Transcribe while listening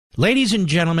Ladies and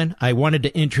gentlemen, I wanted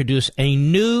to introduce a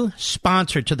new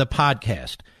sponsor to the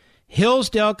podcast.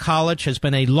 Hillsdale College has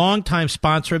been a longtime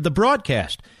sponsor of the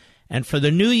broadcast, and for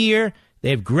the new year,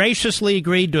 they have graciously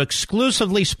agreed to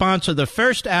exclusively sponsor the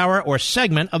first hour or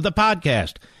segment of the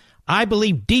podcast. I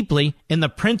believe deeply in the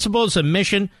principles and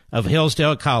mission of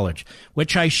Hillsdale College,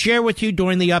 which I share with you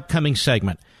during the upcoming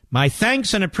segment. My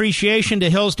thanks and appreciation to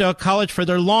Hillsdale College for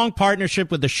their long partnership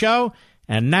with the show,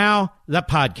 and now the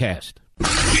podcast.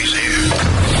 He's here.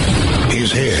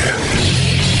 He's here.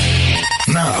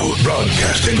 Now,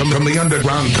 broadcasting from the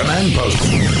underground command post,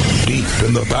 deep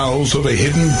in the bowels of a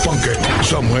hidden bunker,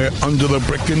 somewhere under the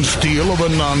brick and steel of a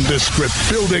nondescript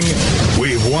building,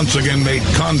 we've once again made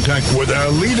contact with our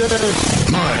leader,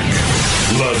 Mark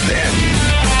Levin.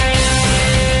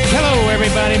 Hello,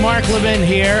 everybody. Mark Levin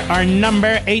here. Our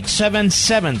number,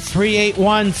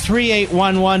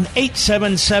 877-381-3811,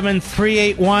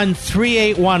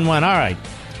 877-381-3811. All right.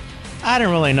 I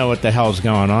don't really know what the hell's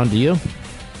going on, do you?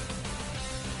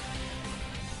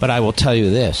 But I will tell you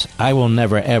this. I will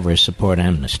never, ever support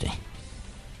amnesty.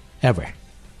 Ever.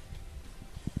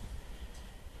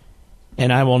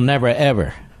 And I will never,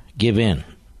 ever give in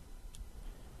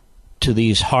to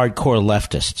these hardcore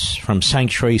leftists from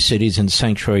sanctuary cities and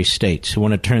sanctuary states who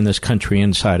want to turn this country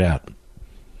inside out,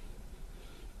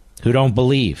 who don't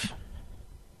believe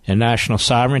in national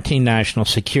sovereignty, national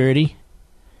security,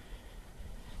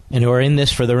 and who are in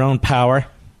this for their own power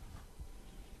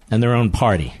and their own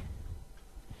party.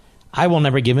 I will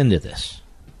never give in to this.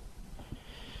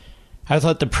 I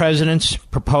thought the president's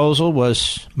proposal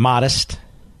was modest.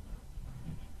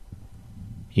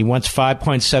 He wants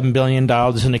 $5.7 billion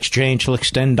in exchange. He'll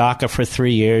extend DACA for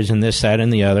 3 years and this, that,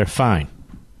 and the other. Fine.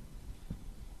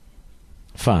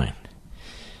 Fine.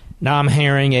 Now I'm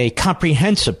hearing a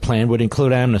comprehensive plan would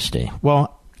include amnesty.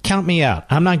 Well, count me out.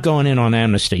 I'm not going in on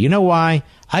amnesty. You know why?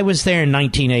 I was there in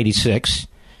 1986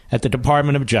 at the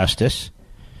Department of Justice,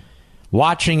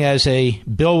 watching as a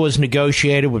bill was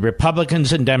negotiated with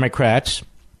Republicans and Democrats.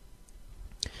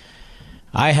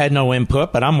 I had no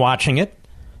input, but I'm watching it.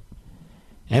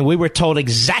 And we were told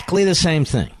exactly the same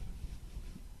thing.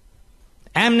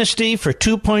 Amnesty for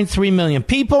 2.3 million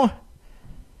people,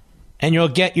 and you'll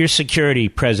get your security,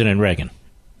 President Reagan.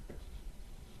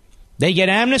 They get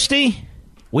amnesty,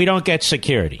 we don't get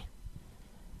security.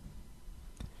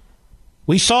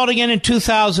 We saw it again in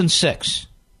 2006.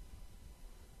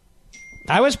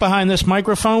 I was behind this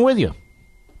microphone with you.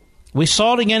 We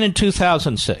saw it again in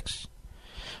 2006.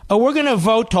 Oh, we're going to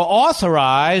vote to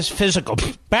authorize physical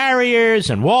barriers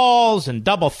and walls and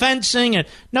double fencing, and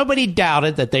nobody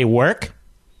doubted that they work.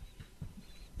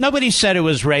 Nobody said it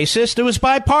was racist. It was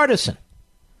bipartisan.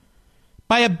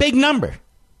 By a big number.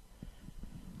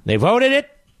 They voted it.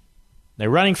 They're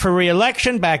running for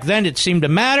re-election. Back then it seemed to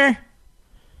matter.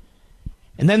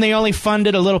 And then they only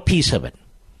funded a little piece of it.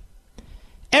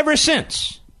 Ever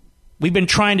since, we've been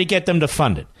trying to get them to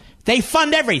fund it. They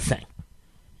fund everything.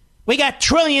 We got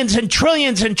trillions and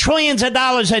trillions and trillions of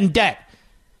dollars in debt.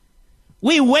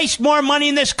 We waste more money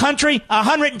in this country,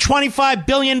 $125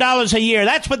 billion a year.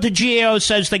 That's what the GAO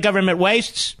says the government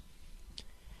wastes.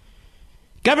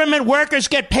 Government workers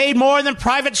get paid more than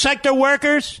private sector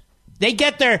workers. They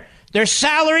get their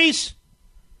salaries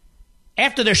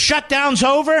after their shutdown's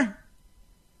over.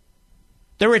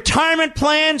 Their retirement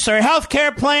plans, their health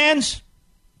care plans.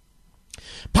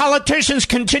 Politicians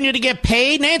continue to get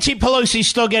paid. Nancy Pelosi's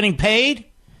still getting paid.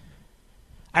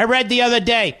 I read the other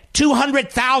day,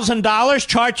 $200,000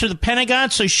 charged to the Pentagon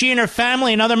so she and her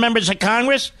family and other members of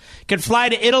Congress could fly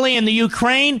to Italy and the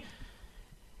Ukraine.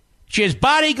 She has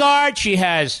bodyguards. She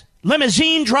has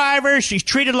limousine drivers. She's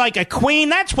treated like a queen.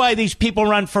 That's why these people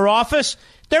run for office.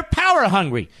 They're power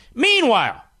hungry.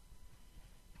 Meanwhile,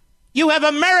 you have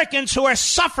Americans who are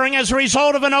suffering as a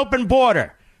result of an open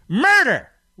border. Murder,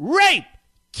 rape,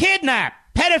 kidnap,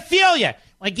 pedophilia.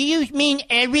 Like, do you mean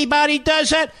everybody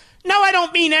does that? No, I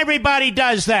don't mean everybody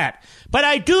does that. But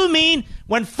I do mean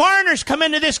when foreigners come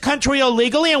into this country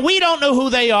illegally and we don't know who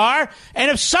they are, and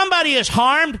if somebody is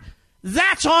harmed,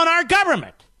 that's on our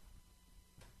government.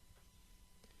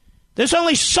 There's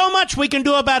only so much we can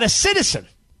do about a citizen.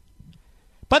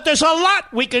 But there's a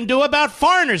lot we can do about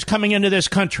foreigners coming into this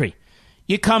country.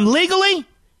 You come legally,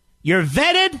 you're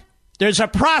vetted, there's a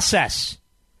process.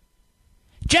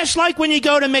 Just like when you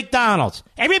go to McDonald's.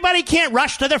 Everybody can't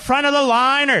rush to the front of the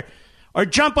line or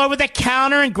jump over the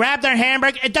counter and grab their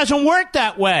hamburger. It doesn't work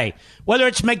that way. Whether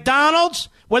it's McDonald's,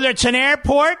 whether it's an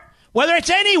airport, whether it's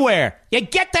anywhere. You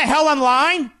get the hell in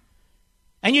line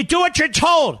and you do what you're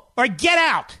told or get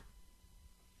out.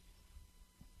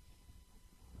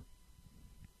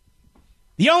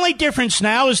 The only difference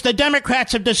now is the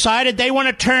Democrats have decided they want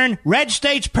to turn red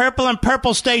states purple and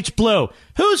purple states blue.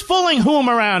 Who's fooling whom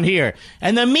around here?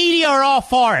 And the media are all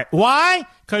for it. Why?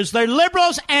 Because they're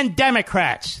liberals and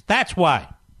Democrats. That's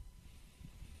why.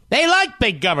 They like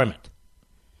big government.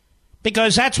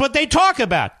 Because that's what they talk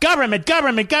about. Government,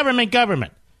 government, government,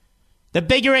 government. The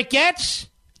bigger it gets,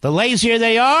 the lazier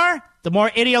they are, the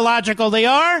more ideological they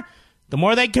are, the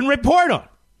more they can report on.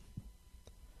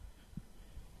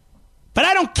 But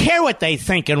I don't care what they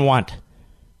think and want.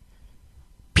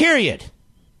 Period.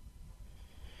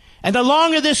 And the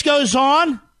longer this goes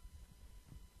on,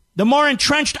 the more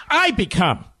entrenched I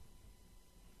become.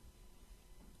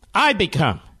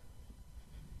 The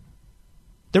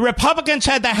Republicans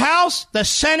had the House, the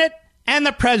Senate, and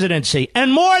the presidency,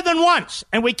 and more than once,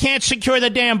 and we can't secure the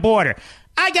damn border.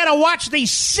 I got to watch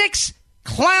these 6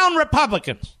 clown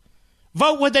Republicans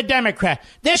vote with the Democrat.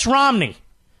 This Romney,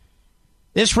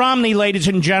 ladies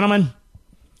and gentlemen,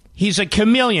 he's a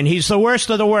chameleon. He's the worst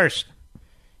of the worst.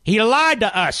 He lied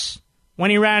to us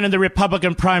when he ran in the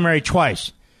Republican primary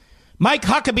twice. Mike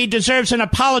Huckabee deserves an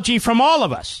apology from all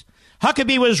of us.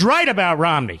 Huckabee was right about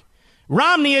Romney.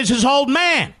 Romney is his old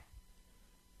man.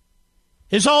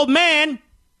 His old man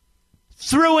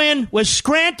threw in with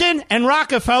Scranton and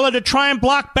Rockefeller to try and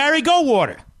block Barry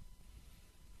Goldwater.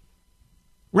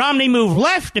 Romney moved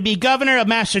left to be governor of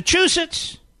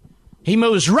Massachusetts. He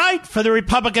moves right for the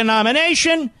Republican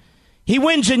nomination. He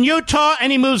wins in Utah,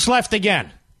 and he moves left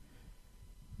again.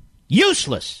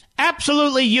 Useless.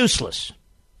 Absolutely useless.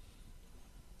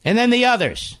 And then the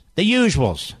others, the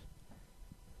usuals.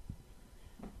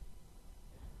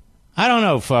 I don't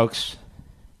know, folks.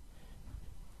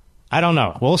 I don't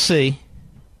know. We'll see.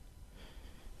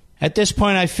 At this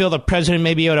point, I feel the president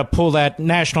may be able to pull that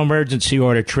national emergency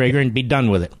order trigger and be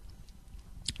done with it.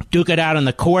 Duke it out in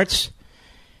the courts.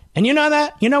 And you know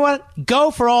that? You know what?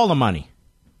 Go for all the money.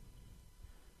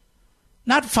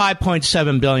 Not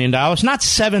 $5.7 billion, not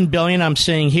 $7 billion I'm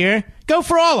seeing here. Go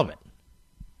for all of it.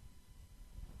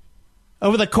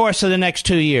 Over the course of the next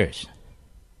 2 years.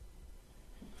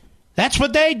 That's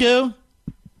what they do.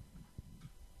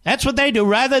 That's what they do.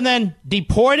 Rather than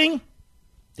deporting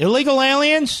illegal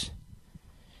aliens,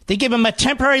 they give them a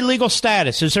temporary legal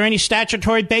status. Is there any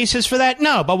statutory basis for that?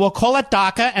 No, but we'll call it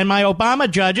DACA, and my Obama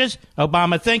judges,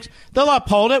 Obama thinks, they'll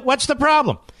uphold it. What's the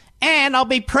problem? And I'll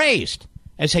be praised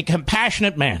as a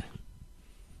compassionate man.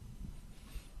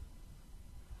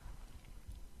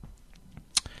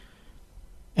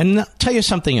 And I'll tell you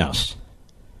something else.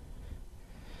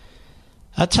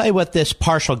 I'll tell you what this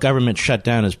partial government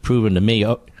shutdown has proven to me,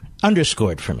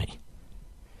 underscored for me.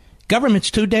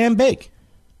 Government's too damn big.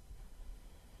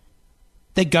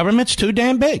 The government's too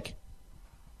damn big.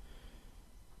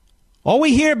 All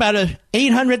we hear about is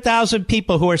 800,000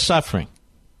 people who are suffering.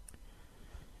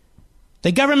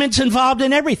 The government's involved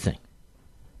in everything.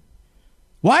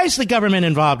 Why is the government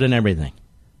involved in everything?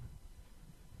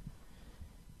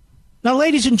 Now,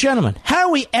 ladies and gentlemen, how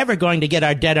are we ever going to get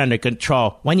our debt under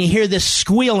control when you hear this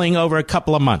squealing over a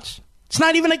couple of months? It's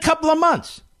not even a couple of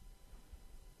months.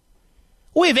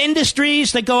 We have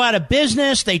industries that go out of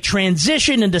business. They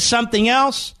transition into something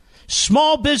else.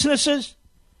 Small businesses.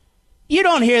 You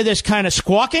don't hear this kind of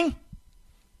squawking.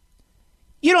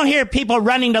 You don't hear people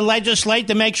running to legislate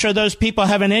to make sure those people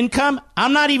have an income.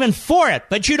 I'm not even for it,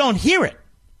 but you don't hear it.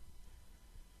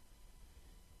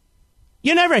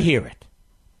 You never hear it.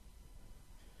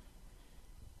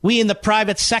 We in the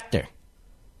private sector.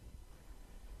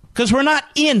 Because we're not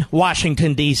in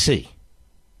Washington, D.C.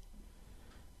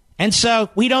 And so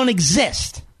we don't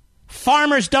exist.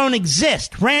 Farmers don't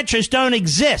exist. Ranchers don't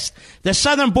exist. The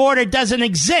southern border doesn't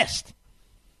exist.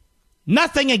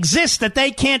 Nothing exists that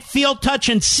they can't feel, touch,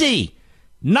 and see.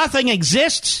 Nothing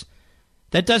exists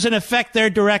that doesn't affect their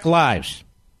direct lives.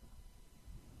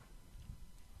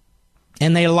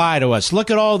 And they lie to us.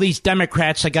 Look at all these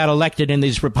Democrats that got elected in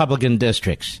these Republican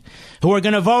districts who are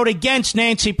going to vote against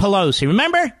Nancy Pelosi.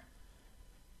 Remember?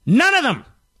 None of them,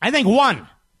 I think one,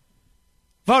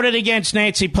 voted against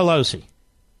Nancy Pelosi.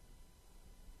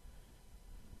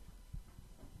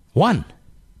 One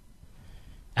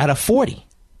out of 40.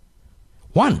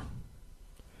 One.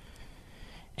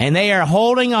 And they are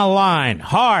holding a line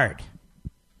hard.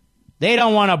 They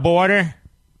don't want a border.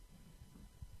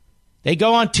 They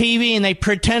go on TV and they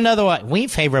pretend otherwise. We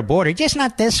favor a border, just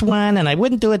not this one, and I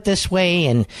wouldn't do it this way,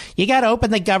 and you got to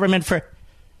open the government for...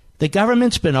 The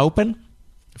government's been open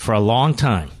for a long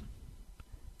time.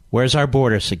 Where's our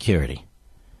border security?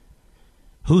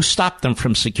 Who stopped them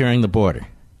from securing the border?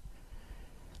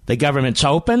 The government's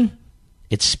open.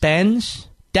 It spends.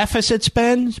 Deficit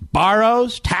spends.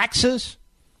 Borrows. Taxes.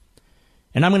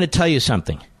 And I'm going to tell you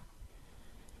something.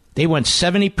 They want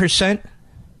 70%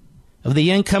 of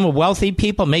the income of wealthy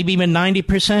people, maybe even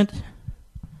 90%.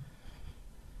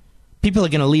 People are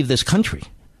going to leave this country.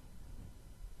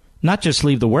 Not just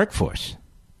leave the workforce.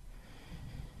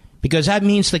 Because that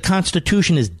means the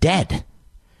Constitution is dead.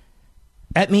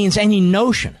 That means any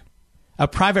notion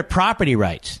of private property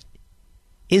rights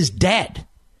is dead.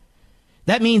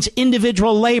 That means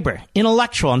individual labor,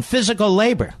 intellectual and physical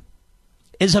labor,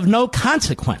 is of no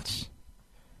consequence.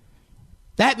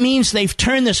 That means they've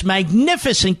turned this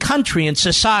magnificent country and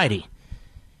society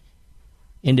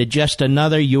into just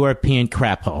another European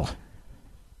craphole.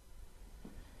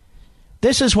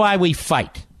 This is why we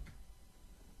fight.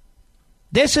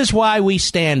 This is why we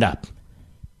stand up.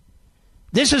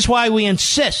 This is why we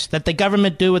insist that the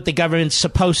government do what the government's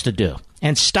supposed to do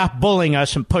and stop bullying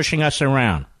us and pushing us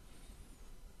around.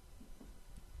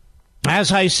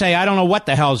 As I say, I don't know what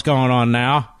the hell's going on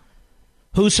now.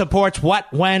 Who supports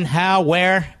what, when, how,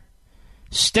 where?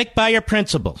 Stick by your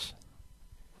principles.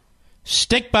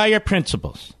 Stick by your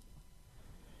principles.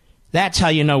 That's how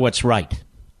you know what's right.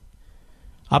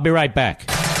 I'll be right back.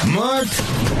 Mark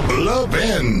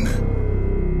Levin.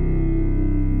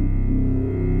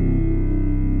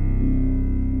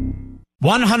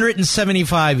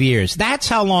 175 years. That's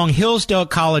how long Hillsdale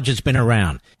College has been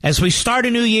around. As we start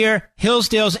a new year,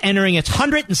 Hillsdale's entering its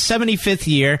 175th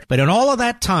year, but in all of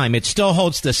that time, it still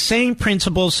holds the same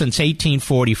principles since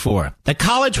 1844. The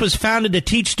college was founded to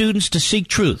teach students to seek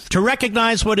truth, to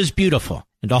recognize what is beautiful,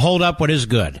 and to hold up what is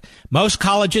good. Most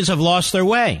colleges have lost their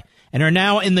way and are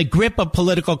now in the grip of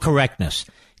political correctness.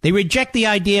 They reject the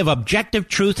idea of objective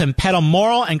truth and peddle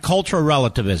moral and cultural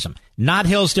relativism. Not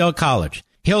Hillsdale College.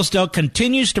 Hillsdale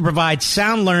continues to provide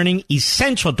sound learning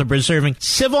essential to preserving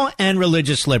civil and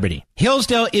religious liberty.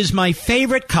 Hillsdale is my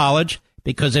favorite college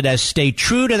because it has stayed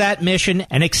true to that mission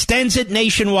and extends it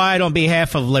nationwide on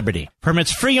behalf of liberty. From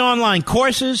its free online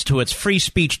courses to its free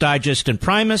speech digest and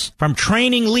Primus, from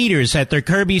training leaders at their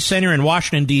Kirby Center in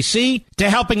Washington, D.C., to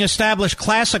helping establish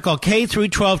classical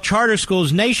K-12 charter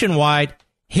schools nationwide,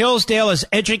 Hillsdale is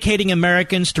educating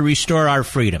Americans to restore our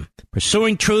freedom,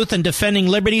 pursuing truth and defending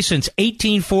liberty since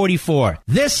 1844.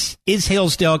 This is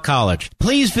Hillsdale College.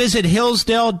 Please visit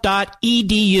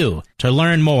hillsdale.edu to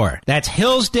learn more. That's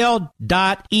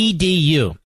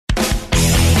hillsdale.edu.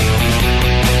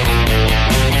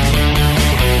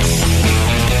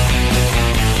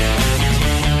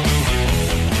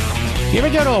 You ever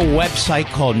go to a website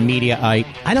called Mediate? I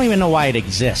don't even know why it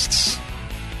exists.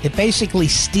 It basically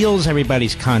steals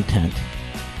everybody's content.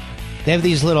 They have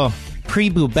these little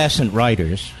prepubescent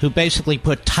writers who basically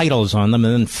put titles on them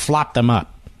and then flop them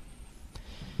up.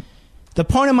 The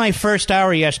point of my first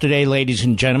hour yesterday, ladies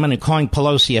and gentlemen, in calling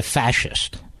Pelosi a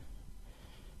fascist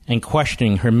and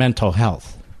questioning her mental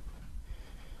health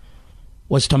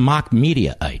was to mock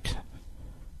Mediate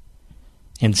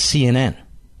and CNN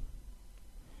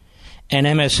and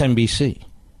MSNBC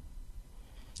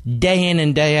day in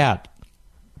and day out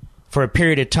for a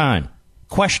period of time,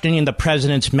 questioning the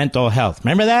president's mental health.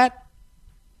 Remember that?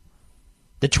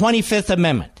 The 25th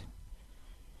Amendment.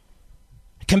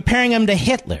 Comparing him to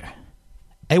Hitler,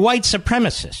 a white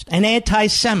supremacist, an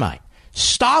anti-Semite,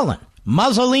 Stalin,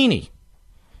 Mussolini.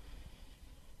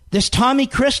 This Tommy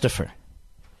Christopher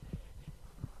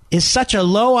is such a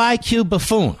low IQ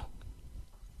buffoon.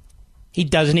 He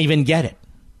doesn't even get it.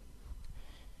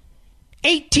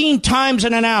 18 times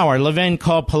in an hour, Levin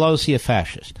called Pelosi a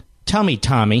fascist. Tell me,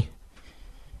 Tommy,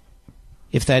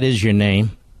 if that is your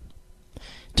name.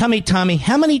 Tell me, Tommy,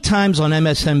 how many times on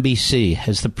MSNBC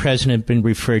has the president been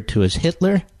referred to as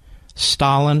Hitler,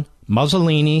 Stalin,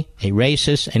 Mussolini, a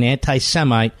racist, an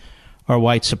anti-Semite, or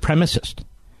white supremacist?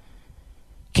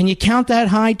 Can you count that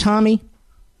high, Tommy?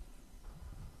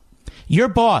 Your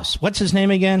boss, what's his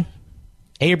name again?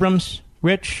 Abrams?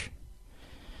 Rich,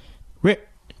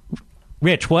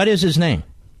 what is his name?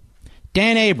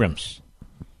 Dan Abrams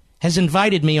has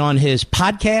invited me on his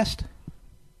podcast.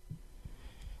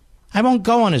 I won't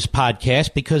go on his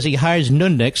podcast because he hires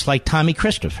nudniks like Tommy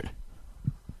Christopher.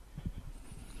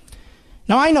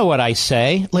 Now, I know what I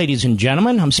say, ladies and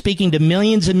gentlemen. I'm speaking to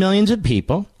millions and millions of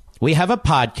people. We have a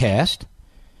podcast.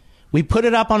 We put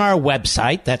it up on our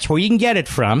website. That's where you can get it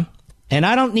from. And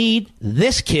I don't need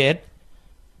this kid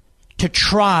to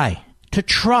try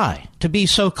to be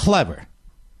so clever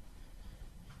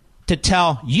to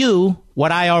tell you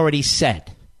what I already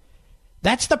said.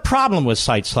 That's the problem with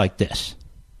sites like this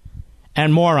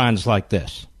and morons like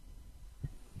this.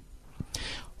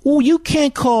 Oh, you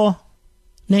can't call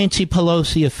Nancy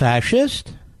Pelosi a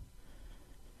fascist.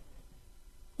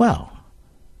 Well,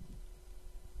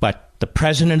 but The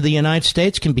President of the United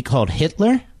States can be called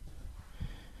Hitler,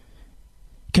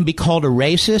 can be called a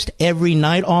racist every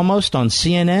night almost on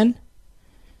CNN,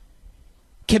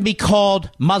 can be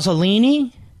called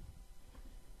Mussolini.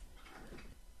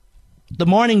 The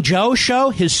Morning Joe show,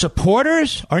 his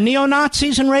supporters are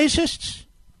neo-Nazis and racists?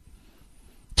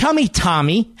 Tell me,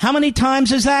 Tommy, how many times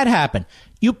has that happened?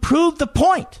 You prove the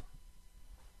point.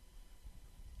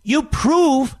 You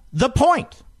prove the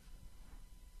point.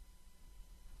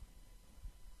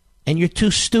 And you're too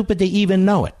stupid to even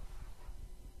know it.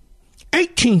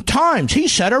 18 times he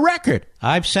set a record.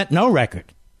 I've set no record.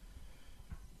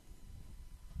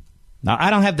 Now,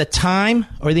 I don't have the time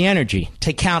or the energy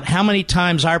to count how many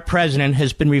times our president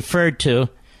has been referred to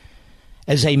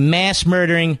as a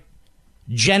mass-murdering,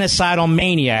 genocidal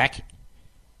maniac,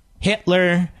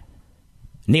 Hitler,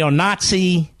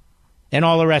 neo-Nazi, and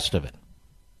all the rest of it.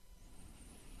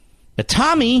 But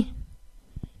Tommy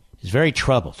is very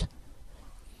troubled.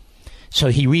 So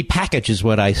he repackages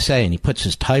what I say and he puts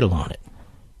his title on it.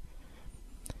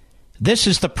 This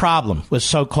is the problem with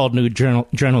so-called new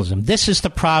journalism. This is the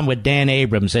problem with Dan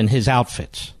Abrams and his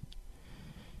outfits.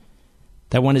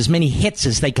 They want as many hits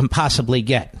as they can possibly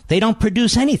get. They don't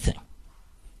produce anything.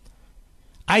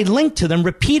 I link to them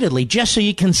repeatedly just so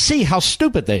you can see how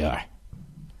stupid they are.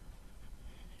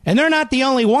 And they're not the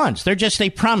only ones. They're just a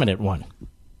prominent one.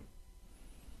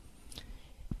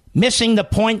 Missing the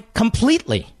point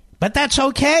completely. But that's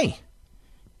okay.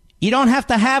 You don't have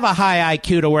to have a high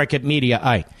IQ to work at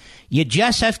Mediate. You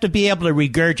just have to be able to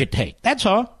regurgitate. That's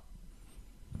all.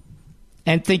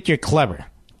 And think you're clever,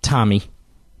 Tommy.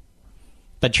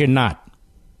 But you're not.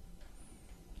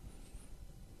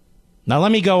 Now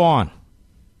let me go on.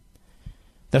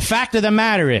 The fact of the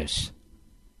matter is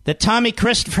that Tommy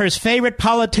Christopher's favorite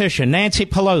politician, Nancy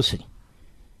Pelosi,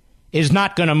 is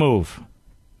not going to move.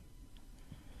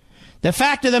 The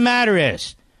fact of the matter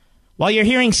is, while you're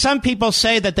hearing some people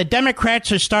say that the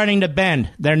Democrats are starting to bend,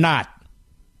 they're not.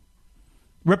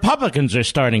 Republicans are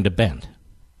starting to bend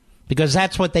because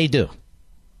that's what they do.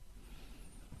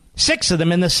 6 of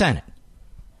them in the Senate.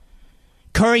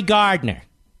 Cory Gardner,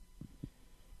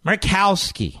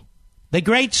 Murkowski, the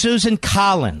great Susan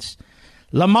Collins,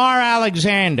 Lamar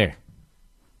Alexander,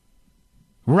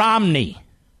 Romney.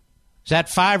 Is that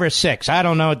 5 or 6? I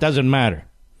don't know. It doesn't matter.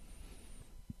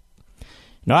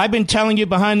 Now, I've been telling you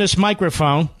behind this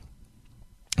microphone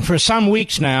for some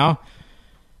weeks now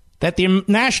that the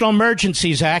National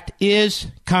Emergencies Act is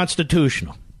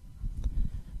constitutional.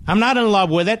 I'm not in love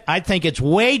with it. I think it's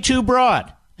way too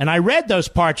broad. And I read those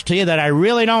parts to you that I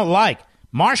really don't like.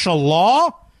 Martial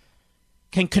law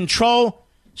can control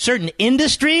certain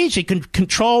industries. It can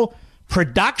control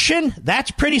production. That's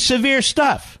pretty severe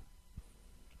stuff.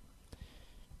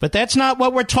 But that's not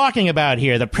what we're talking about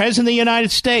here. The President of the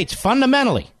United States,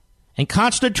 fundamentally and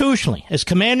constitutionally, as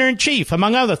Commander-in-Chief,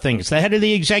 among other things, the head of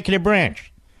the executive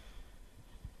branch,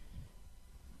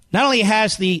 not only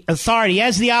has the authority, he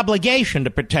has the obligation to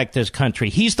protect this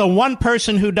country. He's the one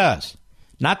person who does.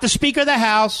 Not the Speaker of the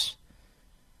House,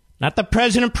 not the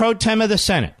President pro tem of the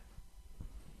Senate.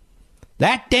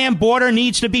 That damn border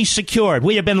needs to be secured.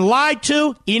 We have been lied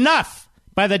to enough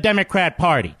by the Democrat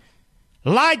Party.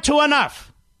 Lied to enough.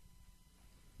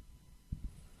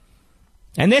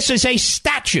 And this is a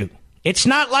statute. It's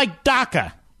not like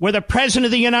DACA, where the President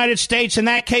of the United States, in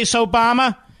that case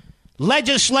Obama,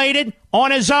 legislated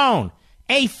on his own.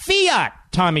 A fiat,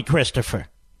 Tommy Christopher.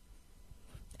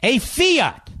 A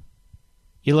fiat.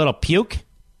 You little puke.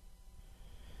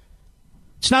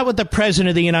 It's not what the President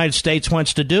of the United States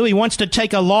wants to do. He wants to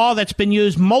take a law that's been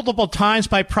used multiple times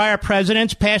by prior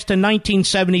presidents, passed in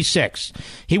 1976.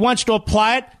 He wants to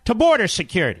apply it to border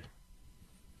security.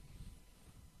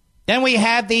 Then we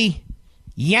have the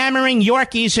yammering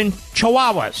Yorkies and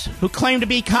Chihuahuas who claim to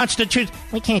be constitutional.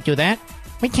 We can't do that.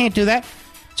 We can't do that.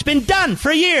 It's been done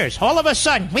for years. All of a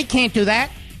sudden, we can't do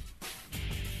that.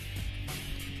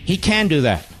 He can do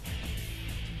that.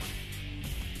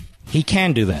 He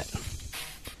can do that.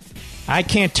 I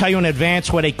can't tell you in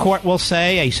advance what a court will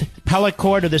say, a appellate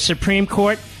court or the Supreme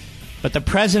Court, but the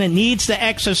president needs to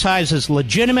exercise his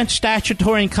legitimate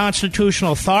statutory and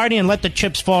constitutional authority and let the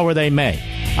chips fall where they may.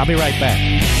 I'll be right back.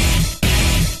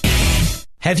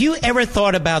 Have you ever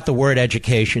thought about the word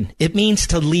education? It means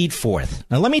to lead forth.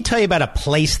 Now, let me tell you about a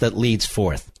place that leads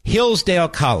forth. Hillsdale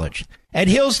College. At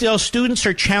Hillsdale, students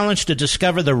are challenged to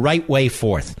discover the right way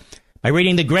forth by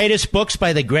reading the greatest books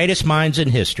by the greatest minds in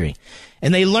history.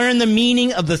 And they learn the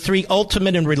meaning of the 3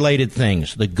 ultimate and related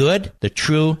things, the good, the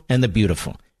true, and the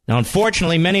beautiful. Now,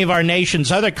 unfortunately, many of our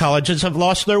nation's other colleges have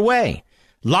lost their way.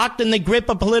 Locked in the grip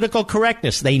of political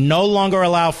correctness, they no longer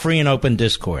allow free and open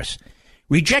discourse.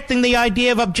 Rejecting the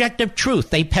idea of objective truth,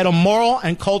 they peddle moral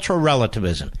and cultural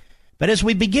relativism. But as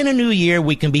we begin a new year,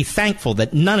 we can be thankful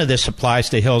that none of this applies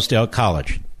to Hillsdale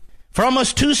College. For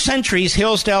almost 2 centuries,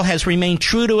 Hillsdale has remained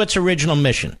true to its original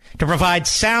mission, to provide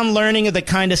sound learning of the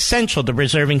kind essential to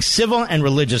preserving civil and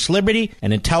religious liberty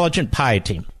and intelligent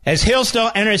piety. As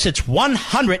Hillsdale enters its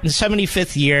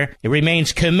 175th year, it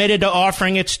remains committed to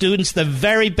offering its students the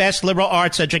very best liberal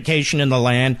arts education in the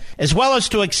land, as well as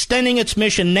to extending its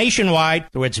mission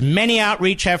nationwide through its many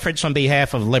outreach efforts on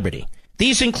behalf of liberty.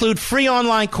 These include free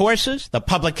online courses, the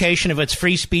publication of its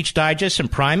Free Speech Digest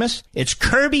and Primus, its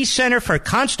Kirby Center for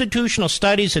Constitutional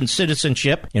Studies and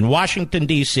Citizenship in Washington,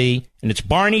 D.C., and its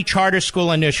Barney Charter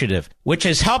School Initiative, which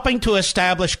is helping to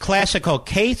establish classical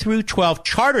K-12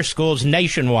 charter schools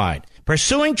nationwide,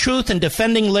 pursuing truth and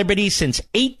defending liberty since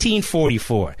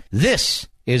 1844. This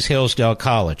is Hillsdale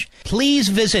College. Please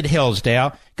visit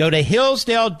Hillsdale. Go to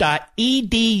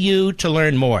hillsdale.edu to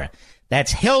learn more.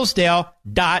 That's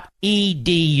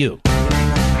hillsdale.edu.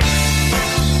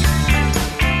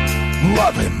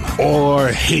 Love him or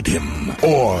hate him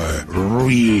or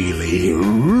really,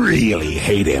 really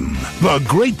hate him. The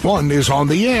Great One is on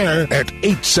the air at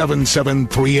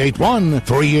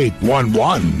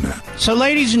 877-381-3811. So,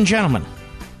 ladies and gentlemen,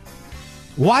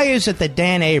 why is it that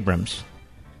Dan Abrams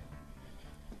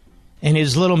and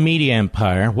his little media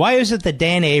empire, why is it that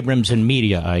Dan Abrams and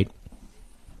Mediate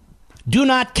do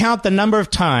not count the number of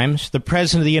times the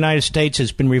President of the United States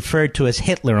has been referred to as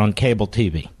Hitler on cable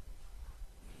TV?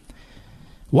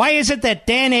 Why is it that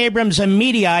Dan Abrams and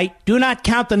Mediate do not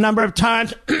count the number of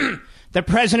times the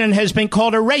President has been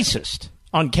called a racist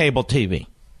on cable TV?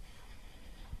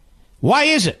 Why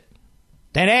is it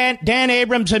that Dan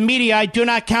Abrams and Mediate do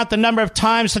not count the number of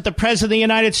times that the President of the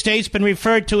United States has been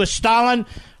referred to as Stalin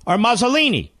or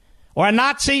Mussolini or a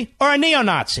Nazi or a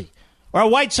neo-Nazi, or a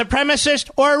white supremacist,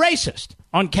 or a racist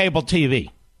on cable TV?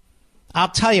 I'll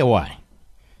tell you why.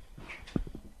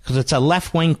 Because it's a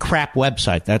left-wing crap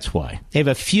website, that's why. They have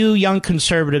a few young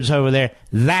conservatives over there.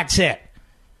 That's it.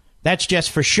 That's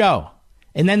just for show.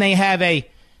 And then they have a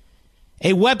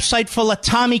website full of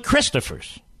Tommy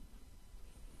Christophers.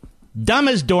 Dumb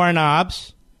as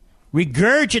doorknobs,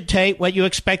 regurgitate what you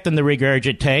expect them to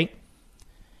regurgitate,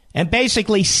 and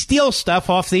basically steal stuff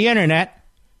off the internet,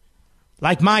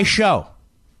 like my show.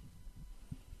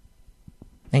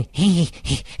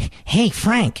 Hey,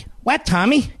 Frank. What,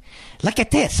 Tommy? Look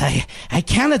at this. I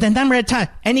counted the number of times.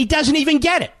 And he doesn't even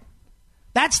get it.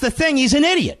 That's the thing. He's an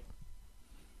idiot.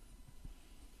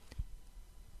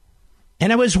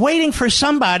 And I was waiting for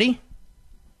somebody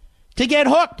to get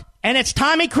hooked. And it's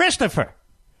Tommy Christopher.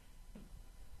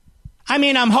 I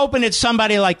mean, I'm hoping it's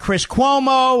somebody like Chris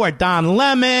Cuomo or Don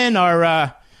Lemon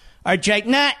or Jake.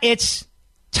 Nah, it's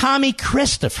Tommy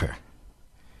Christopher,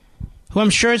 who I'm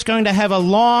sure is going to have a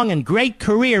long and great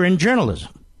career in journalism.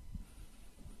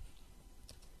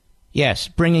 Yes,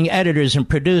 bringing editors and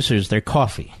producers their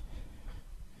coffee.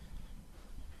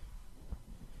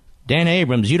 Dan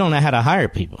Abrams, you don't know how to hire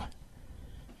people.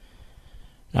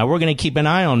 Now, we're going to keep an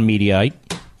eye on Mediate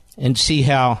and see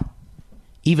how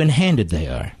even-handed they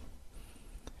are.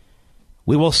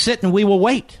 We will sit and we will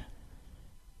wait,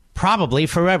 probably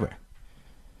forever,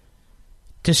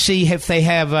 to see if they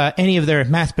have any of their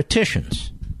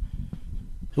mathematicians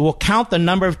who will count the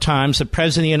number of times the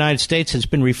President of the United States has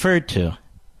been referred to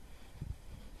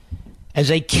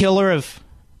as a killer of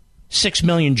 6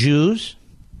 million Jews,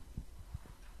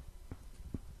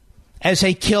 as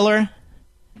a killer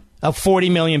of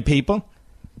 40 million people.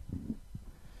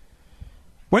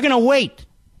 We're going to wait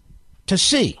to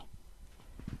see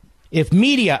if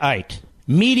Mediate,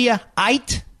 we're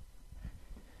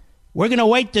going to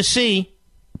wait to see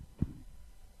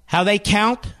how they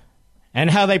count and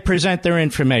how they present their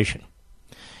information.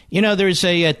 You know, there's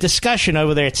a discussion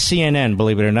over there at CNN,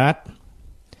 believe it or not.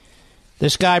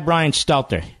 This guy, Brian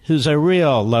Stelter, who's a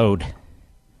real load.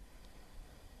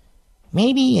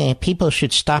 Maybe people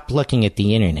should stop looking at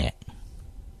the internet.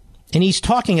 And he's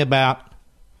talking about,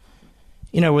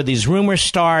 you know, where these rumors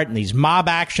start and these mob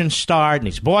actions start and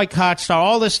these boycotts start,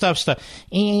 all this stuff.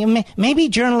 Maybe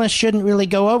journalists shouldn't really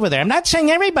go over there. I'm not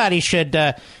saying everybody should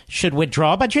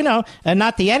withdraw, but, you know,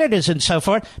 not the editors and so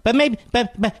forth. But maybe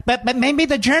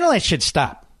the journalists should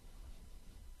stop.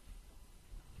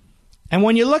 And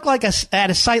when you look at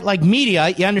a site like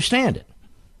Mediate, you understand it.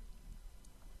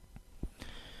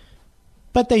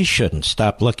 But they shouldn't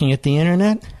stop looking at the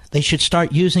internet. They should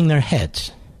start using their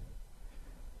heads.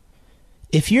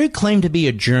 If you claim to be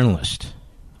a journalist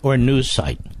or a news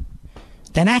site,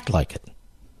 then act like it.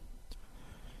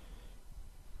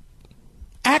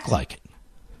 Act like it.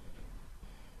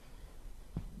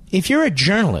 If you're a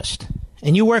journalist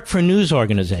and you work for a news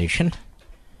organization,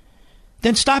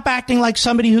 then stop acting like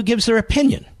somebody who gives their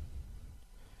opinion.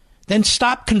 Then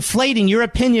stop conflating your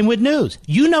opinion with news.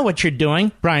 You know what you're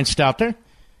doing, Brian Stelter.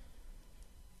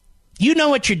 You know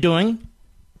what you're doing,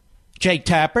 Jake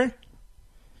Tapper.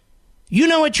 You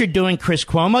know what you're doing, Chris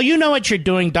Cuomo. You know what you're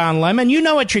doing, Don Lemon. You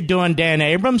know what you're doing, Dan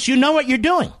Abrams. You know what you're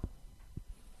doing.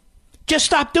 Just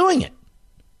stop doing it.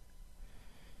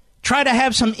 Try to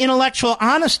have some intellectual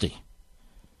honesty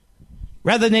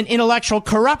rather than intellectual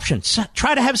corruption.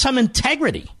 Try to have some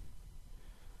integrity.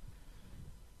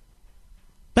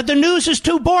 But the news is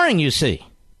too boring, you see.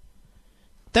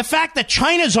 The fact that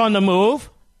China's on the move,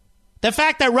 the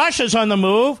fact that Russia's on the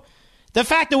move, the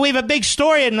fact that we have a big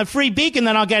story in the Free Beacon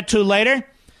that I'll get to later,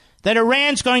 that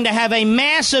Iran's going to have a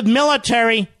massive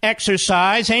military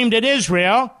exercise aimed at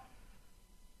Israel,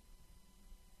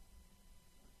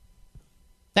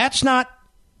 that's not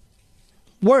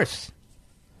worth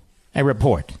a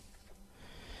report.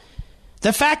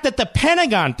 The fact that the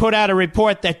Pentagon put out a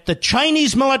report that the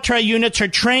Chinese military units are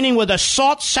training with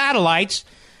assault satellites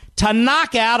to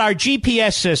knock out our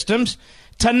GPS systems,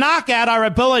 to knock out our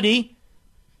ability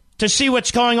to see what's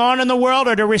going on in the world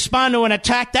or to respond to an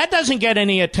attack, that doesn't get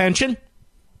any attention.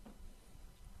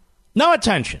 No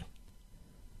attention.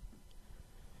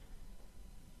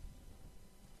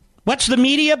 What's the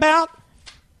media about?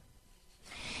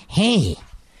 Hey,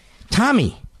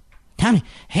 Tommy,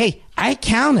 hey, I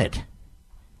counted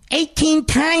 18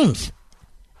 times.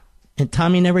 And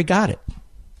Tommy never got it.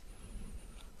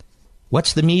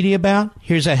 What's the media about?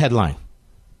 Here's a headline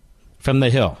from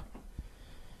The Hill.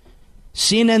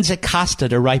 CNN's Acosta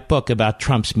to write book about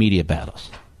Trump's media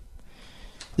battles.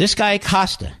 This guy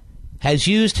Acosta has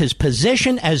used his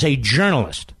position as a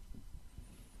journalist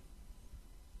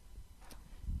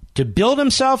to build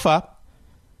himself up,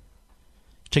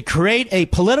 to create a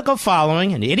political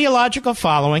following, an ideological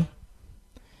following,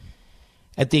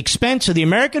 at the expense of the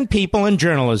American people and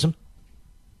journalism.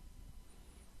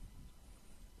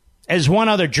 As one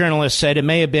other journalist said, it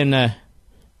may have been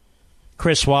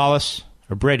Chris Wallace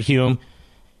or Brett Hume,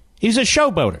 he's a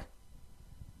showboater.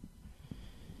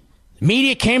 The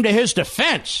media came to his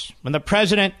defense when the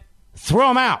president threw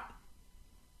him out.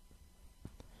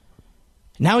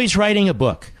 Now he's writing a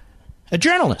book. A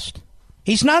journalist.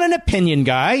 He's not an opinion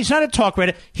guy. He's not a talk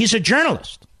writer. He's a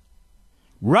journalist.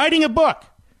 Writing a book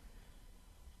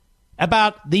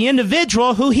about the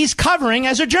individual who he's covering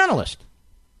as a journalist.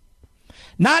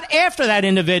 Not after that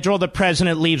individual, the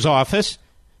president, leaves office,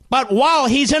 but while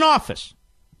he's in office.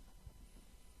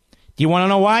 Do you want to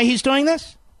know why he's doing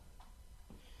this?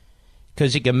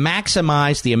 Because he can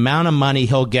maximize the amount of money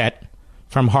he'll get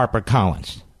from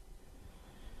HarperCollins.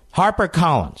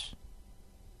 HarperCollins.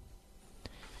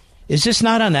 Is this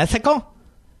not unethical?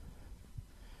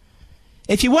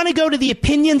 If you want to go to the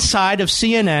opinion side of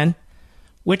CNN,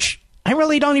 which I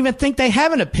really don't even think they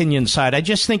have an opinion side. I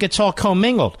just think it's all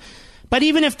commingled. But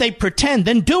even if they pretend,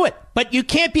 then do it. But you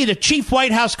can't be the chief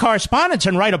White House correspondent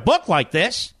and write a book like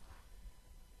this.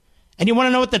 And you want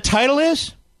to know what the title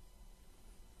is?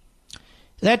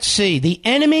 Let's see. The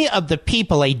Enemy of the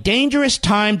People, a Dangerous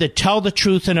Time to Tell the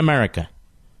Truth in America.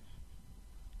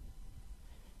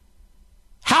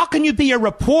 How can you be a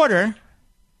reporter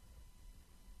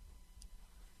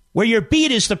where your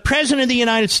beat is the President of the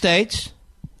United States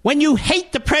when you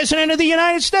hate the President of the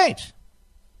United States?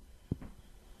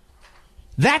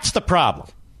 That's the problem.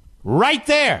 Right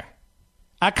there.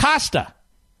 Acosta.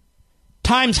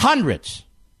 Times hundreds.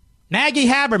 Maggie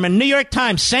Haberman, New York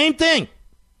Times, same thing.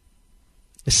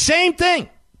 The same thing.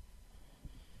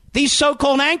 These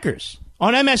so-called anchors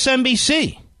on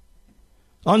MSNBC,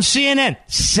 on CNN,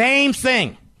 same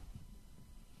thing.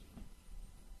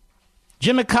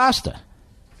 Jim Acosta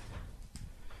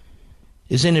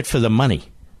is in it for the money.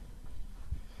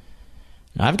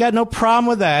 Now, I've got no problem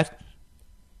with that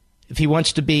if he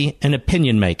wants to be an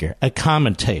opinion maker, a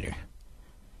commentator.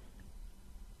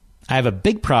 I have a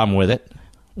big problem with it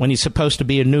when he's supposed to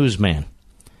be a newsman.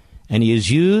 And he has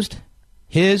used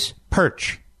his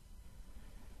perch,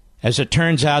 as it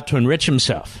turns out, to enrich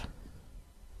himself.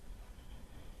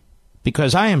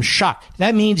 Because I am shocked.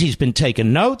 That means he's been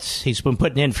taking notes. He's been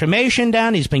putting information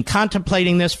down. He's been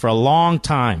contemplating this for a long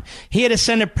time. He had to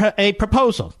send a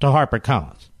proposal to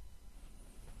HarperCollins.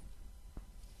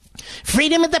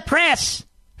 Freedom of the press.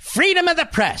 Freedom of the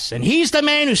press. And he's the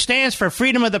man who stands for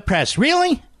freedom of the press.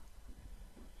 Really?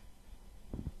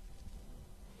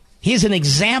 He's an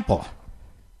example.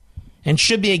 And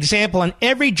should be an example in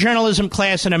every journalism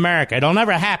class in America. It'll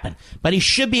never happen. But he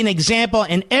should be an example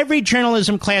in every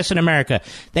journalism class in America.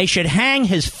 They should hang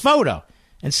his photo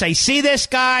and say, see this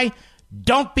guy?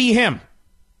 Don't be him.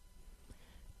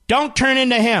 Don't turn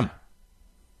into him.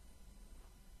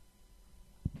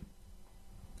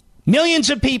 Millions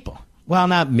of people, well,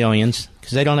 not millions,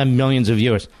 because they don't have millions of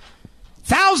viewers.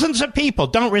 Thousands of people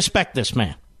don't respect this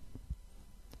man.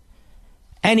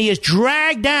 And he has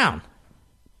dragged down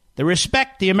the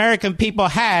respect the American people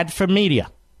had for media.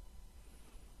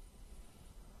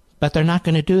 But they're not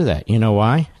going to do that. You know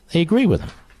why? They agree with him.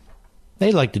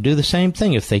 They'd like to do the same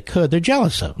thing if they could. They're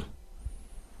jealous of him.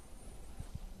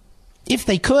 If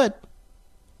they could.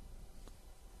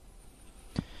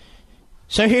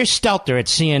 So here's Stelter at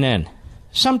CNN.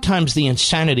 Sometimes the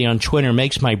insanity on Twitter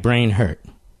makes my brain hurt.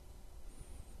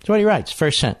 That's what he writes,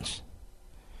 first sentence.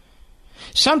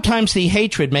 Sometimes the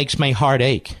hatred makes my heart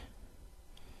ache.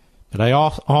 But I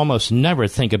almost never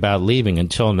think about leaving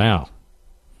until now.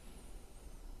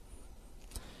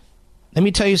 Let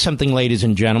me tell you something, ladies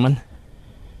and gentlemen.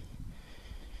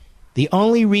 The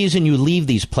only reason you leave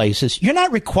these places, you're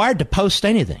not required to post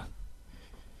anything.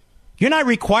 You're not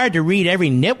required to read every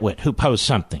nitwit who posts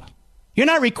something. You're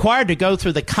not required to go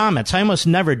through the comments. I almost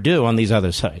never do on these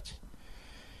other sites.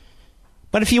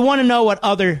 But if you want to know what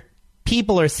other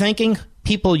people are thinking,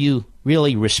 people you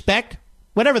really respect,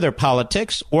 whatever their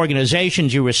politics,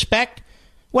 organizations you respect,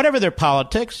 whatever their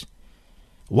politics,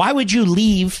 why would you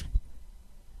leave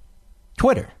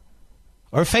Twitter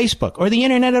or Facebook or the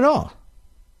internet at all?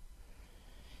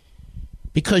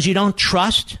 Because you don't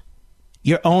trust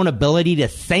your own ability to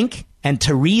think and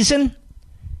to reason?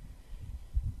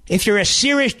 If you're a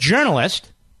serious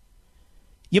journalist,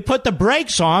 you put the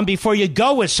brakes on before you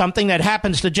go with something that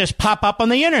happens to just pop up on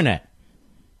the internet.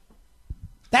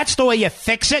 That's the way you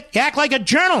fix it. You act like a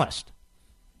journalist.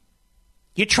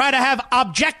 You try to have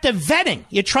objective vetting.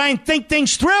 You try and think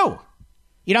things through.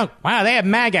 You don't, wow, they have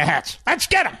MAGA hats. Let's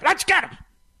get them. Let's get them.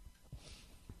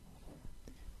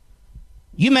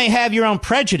 You may have your own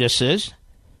prejudices,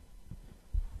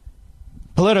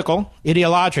 political,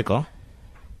 ideological,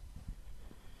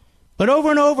 but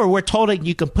over and over we're told that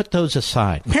you can put those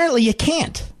aside. Apparently you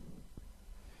can't.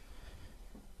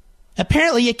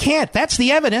 Apparently you can't. That's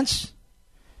the evidence.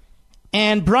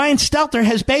 And Brian Stelter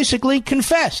has basically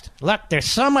confessed. Look, there's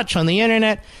so much on the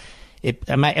internet,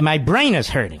 my brain is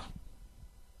hurting.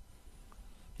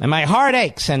 And my heart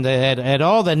aches at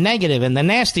all the negative and the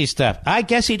nasty stuff. I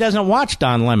guess he doesn't watch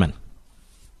Don Lemon.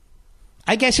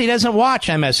 I guess he doesn't watch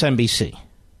MSNBC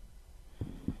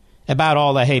about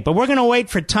all the hate. But we're going to wait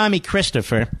for Tommy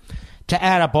Christopher to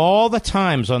add up all the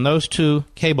times on those two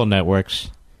cable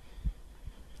networks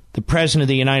the President of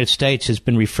the United States has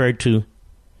been referred to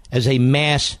as a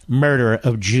mass murderer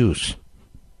of Jews,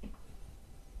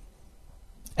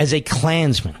 as a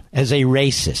Klansman, as a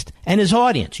racist, and his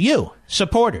audience, you,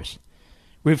 supporters,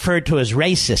 referred to as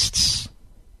racists.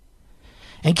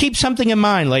 And keep something in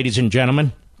mind, ladies and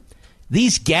gentlemen.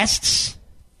 These guests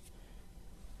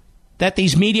that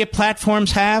these media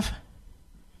platforms have,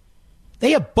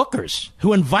 they have bookers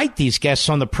who invite these guests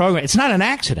on the program. It's not an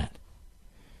accident.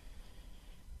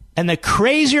 And the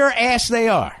crazier ass they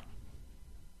are,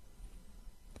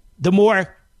 the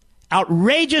more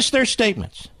outrageous their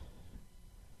statements,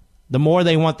 the more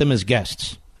they want them as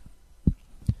guests. A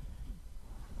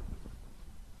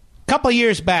couple of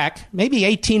years back, maybe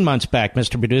 18 months back,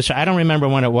 Mr. Producer, I don't remember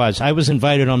when it was, I was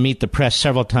invited on Meet the Press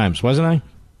several times, wasn't I?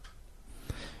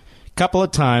 A couple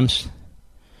of times.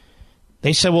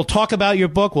 They said, we'll talk about your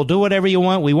book, we'll do whatever you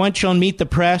want, we want you on Meet the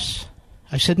Press.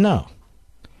 I said, no.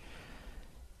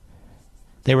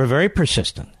 They were very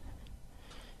persistent.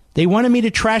 They wanted me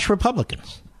to trash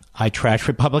Republicans. I trash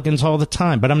Republicans all the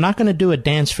time, but I'm not going to do a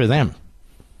dance for them.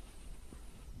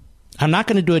 I'm not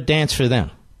going to do a dance for them.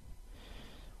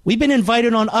 We've been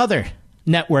invited on other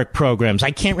network programs.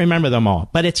 I can't remember them all,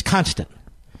 but it's constant.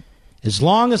 As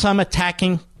long as I'm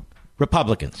attacking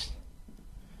Republicans.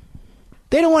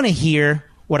 They don't want to hear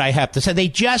what I have to say. They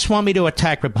just want me to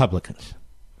attack Republicans.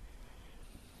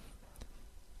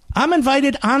 I'm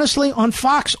invited, honestly, on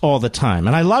Fox all the time,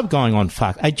 and I love going on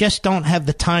Fox. I just don't have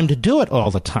the time to do it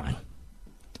all the time.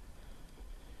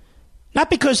 Not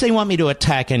because they want me to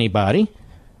attack anybody,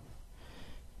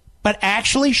 but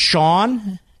actually,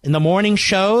 Sean, in the morning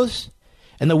shows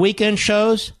and the weekend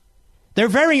shows, they're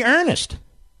very earnest.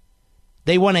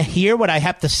 They want to hear what I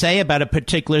have to say about a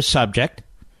particular subject,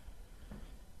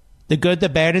 the good, the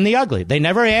bad, and the ugly. They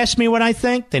never ask me what I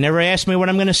think. They never ask me what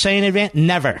I'm going to say in advance.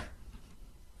 Never.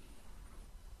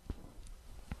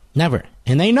 Never.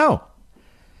 And they know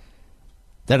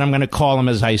that I'm going to call them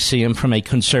as I see them from a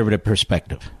conservative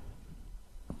perspective.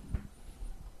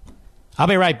 I'll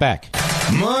be right back.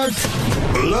 Mark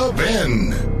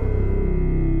Levin.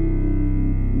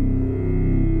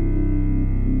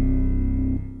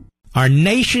 Our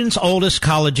nation's oldest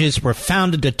colleges were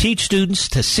founded to teach students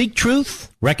to seek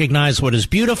truth, recognize what is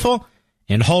beautiful,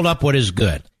 and hold up what is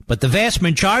good. But the vast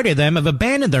majority of them have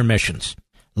abandoned their missions.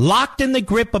 Locked in the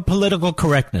grip of political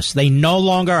correctness, they no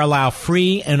longer allow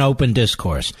free and open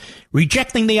discourse.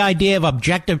 Rejecting the idea of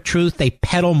objective truth, they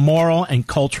peddle moral and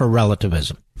cultural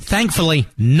relativism. Thankfully,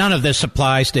 none of this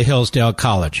applies to Hillsdale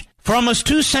College. For almost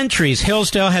 2 centuries,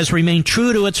 Hillsdale has remained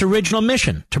true to its original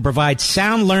mission, to provide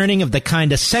sound learning of the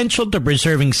kind essential to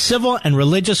preserving civil and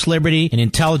religious liberty and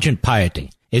intelligent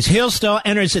piety. As Hillsdale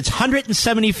enters its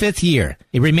 175th year,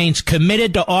 it remains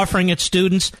committed to offering its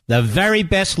students the very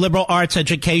best liberal arts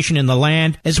education in the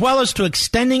land, as well as to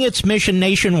extending its mission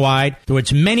nationwide through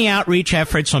its many outreach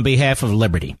efforts on behalf of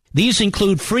liberty. These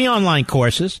include free online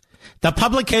courses, the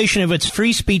publication of its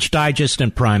Free Speech Digest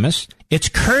and Primus, its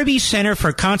Kirby Center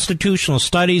for Constitutional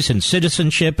Studies and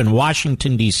Citizenship in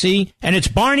Washington, D.C., and its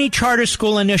Barney Charter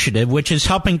School Initiative, which is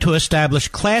helping to establish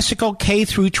classical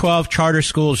K-12 charter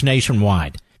schools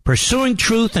nationwide. Pursuing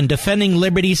truth and defending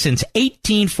liberty since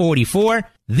 1844,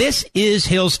 this is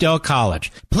Hillsdale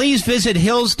College. Please visit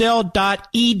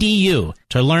hillsdale.edu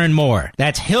to learn more.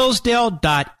 That's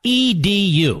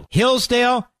hillsdale.edu.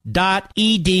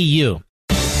 hillsdale.edu.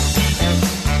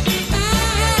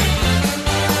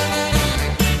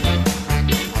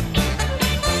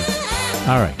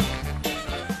 All right.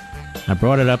 I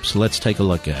brought it up, so let's take a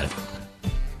look at it.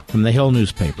 From the Hill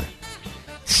newspaper.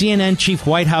 CNN chief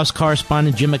White House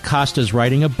correspondent Jim Acosta is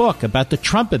writing a book about the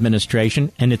Trump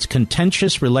administration and its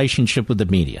contentious relationship with the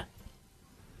media.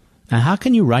 Now, how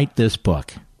can you write this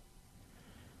book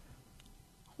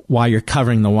while you're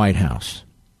covering the White House?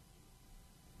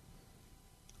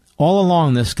 All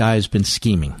along, this guy has been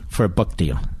scheming for a book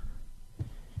deal.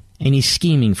 And he's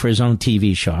scheming for his own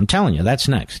TV show. I'm telling you, that's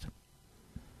next.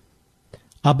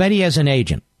 I'll bet he has an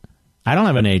agent. I don't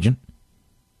have an agent.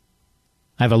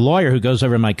 I have a lawyer who goes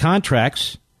over my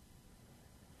contracts.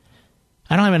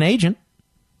 I don't have an agent.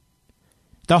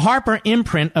 The Harper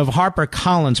imprint of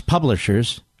HarperCollins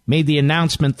Publishers made the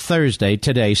announcement Thursday,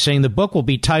 today, saying the book will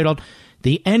be titled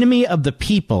The Enemy of the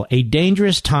People, A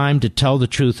Dangerous Time to Tell the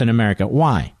Truth in America.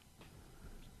 Why?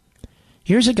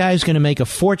 Here's a guy who's going to make a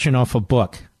fortune off a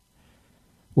book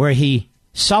where he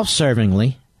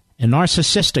self-servingly and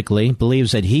narcissistically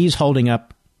believes that he's holding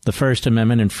up the First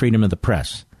Amendment and freedom of the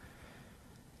press.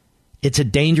 It's a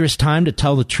dangerous time to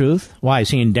tell the truth. Why? Is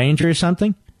he in danger or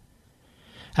something?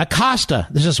 Acosta,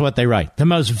 this is what they write. The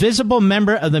most visible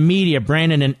member of the media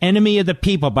branded an enemy of the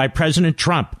people by President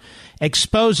Trump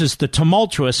exposes the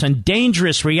tumultuous and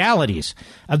dangerous realities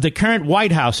of the current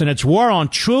White House and its war on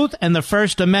truth and the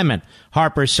First Amendment,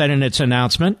 Harper said in its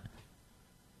announcement.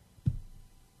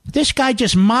 This guy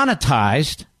just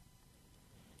monetized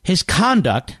his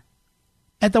conduct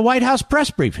at the White House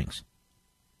press briefings.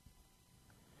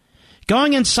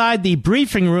 Going inside the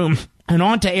briefing room and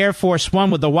onto Air Force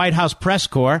One with the White House press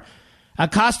corps,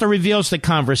 Acosta reveals the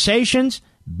conversations,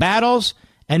 battles,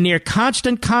 and near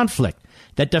constant conflict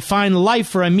that define life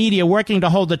for a media working to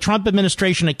hold the Trump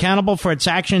administration accountable for its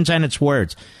actions and its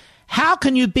words. How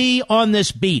can you be on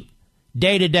this beat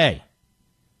day to day?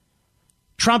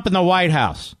 Trump in the White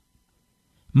House.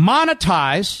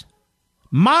 Monetize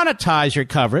your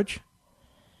coverage,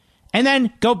 and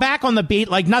then go back on the beat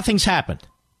like nothing's happened.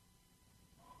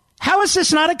 How is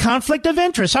this not a conflict of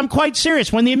interest? I'm quite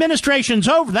serious. When the administration's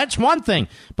over, that's one thing.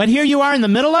 But here you are in the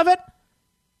middle of it?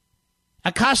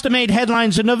 Acosta made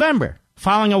headlines in November,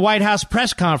 following a White House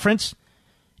press conference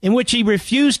in which he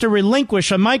refused to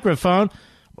relinquish a microphone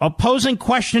while posing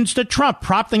questions to Trump,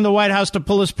 prompting the White House to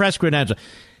pull his press credentials.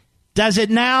 Does it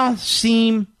now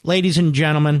seem, ladies and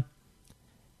gentlemen,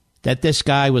 that this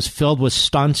guy was filled with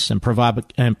stunts and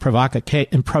dump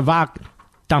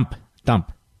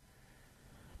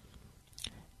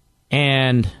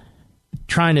and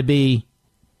trying to be,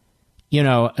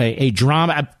 a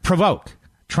drama,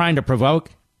 trying to provoke,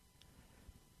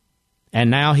 and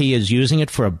now he is using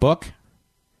it for a book?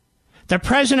 The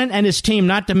president and his team,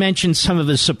 not to mention some of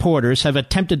his supporters, have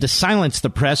attempted to silence the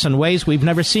press in ways we've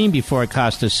never seen before,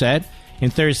 Acosta said in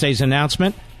Thursday's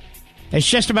announcement. As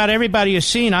just about everybody has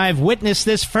seen, I have witnessed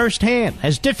this firsthand.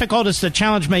 As difficult as the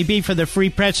challenge may be for the free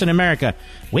press in America,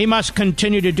 we must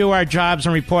continue to do our jobs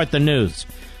and report the news.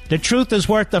 The truth is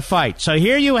worth the fight. So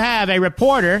here you have a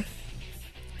reporter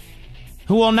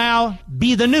who will now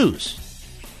be the news.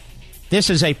 This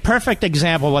is a perfect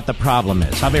example of what the problem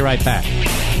is. I'll be right back.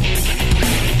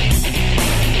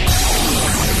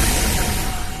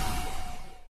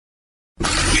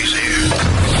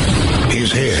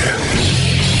 He's here.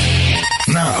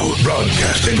 Now,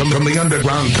 Broadcasting from the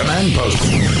underground command post,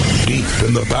 deep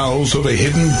in the bowels of a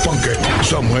hidden bunker,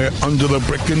 somewhere under the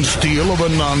brick and steel of a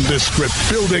nondescript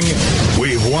building,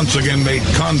 we've once again made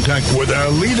contact with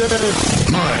our leader,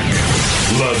 Mark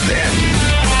Levin.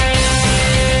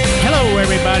 Hello,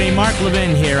 everybody. Mark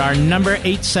Levin here. Our number,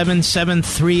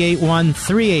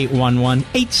 877-381-3811.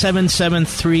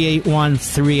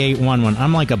 877-381-3811.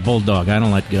 I'm like a bulldog. I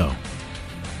don't let go.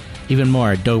 Even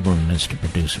more a Doberman, Mr.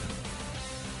 Producer.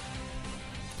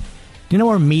 Do you know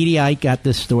where Mediate got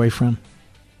this story from?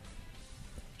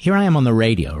 Here I am on the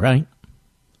radio, right?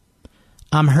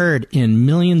 I'm heard in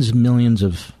millions and millions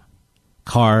of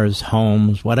cars,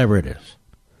 homes, whatever it is.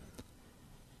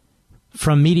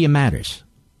 From Media Matters.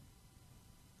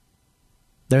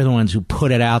 They're the ones who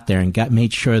put it out there and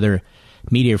made sure their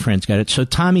media friends got it. So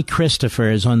Tommy Christopher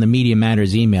is on the Media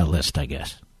Matters email list, I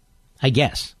guess.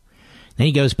 Then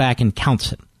he goes back and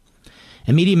counts it.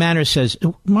 And Media Matters says,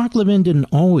 Mark Levin didn't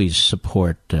always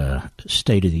support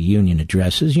State of the Union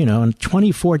addresses. You know, in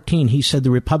 2014, he said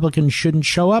the Republicans shouldn't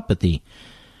show up at the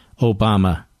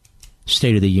Obama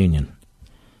State of the Union.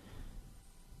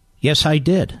 Yes, I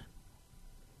did.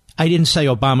 I didn't say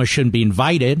Obama shouldn't be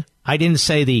invited. I didn't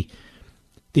say the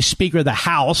Speaker of the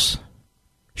House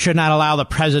should not allow the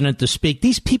president to speak.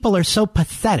 These people are so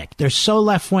pathetic. They're so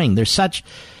left-wing. They're such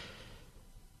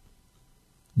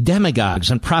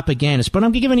demagogues and propagandists. But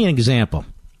I'm giving you an example.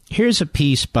 Here's a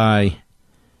piece by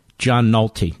John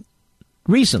Nolte,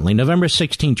 recently, November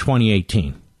 16,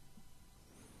 2018.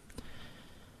 And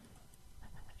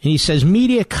he says,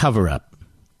 media cover-up.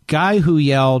 Guy who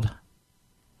yelled,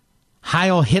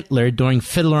 Heil Hitler during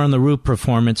Fiddler on the Roof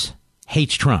performance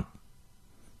hates Trump.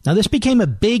 Now, this became a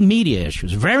big media issue.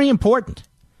 It's very important.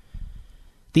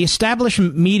 The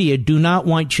establishment media do not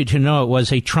want you to know it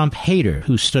was a Trump hater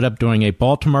who stood up during a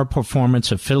Baltimore performance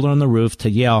of Fiddler on the Roof to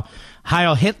yell,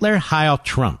 Heil Hitler, Heil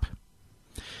Trump.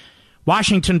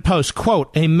 Washington Post,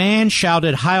 quote, a man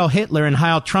shouted Heil Hitler and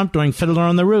Heil Trump during Fiddler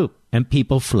on the Roof, and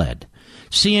people fled.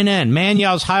 CNN, man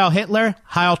yells Heil Hitler,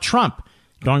 Heil Trump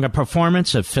during a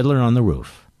performance of Fiddler on the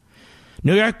Roof.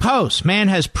 New York Post, man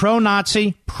has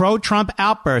pro-Nazi, pro-Trump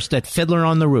outburst at Fiddler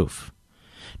on the Roof.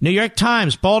 New York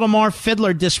Times, Baltimore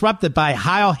fiddler disrupted by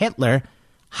Heil Hitler,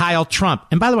 Heil Trump.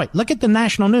 And by the way, look at the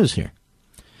national news here.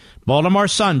 Baltimore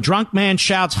Sun, drunk man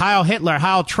shouts Heil Hitler,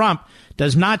 Heil Trump,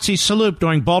 does Nazi salute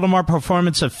during Baltimore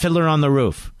performance of Fiddler on the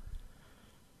Roof.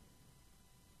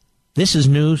 This is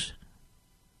news.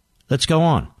 Let's go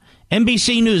on.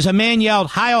 NBC News, a man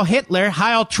yelled Heil Hitler,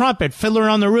 Heil Trump at Fiddler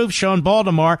on the Roof show in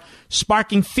Baltimore,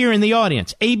 sparking fear in the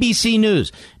audience. ABC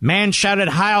News, man shouted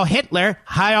Heil Hitler,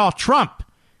 Heil Trump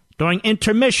during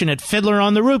intermission at Fiddler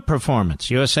on the Roof performance.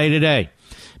 USA Today,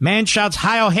 man shouts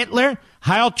Heil Hitler,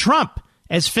 Heil Trump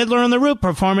as Fiddler on the Roof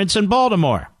performance in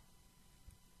Baltimore.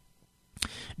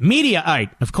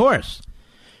 Mediaite, of course.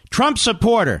 Trump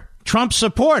supporter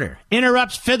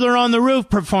interrupts Fiddler on the Roof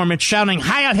performance shouting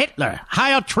Heil Hitler,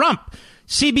 Heil Trump.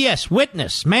 CBS,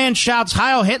 witness, man shouts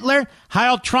Heil Hitler,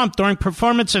 Heil Trump during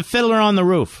performance of Fiddler on the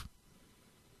Roof.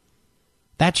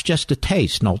 That's just a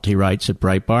taste, Nolte writes at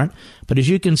Breitbart. But as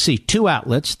you can see, two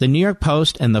outlets, the New York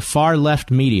Post and the far-left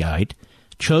Mediaite,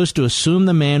 chose to assume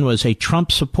the man was a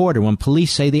Trump supporter when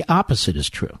police say the opposite is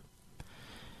true.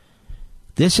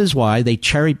 This is why they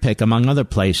cherry-pick, among other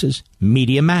places,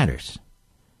 Media Matters,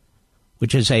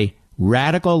 which is a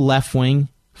radical left-wing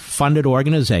funded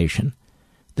organization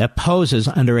that poses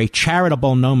under a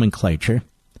charitable nomenclature,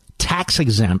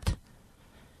 tax-exempt,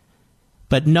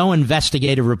 but no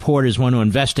investigative reporters want to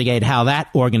investigate how that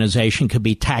organization could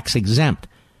be tax-exempt.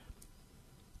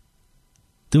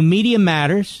 Do Media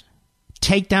Matters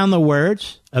take down the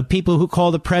words of people who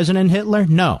call the president Hitler?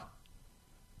 No.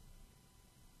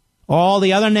 All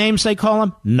the other names they call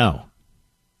him? No.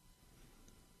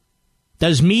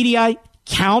 Does Mediate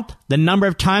count the number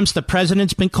of times the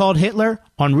president's been called Hitler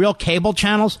on real cable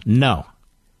channels? No.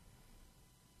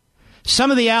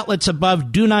 Some of the outlets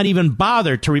above do not even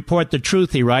bother to report the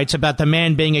truth, he writes, about the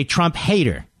man being a Trump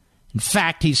hater. In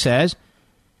fact, he says,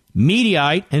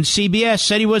 Mediaite and CBS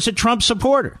said he was a Trump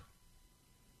supporter.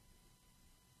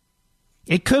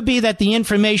 It could be that the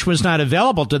information was not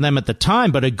available to them at the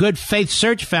time, but a good faith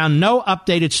search found no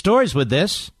updated stories with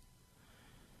this.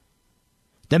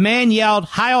 The man yelled,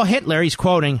 Heil Hitler, he's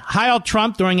quoting, Heil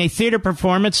Trump during a theater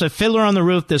performance of Fiddler on the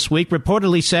Roof this week,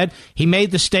 reportedly said he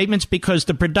made the statements because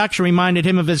the production reminded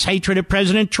him of his hatred of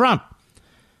President Trump.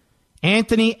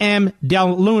 Anthony M.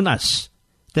 Del Lunas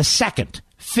II,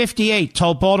 58,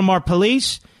 told Baltimore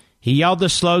police he yelled the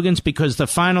slogans because the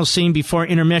final scene before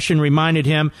intermission reminded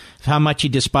him of how much he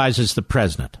despises the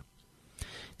president.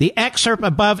 The excerpt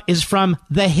above is from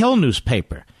The Hill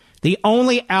newspaper. The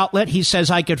only outlet he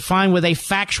says I could find with a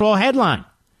factual headline.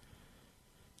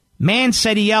 Man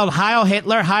said he yelled Heil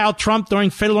Hitler, Heil Trump during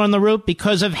Fiddler on the Roof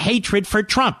because of hatred for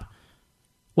Trump.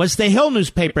 Was the Hill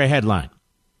newspaper headline.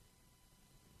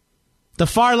 The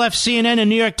far-left CNN and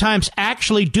New York Times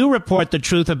actually do report the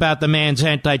truth about the man's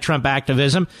anti-Trump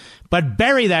activism, but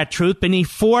bury that truth beneath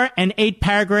 4 and 8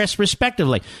 paragraphs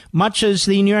respectively, much as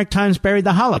the New York Times buried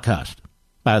the Holocaust,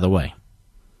 by the way.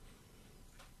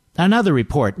 Another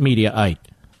report Mediate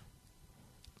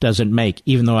doesn't make,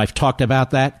 even though I've talked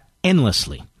about that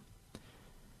endlessly.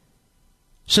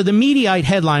 So the Mediate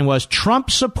headline was, Trump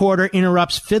supporter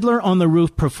interrupts Fiddler on the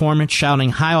Roof performance shouting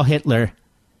Heil Hitler,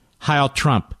 Heil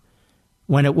Trump,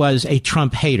 when it was a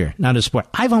Trump hater, not a supporter.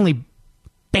 I've only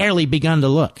barely begun to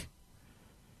look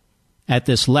at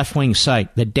this left-wing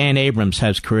site that Dan Abrams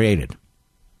has created.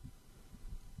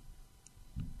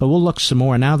 But we'll look some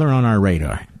more. Now they're on our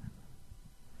radar.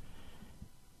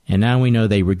 And now we know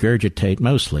they regurgitate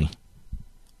mostly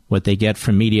what they get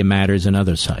from Media Matters and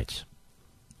other sites.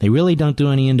 They really don't do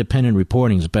any independent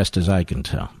reporting, as best as I can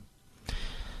tell.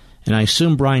 And I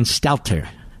assume Brian Stelter,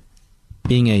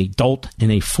 being a dolt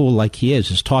and a fool like he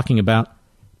is talking about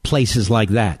places like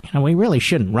that. You know, we really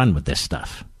shouldn't run with this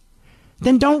stuff.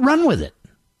 Then don't run with it.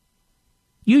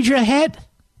 Use your head.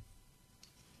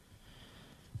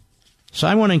 So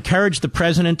I want to encourage the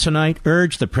president tonight,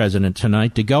 urge the president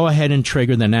tonight to go ahead and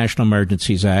trigger the National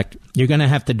Emergencies Act. You're going to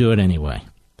have to do it anyway.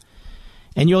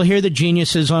 And you'll hear the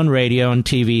geniuses on radio and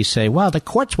TV say, well, the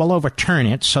courts will overturn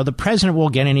it, so the president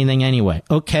won't get anything anyway.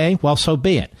 Okay, well, so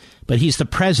be it. But he's the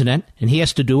president, and he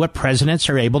has to do what presidents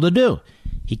are able to do.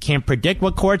 He can't predict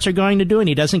what courts are going to do, and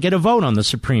he doesn't get a vote on the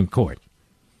Supreme Court.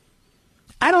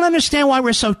 I don't understand why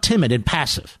we're so timid and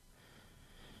passive.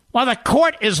 Well, the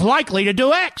court is likely to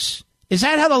do X. Is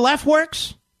that how the left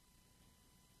works?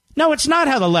 No, it's not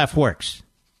how the left works.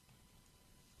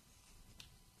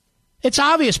 It's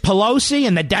obvious Pelosi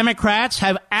and the Democrats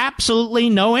have absolutely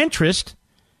no interest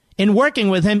in working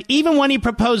with him, even when he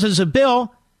proposes a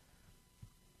bill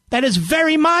that is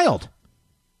very mild.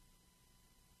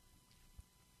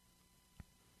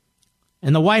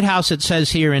 And the White House, it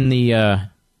says here in the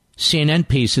CNN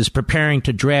piece, is preparing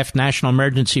to draft national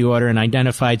emergency order and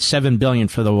identified $7 billion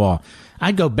for the wall.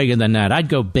 I'd go bigger than that. I'd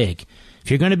go big.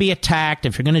 If you're going to be attacked,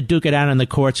 if you're going to duke it out in the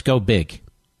courts, go big.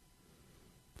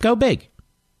 Go big.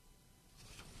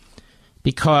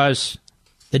 Because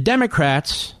the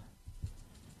Democrats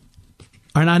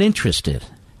are not interested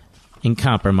in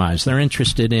compromise. They're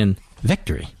interested in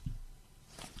victory.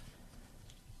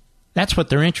 That's what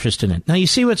they're interested in. Now, you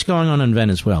see what's going on in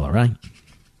Venezuela, right?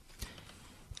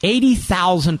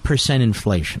 80,000%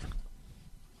 inflation.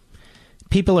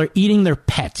 People are eating their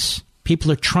pets.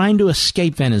 People are trying to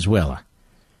escape Venezuela.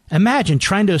 Imagine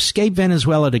trying to escape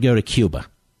Venezuela to go to Cuba.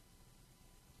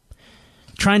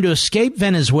 Trying to escape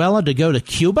Venezuela to go to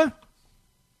Cuba?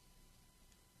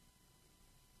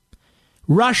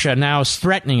 Russia now is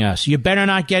threatening us. You better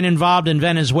not get involved in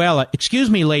Venezuela.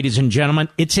 Excuse me, ladies and gentlemen,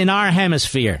 it's in our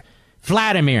hemisphere.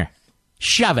 Vladimir,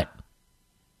 shove it.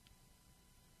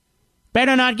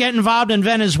 Better not get involved in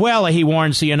Venezuela, he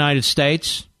warns the United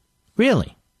States.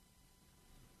 Really?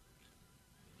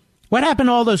 What happened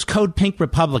to all those Code Pink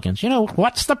Republicans? You know,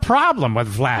 what's the problem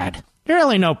with Vlad? There's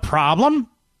really no problem.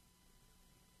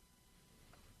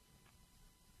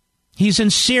 He's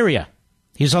in Syria.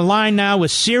 He's aligned now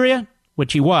with Syria,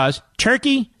 which he was,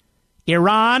 Turkey,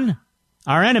 Iran,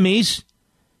 our enemies,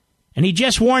 and he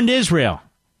just warned Israel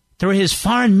through his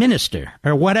foreign minister,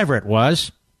 or whatever it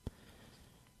was,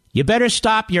 you better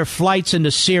stop your flights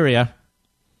into Syria,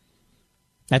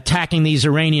 attacking these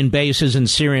Iranian bases and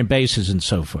Syrian bases and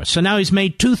so forth. So now he's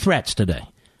made 2 threats today.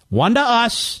 One to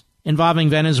us, involving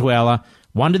Venezuela.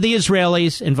 One to the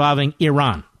Israelis, involving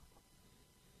Iran.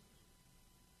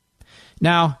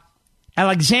 Now,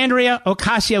 Alexandria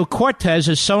Ocasio-Cortez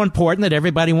is so important that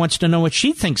everybody wants to know what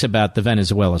she thinks about the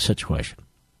Venezuela situation.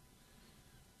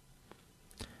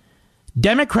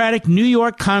 Democratic New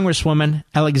York Congresswoman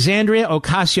Alexandria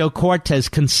Ocasio-Cortez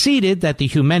conceded that the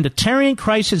humanitarian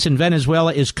crisis in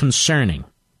Venezuela is concerning,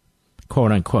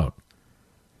 quote unquote,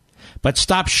 but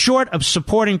stopped short of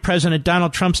supporting President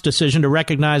Donald Trump's decision to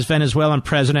recognize Venezuelan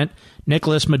President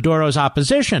Nicolas Maduro's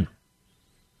opposition.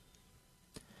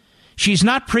 She's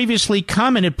not previously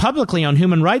commented publicly on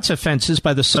human rights offenses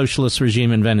by the socialist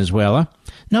regime in Venezuela.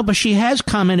 No, but she has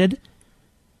commented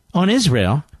on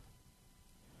Israel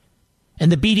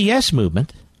and the BDS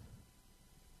movement,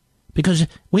 because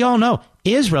we all know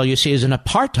Israel, you see, is an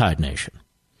apartheid nation.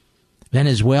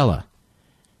 Venezuela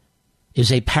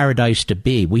is a paradise to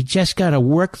be. We just got to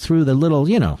work through the little,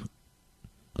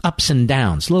 ups and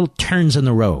downs, little turns in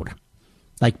the road,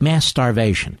 like mass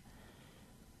starvation,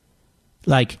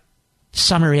 like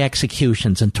summary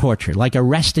executions and torture, like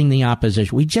arresting the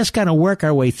opposition. We just got to work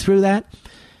our way through that.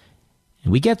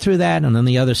 And we get through that, and on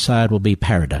the other side will be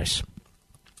paradise.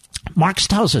 Marx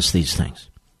tells us these things.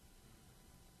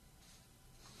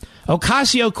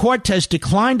 Ocasio-Cortez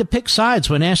declined to pick sides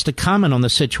when asked to comment on the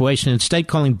situation, instead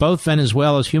calling both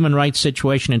Venezuela's human rights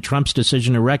situation and Trump's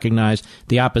decision to recognize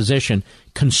the opposition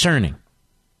concerning.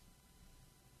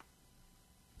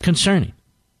 Concerning.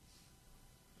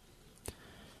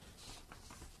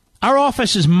 Our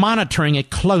office is monitoring it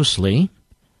closely.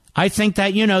 I think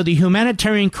that, the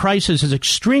humanitarian crisis is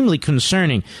extremely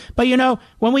concerning. But,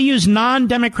 when we use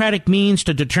non-democratic means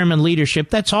to determine leadership,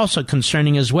 that's also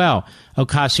concerning as well,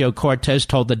 Ocasio-Cortez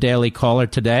told the Daily Caller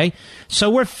today. So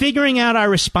we're figuring out our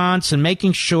response and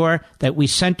making sure that we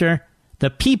center the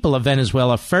people of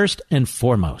Venezuela first and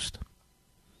foremost.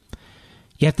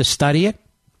 You have to study it?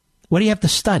 What do you have to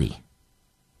study?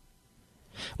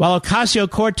 While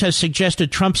Ocasio-Cortez suggested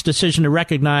Trump's decision to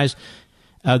recognize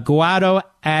Guaido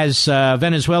as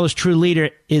Venezuela's true leader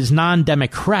is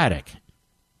non-democratic,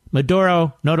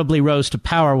 Maduro notably rose to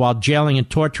power while jailing and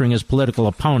torturing his political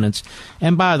opponents.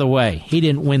 And by the way, he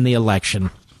didn't win the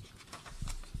election.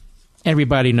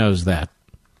 Everybody knows that.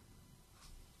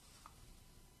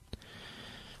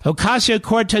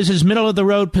 Ocasio-Cortez's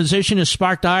middle-of-the-road position has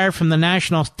sparked ire from the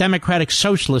National Democratic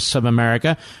Socialists of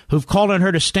America, who've called on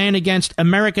her to stand against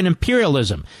American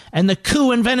imperialism and the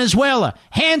coup in Venezuela.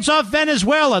 Hands off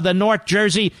Venezuela, the North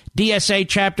Jersey DSA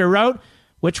chapter wrote,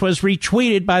 which was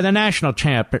retweeted by the national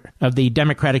chapter of the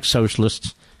Democratic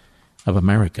Socialists of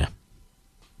America.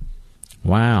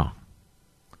 Wow.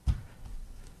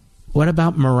 What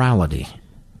about morality?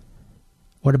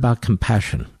 What about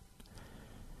compassion?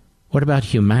 What about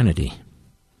humanity?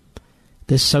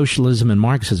 This socialism and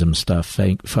Marxism stuff,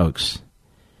 folks,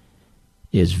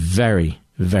 is very,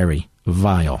 very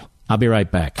vile. I'll be right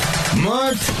back.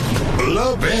 Mark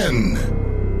Levin.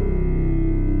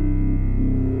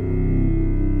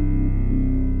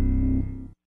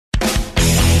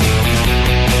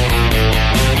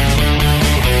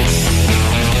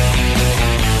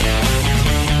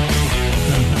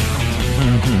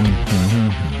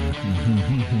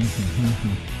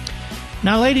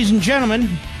 Now, ladies and gentlemen,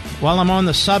 while I'm on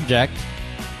the subject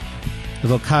of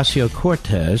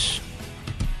Ocasio-Cortez,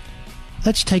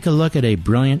 let's take a look at a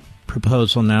brilliant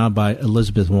proposal now by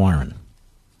Elizabeth Warren.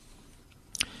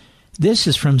 This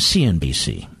is from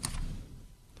CNBC.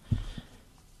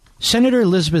 Senator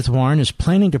Elizabeth Warren is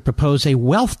planning to propose a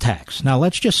wealth tax. Now,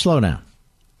 let's just slow down.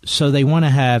 So they want to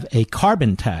have a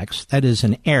carbon tax, that is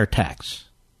an air tax.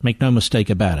 Make no mistake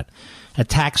about it. A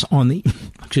tax on the,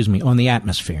 on the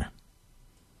atmosphere.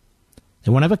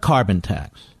 They want to have a carbon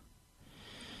tax.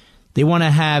 They want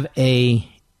to have a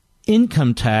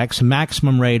income tax,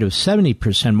 maximum rate of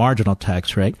 70% marginal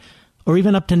tax rate, or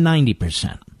even up to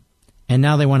 90%. And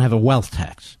now they want to have a wealth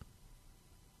tax.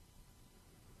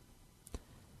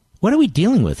 What are we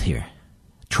dealing with here?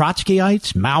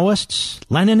 Trotskyites, Maoists,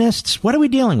 Leninists? What are we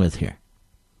dealing with here?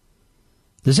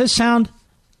 Does this sound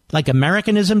like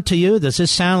Americanism to you? Does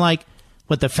this sound like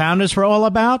what the founders were all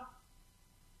about?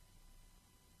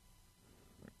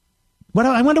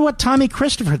 I wonder what Tommy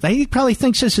Christopher, he probably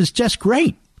thinks this is just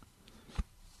great.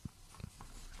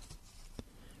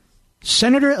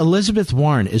 Senator Elizabeth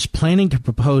Warren is planning to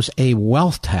propose a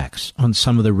wealth tax on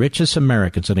some of the richest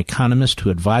Americans, an economist who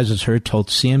advises her told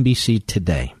CNBC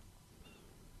today.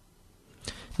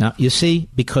 Now, you see,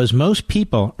 because most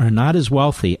people are not as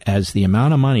wealthy as the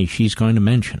amount of money she's going to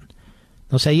mention,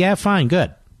 they'll say, yeah, fine,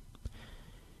 good,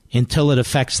 until it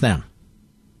affects them.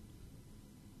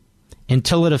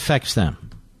 Until it affects them.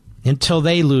 Until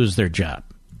they lose their job.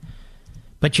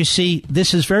 But you see,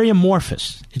 this is very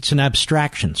amorphous. It's an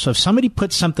abstraction. So if somebody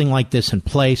puts something like this in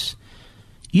place,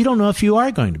 you don't know if you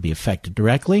are going to be affected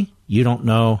directly. You don't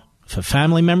know if a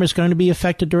family member is going to be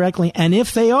affected directly. And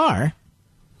if they are,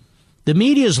 the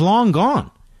media is long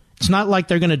gone. It's not like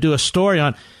they're going to do a story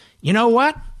on, you know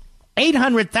what?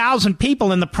 800,000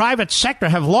 people in the private sector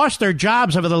have lost their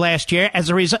jobs over the last year as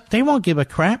a result. They won't give a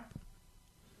crap.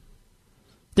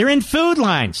 They're in food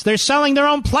lines. They're selling their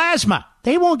own plasma.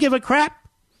 They won't give a crap.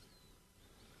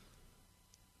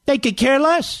 They could care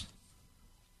less.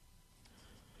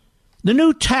 The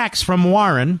new tax from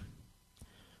Warren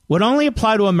would only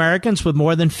apply to Americans with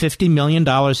more than $50 million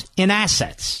in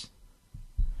assets.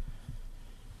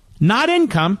 Not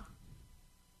income,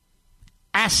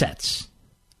 assets.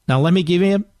 Now, let me give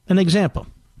you an example.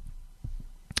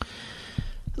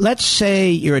 Let's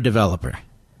say you're a developer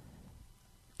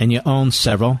and you own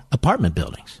several apartment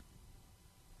buildings.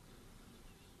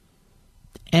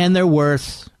 and they're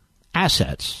worth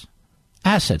assets.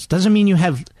 Assets. Doesn't mean you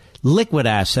have liquid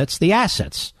assets. The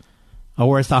assets are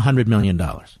worth $100 million.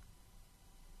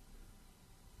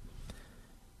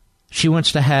 She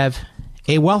wants to have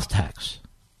a wealth tax.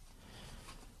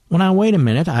 Well, now, wait a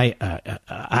minute.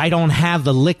 I don't have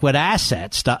the liquid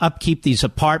assets to upkeep these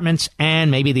apartments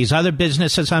and maybe these other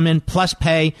businesses I'm in, plus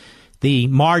pay the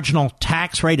marginal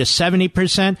tax rate of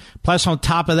 70%, plus on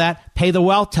top of that, pay the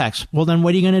wealth tax. Well, then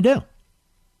what are you going to do?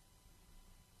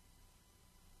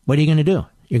 What are you going to do?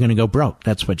 You're going to go broke.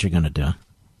 That's what you're going to do.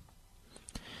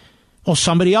 Well,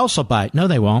 somebody else will buy it. No,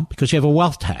 they won't, because you have a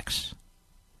wealth tax.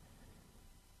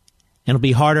 And it'll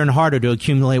be harder and harder to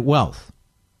accumulate wealth.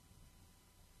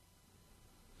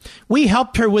 We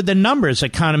helped her with the numbers,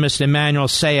 economist Emmanuel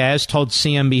Saez told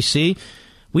CNBC.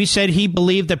 We said he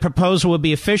believed the proposal would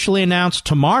be officially announced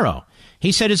tomorrow.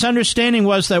 He said his understanding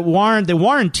was that the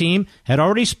Warren team had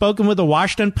already spoken with the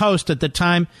Washington Post at the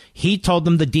time he told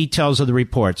them the details of the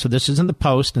report. So this is in the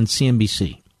Post and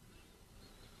CNBC.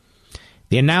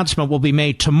 The announcement will be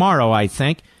made tomorrow, I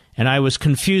think. And I was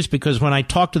confused because when I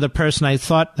talked to the person, I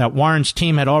thought that Warren's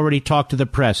team had already talked to the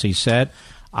press. He said,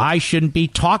 I shouldn't be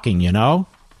talking, you know.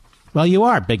 Well, you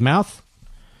are, big mouth.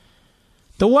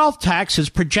 The wealth tax is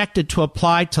projected to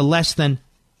apply to less than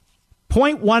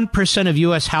 0.1% of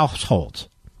U.S. households.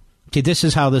 See, this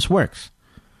is how this works.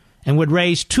 And would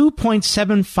raise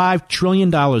 $2.75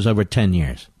 trillion over 10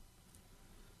 years.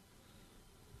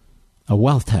 A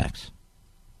wealth tax.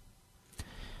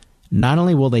 Not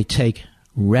only will they take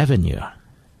revenue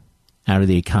out of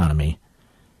the economy,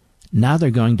 now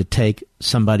they're going to take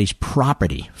somebody's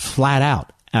property flat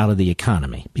out of the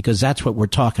economy, because that's what we're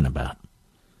talking about.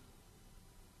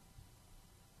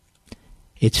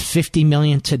 It's 50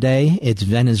 million today. It's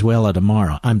Venezuela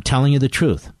tomorrow. I'm telling you the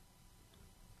truth.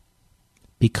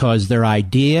 Because their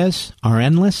ideas are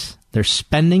endless. Their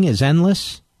spending is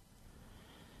endless.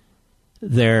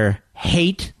 Their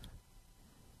hate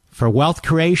for wealth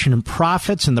creation and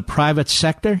profits in the private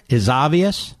sector is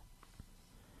obvious.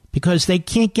 Because they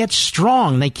can't get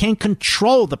strong. They can't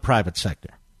control the private sector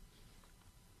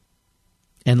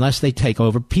unless they take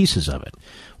over pieces of it.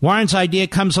 Warren's idea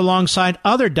comes alongside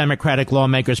other Democratic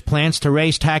lawmakers' plans to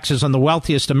raise taxes on the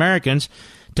wealthiest Americans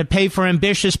to pay for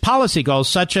ambitious policy goals,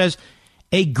 such as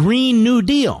a Green New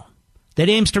Deal that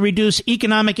aims to reduce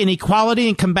economic inequality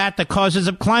and combat the causes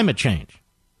of climate change.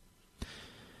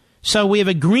 So we have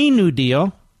a Green New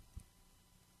Deal.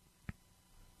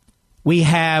 We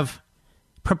have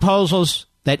proposals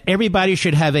that everybody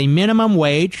should have a minimum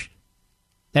wage,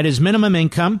 that is minimum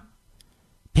income,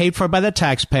 paid for by the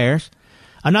taxpayers.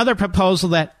 Another proposal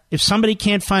that if somebody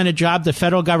can't find a job, the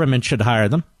federal government should hire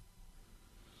them.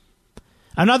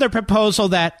 Another proposal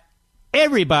that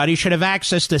everybody should have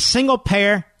access to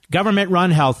single-payer,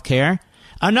 government-run health care.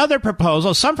 Another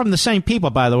proposal, some from the same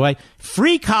people, by the way,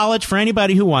 free college for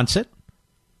anybody who wants it.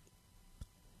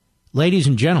 Ladies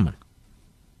and gentlemen,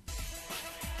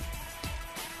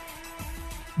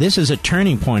 this is a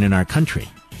turning point in our country.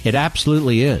 It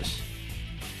absolutely is.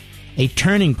 A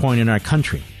turning point in our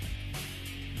country.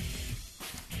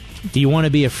 Do you want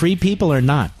to be a free people or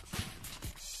not?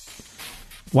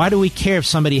 Why do we care if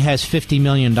somebody has $50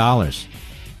 million?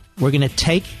 We're going to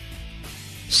take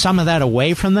some of that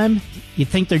away from them? You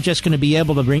think they're just going to be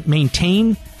able to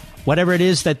maintain whatever it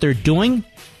is that they're doing?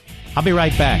 I'll be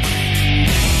right back.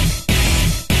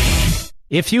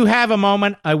 If you have a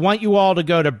moment, I want you all to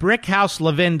go to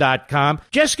BrickhouseLevin.com.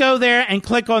 Just go there and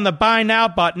click on the Buy Now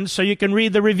button so you can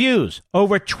read the reviews.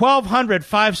 Over 1,200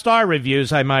 five-star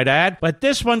reviews, I might add. But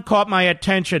this one caught my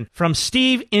attention from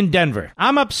Steve in Denver.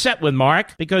 I'm upset with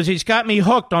Mark because he's got me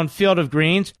hooked on Field of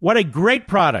Greens. What a great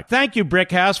product. Thank you,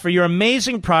 Brickhouse, for your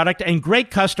amazing product and great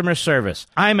customer service.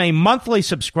 I'm a monthly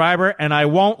subscriber and I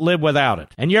won't live without it.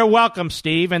 And you're welcome,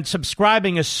 Steve, and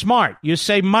subscribing is smart. You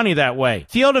save money that way.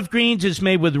 Field of Greens is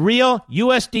made with real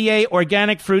USDA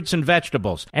organic fruits and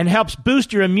vegetables and helps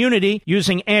boost your immunity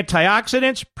using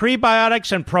antioxidants,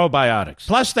 prebiotics, and probiotics.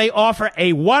 Plus, they offer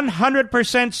a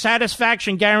 100%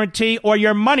 satisfaction guarantee or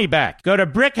your money back. Go to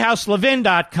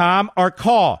BrickhouseLevin.com or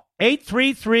call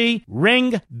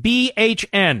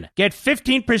 833-RING-BHN. Get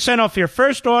 15% off your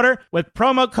first order with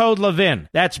promo code Levin.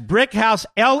 That's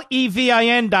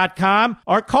BrickhouseLevin.com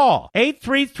or call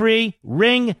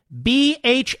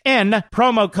 833-RING-BHN,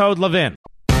 promo code Levin.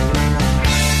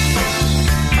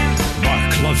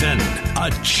 Mark Levin, a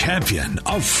champion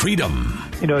of freedom.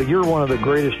 You know, you're one of the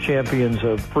greatest champions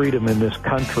of freedom in this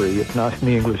country, if not in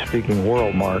the English-speaking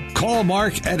world, Mark. Call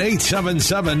Mark at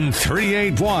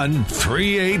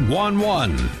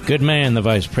 877-381-3811. Good man, the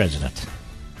vice president.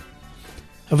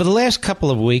 Over the last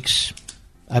couple of weeks,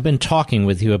 I've been talking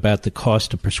with you about the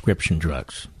cost of prescription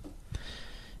drugs.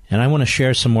 And I want to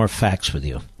share some more facts with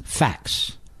you.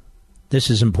 Facts. This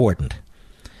is important.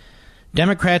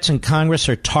 Democrats in Congress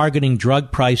are targeting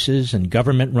drug prices and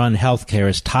government-run health care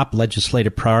as top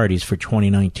legislative priorities for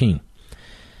 2019.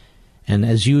 And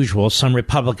as usual, some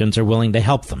Republicans are willing to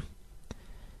help them.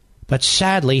 But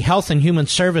sadly, Health and Human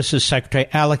Services Secretary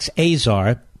Alex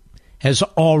Azar has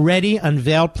already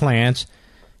unveiled plans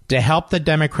to help the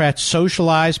Democrats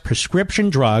socialize prescription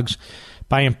drugs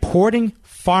by importing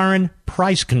foreign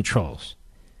price controls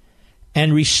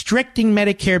and restricting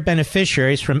Medicare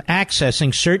beneficiaries from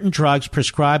accessing certain drugs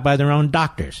prescribed by their own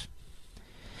doctors.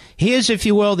 He is, if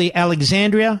you will, the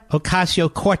Alexandria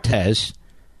Ocasio-Cortez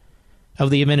of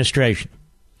the administration.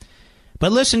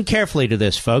 But listen carefully to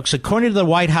this, folks. According to the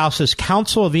White House's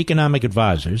Council of Economic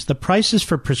Advisors, the prices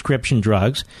for prescription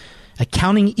drugs,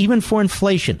 accounting even for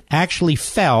inflation, actually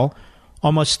fell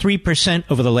almost 3%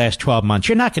 over the last 12 months.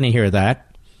 You're not going to hear that.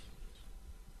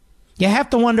 You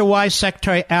have to wonder why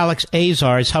Secretary Alex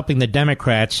Azar is helping the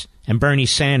Democrats and Bernie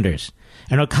Sanders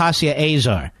and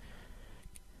Ocasio-Azar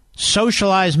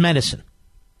socialize medicine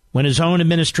when his own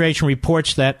administration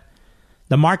reports that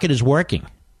the market is working.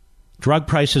 Drug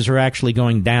prices are actually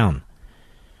going down.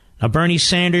 Now, Bernie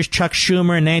Sanders, Chuck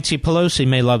Schumer, and Nancy Pelosi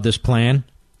may love this plan,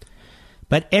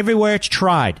 but everywhere it's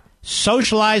tried,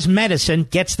 socialized medicine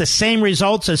gets the same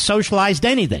results as socialized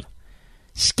anything.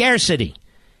 Scarcity.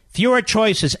 Fewer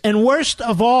choices, and worst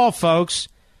of all, folks,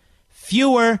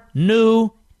 fewer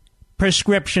new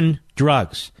prescription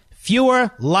drugs,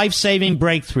 fewer life-saving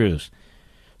breakthroughs,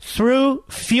 through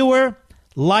fewer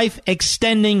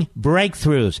life-extending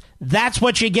breakthroughs. That's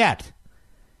what you get.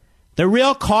 The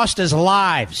real cost is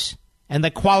lives and the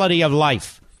quality of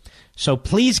life. So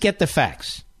please get the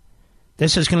facts.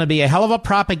 This is going to be a hell of a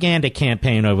propaganda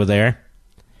campaign over there,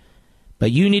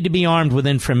 but you need to be armed with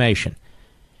information.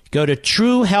 Go to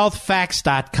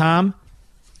truehealthfacts.com.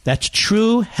 That's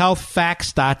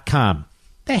truehealthfacts.com.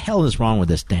 The hell is wrong with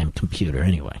this damn computer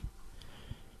anyway?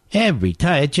 Every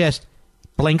time it just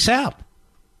blinks out.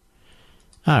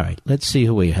 All right, let's see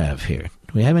who we have here.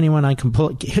 Do we have anyone I can pull?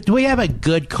 Do we have a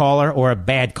good caller or a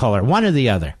bad caller? One or the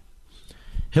other.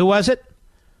 Who was it?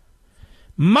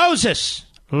 Moses,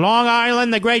 Long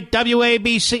Island, the great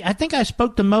WABC. I think I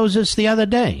spoke to Moses the other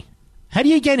day. How do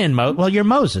you get in, Well, you're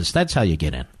Moses. That's how you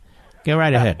get in. Go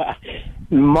right ahead.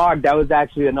 Mark, that was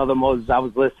actually another Moses. I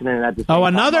was listening at the same time. Oh,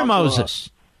 another Moses.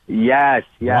 Yes.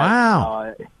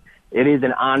 Wow. It is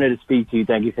an honor to speak to you.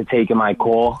 Thank you for taking my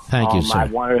call. Thank you, sir.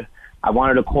 I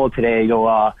wanted to call today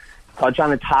to touch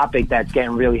on a topic that's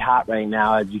getting really hot right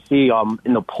now. As you see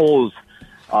in the polls,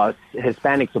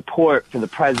 Hispanic support for the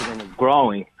president is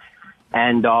growing.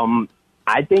 And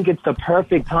I think it's the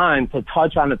perfect time to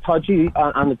touch on the touchy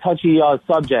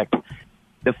subject.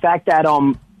 The fact that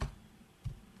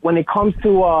when it comes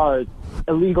to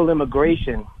illegal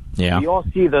immigration, we all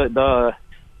see the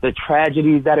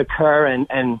tragedies that occur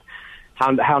and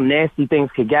how nasty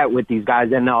things could get with these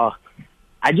guys. And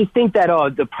I just think that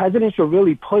the president should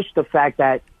really push the fact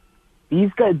that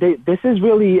these guys, this is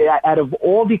really, out of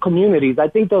all the communities, I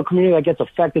think the community that gets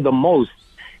affected the most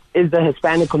is the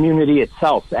Hispanic community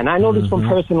itself. And I know this from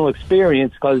personal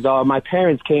experience because my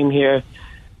parents came here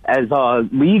as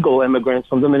legal immigrants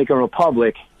from Dominican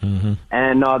Republic, and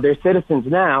they're citizens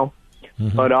now.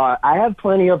 But I have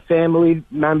plenty of family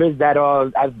members that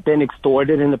have been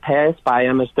extorted in the past by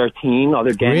MS-13,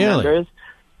 other gang members.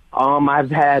 I've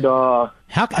had... How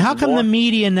come the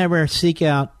media never seek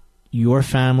out your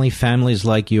families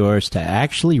like yours, to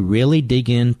actually really dig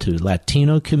into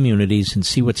Latino communities and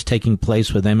see what's taking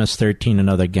place with MS-13 and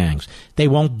other gangs? They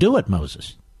won't do it,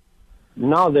 Moses.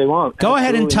 No, they won't. Go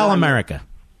ahead and tell America.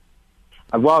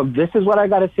 Well, this is what I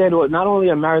got to say to not only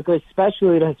America,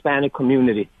 especially the Hispanic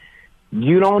community.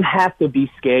 You don't have to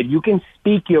be scared. You can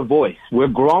speak your voice. We're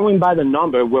growing by the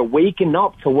number. We're waking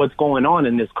up to what's going on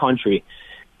in this country.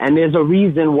 And there's a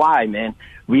reason why, man.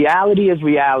 Reality is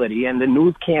reality, and the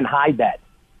news can't hide that.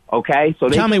 Okay? So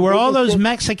tell me, were all those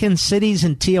Mexican cities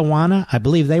in Tijuana, I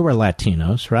believe they were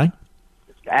Latinos, right?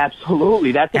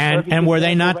 Absolutely. And were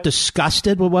they not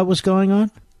disgusted with what was going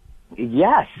on?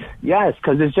 Yes,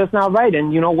 because it's just not right.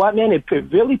 And you know what, man? It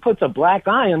really puts a black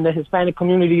eye on the Hispanic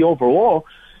community overall,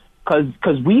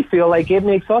 because we feel like it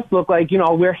makes us look like,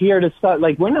 we're here to start,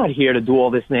 like, we're not here to do all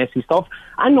this nasty stuff.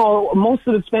 I know most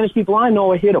of the Spanish people I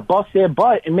know are here to bust their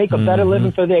butt and make a better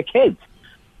living for their kids.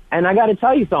 And I got to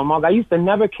tell you something, Mark. I used to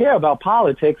never care about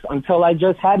politics until I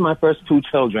just had my first 2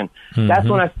 children. That's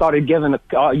when I started giving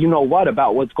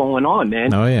about what's going on,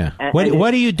 man. Oh, yeah.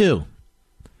 What do you do?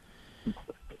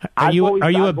 Are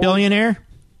you a billionaire?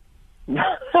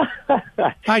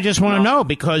 I just want to know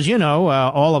because,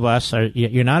 all of us,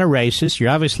 you're not a racist. You're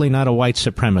obviously not a white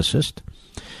supremacist.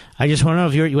 I just want to know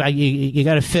if you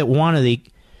got to fit one of the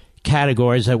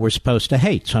categories that we're supposed to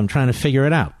hate. So I'm trying to figure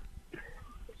it out.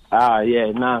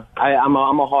 I'm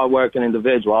a hard-working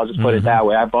individual. I'll just put it that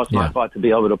way. I bust my butt to be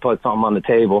able to put something on the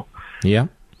table. Yeah.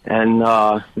 And,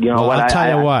 I'll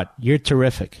tell you what. You're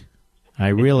terrific. I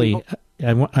really,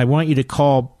 I want you to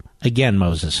call again,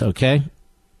 Moses, okay?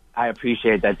 I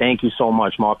appreciate that. Thank you so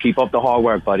much, Mark. Keep up the hard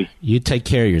work, buddy. You take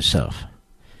care of yourself.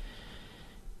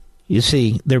 You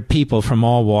see, there are people from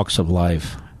all walks of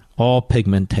life, all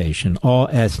pigmentation, all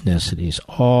ethnicities,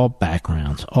 all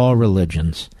backgrounds, all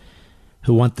religions,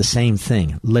 who want the same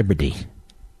thing, liberty,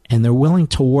 and they're willing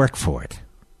to work for it.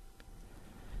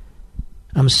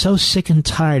 I'm so sick and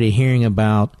tired of hearing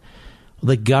about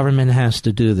the government has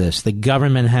to do this, the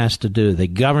government has to do, the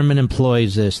government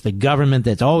employs this, the government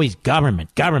that's always government.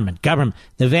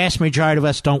 The vast majority of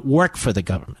us don't work for the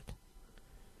government.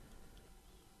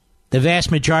 The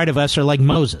vast majority of us are like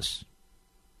Moses.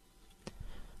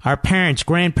 Our parents,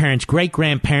 grandparents,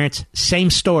 great-grandparents, same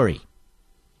story.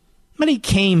 But he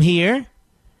came here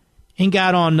and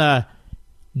got on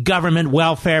government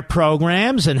welfare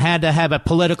programs and had to have a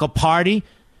political party,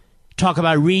 talk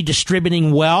about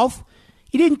redistributing wealth.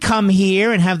 You didn't come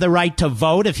here and have the right to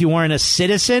vote if you weren't a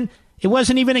citizen. It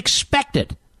wasn't even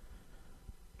expected.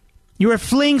 You were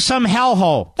fleeing some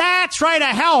hellhole. That's right, a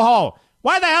hellhole.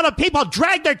 Why the hell do people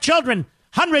drag their children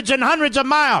hundreds and hundreds of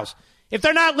miles if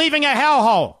they're not leaving a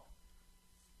hellhole?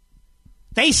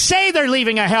 They say they're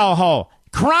leaving a hellhole.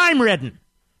 Crime-ridden.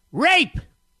 Rape.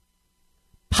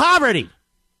 Poverty.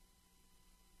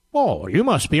 Oh, you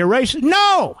must be a racist.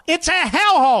 No, it's a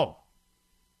hellhole.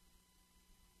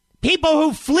 People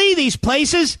who flee these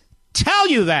places tell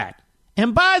you that.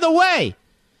 And by the way,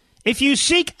 if you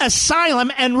seek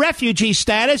asylum and refugee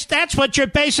status, that's what you're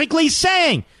basically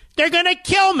saying. They're going to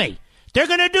kill me. They're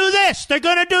going to do this. They're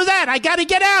going to do that. I got to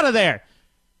get out of there.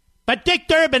 But Dick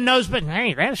Durbin knows, but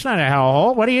hey, that's not a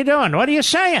hellhole. What are you doing? What are you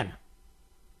saying?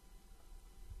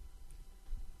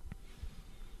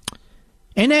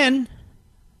 And then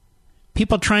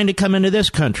people trying to come into this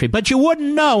country. But you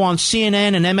wouldn't know on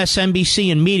CNN and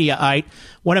MSNBC and Mediate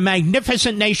what a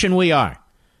magnificent nation we are.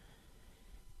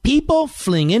 People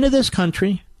fleeing into this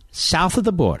country south of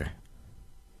the border,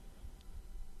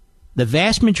 the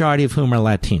vast majority of whom are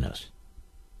Latinos,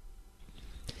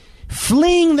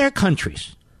 fleeing their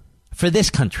countries for this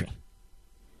country,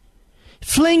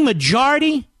 fleeing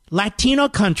majority Latino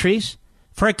countries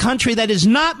for a country that is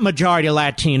not majority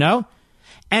Latino.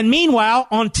 And meanwhile,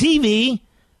 on TV,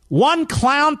 one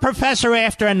clown professor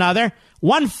after another,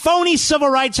 one phony civil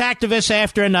rights activist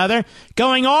after another,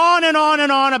 going on and on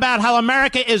and on about how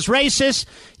America is racist.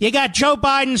 You got Joe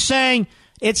Biden saying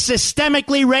it's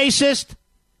systemically racist.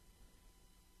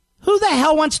 Who the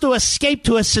hell wants to escape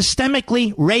to a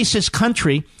systemically racist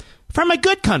country from a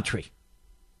good country?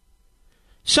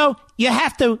 So you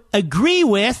have to agree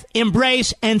with,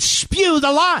 embrace, and spew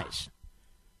the lies,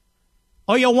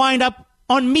 or you'll wind up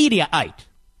on Mediate.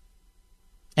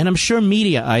 And I'm sure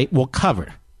Mediate will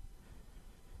cover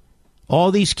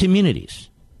all these communities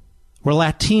where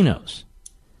Latinos,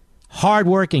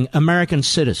 hardworking American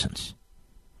citizens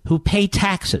who pay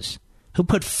taxes, who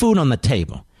put food on the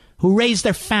table, who raise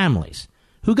their families,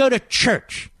 who go to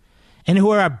church, and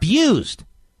who are abused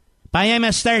by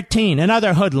MS-13 and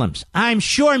other hoodlums. I'm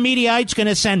sure Mediate's going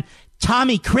to send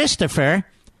Tommy Christopher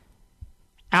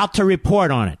out to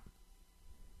report on it.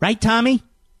 Right, Tommy?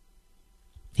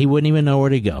 He wouldn't even know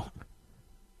where to go.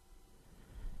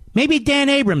 Maybe Dan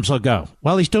Abrams will go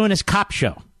while he's doing his cop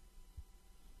show.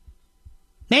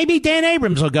 Maybe Dan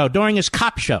Abrams will go during his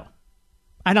cop show.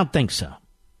 I don't think so.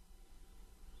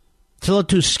 It's a little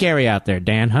too scary out there,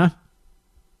 Dan, huh?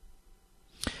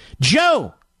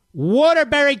 Joe,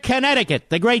 Waterbury, Connecticut,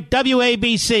 the great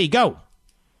WABC. Go.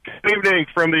 Good evening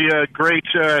from the great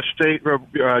state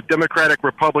Democratic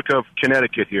Republic of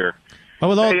Connecticut here.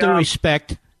 Well, with all due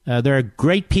respect, there are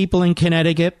great people in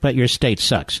Connecticut, but your state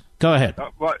sucks. Go ahead.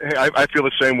 Hey, I feel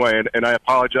the same way, and I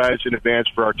apologize in advance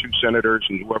for our two senators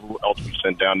and whoever else we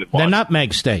sent down to Boston. The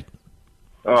nutmeg state.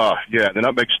 Yeah, the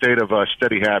nutmeg state of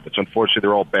steady habits. Unfortunately,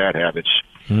 they're all bad habits.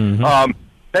 Mm-hmm.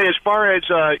 Hey, as far as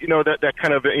that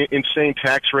kind of insane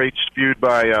tax rate spewed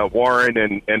by Warren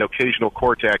and occasional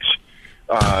Cortex.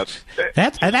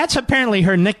 That's apparently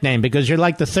her nickname because you're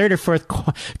like the third or fourth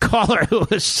caller who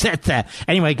has said that.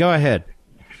 Anyway, go ahead.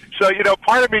 So,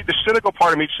 part of me, the cynical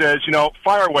part of me says,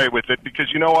 fire away with it because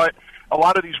you know what? A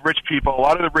lot of these rich people, a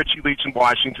lot of the rich elites in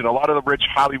Washington, a lot of the rich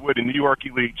Hollywood and New York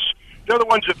elites, they're the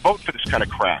ones that vote for this kind of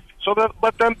crap. So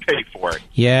let them pay for it.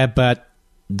 Yeah, but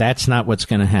that's not what's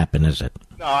going to happen, is it?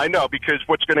 No, I know, because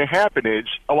what's going to happen is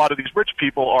a lot of these rich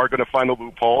people are going to find the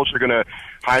loopholes. They're going to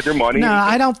hide their money. No,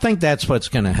 I don't think that's what's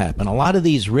going to happen. A lot of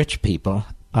these rich people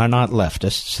are not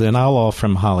leftists. They're not all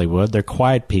from Hollywood. They're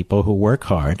quiet people who work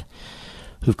hard,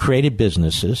 who've created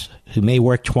businesses, who may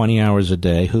work 20 hours a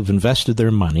day, who've invested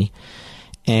their money.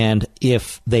 And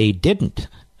if they didn't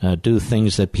do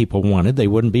things that people wanted, they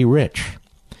wouldn't be rich.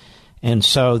 And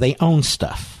so they own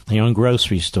stuff. They own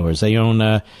grocery stores. They own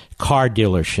car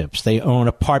dealerships. They own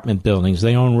apartment buildings.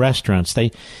 They own restaurants.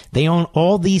 They own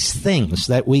all these things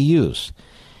that we use.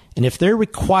 And if they're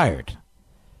required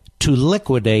to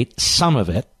liquidate some of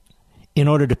it in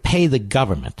order to pay the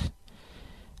government,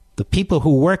 the people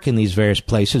who work in these various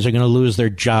places are going to lose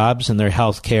their jobs and their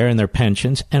health care and their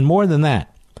pensions. And more than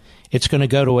that, it's going to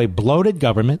go to a bloated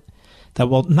government that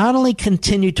will not only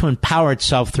continue to empower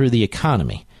itself through the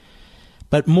economy,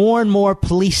 but more and more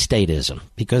police statism,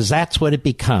 because that's what it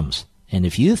becomes. And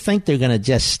if you think they're going to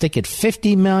just stick at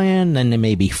 50 million, then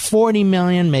maybe 40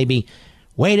 million, maybe,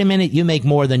 wait a minute, you make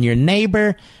more than your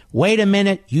neighbor. Wait a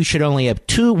minute, you should only have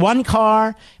one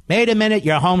car. Wait a minute,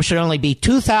 your home should only be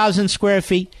 2,000 square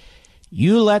feet.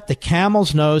 You let the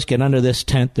camel's nose get under this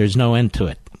tent, there's no end to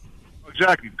it.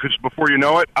 Exactly, because before you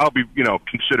know it, I'll be,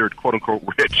 considered quote-unquote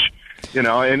rich. And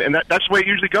that's the way it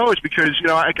usually goes, because,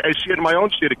 I see it in my own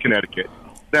state of Connecticut,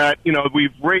 that,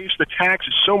 we've raised the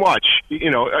taxes so much,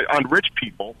 on rich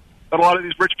people, that a lot of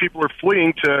these rich people are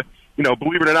fleeing to,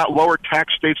 believe it or not, lower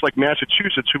tax states like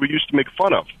Massachusetts, who we used to make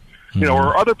fun of,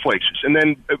 or other places. And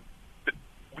then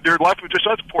they're left with just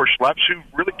us poor schleps who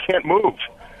really can't move,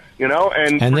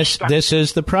 And this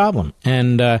is the problem.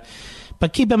 And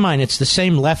but keep in mind, it's the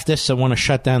same leftists that want to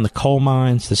shut down the coal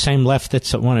mines, the same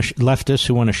leftists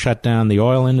who want to shut down the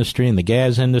oil industry and the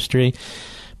gas industry,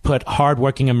 put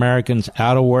hardworking Americans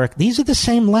out of work. These are the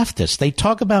same leftists. They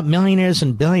talk about millionaires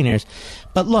and billionaires,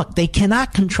 but look, they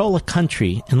cannot control a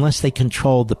country unless they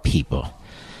control the people.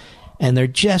 And there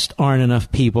just aren't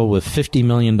enough people with $50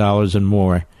 million and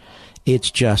more.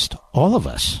 It's just all of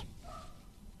us.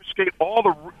 All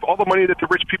the money that the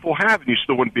rich people have, and you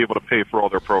still wouldn't be able to pay for all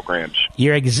their programs.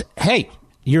 You're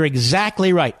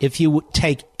exactly right. If you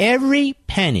take every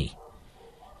penny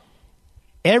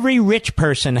every rich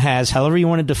person has, however you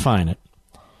want to define it,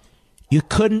 you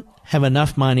couldn't have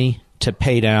enough money to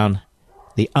pay down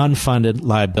the unfunded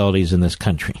liabilities in this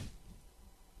country.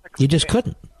 You just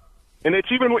couldn't. And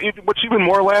what's even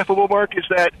more laughable, Mark, is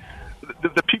that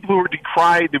the people who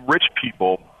decry the rich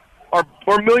people are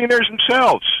millionaires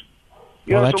themselves.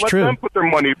 Well, that's true. Let them put their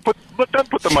money. Let them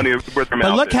put the money where their mouth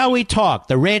is. But look how we talk: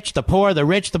 the rich, the poor, the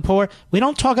rich, the poor. We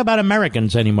don't talk about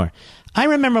Americans anymore. I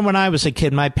remember when I was a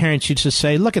kid, my parents used to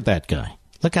say, "Look at that guy.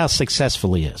 Look how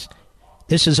successful he is.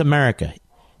 This is America.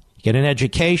 You get an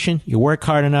education, you work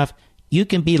hard enough, you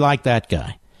can be like that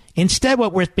guy." Instead,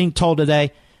 what we're being told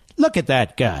today: look at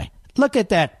that guy. Look at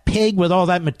that pig with all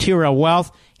that material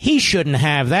wealth. He shouldn't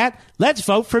have that. Let's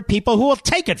vote for people who will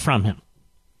take it from him.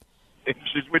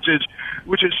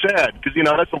 Which is sad, because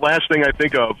that's the last thing I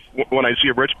think of when I see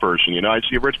a rich person. I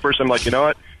see a rich person, I'm like, you know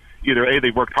what? Either A, they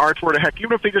worked hard for it, or heck,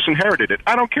 even if they just inherited it,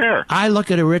 I don't care. I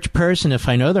look at a rich person, if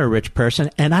I know they're a rich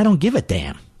person, and I don't give a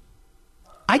damn.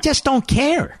 I just don't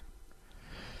care.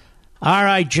 All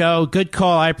right, Joe, good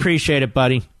call. I appreciate it,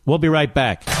 buddy. We'll be right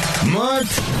back. Mark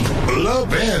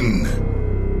Levin.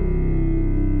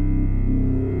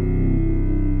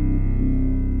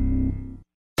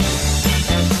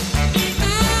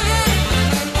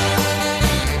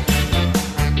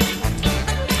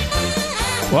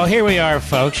 Well, here we are,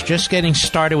 folks, just getting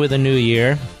started with a new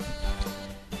year.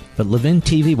 But Levin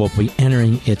TV will be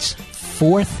entering its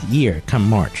 4th year come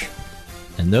March.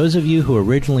 And those of you who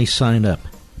originally signed up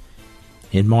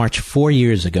in March 4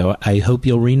 years ago, I hope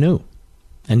you'll renew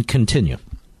and continue.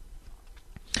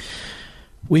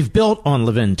 We've built on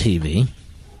Levin TV.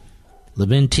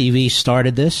 Levin TV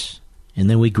started this, and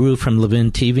then we grew from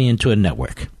Levin TV into a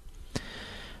network.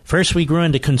 First, we grew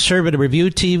into Conservative Review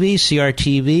TV,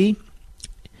 CRTV,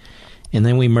 and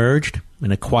then we merged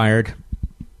and acquired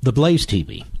the Blaze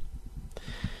TV.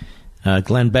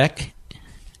 Glenn Beck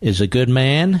is a good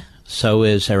man. So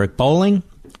is Eric Bolling.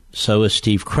 So is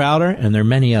Steve Crowder. And there are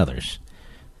many others.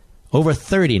 Over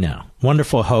 30 now.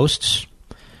 Wonderful hosts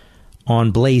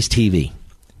on Blaze TV.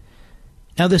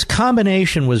 Now, this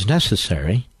combination was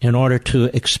necessary in order to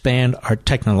expand our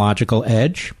technological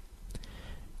edge,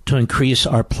 to increase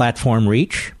our platform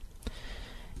reach,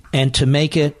 and to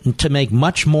make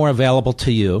much more available to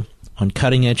you on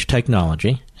cutting-edge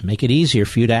technology and make it easier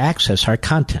for you to access our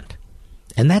content.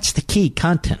 And that's the key,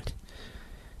 content.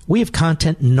 We have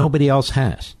content nobody else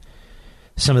has.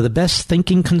 some of the best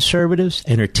thinking conservatives,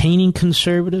 entertaining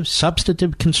conservatives,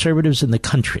 substantive conservatives in the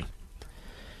country.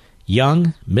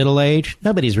 Young, middle-aged,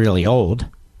 nobody's really old,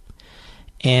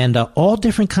 and all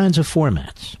different kinds of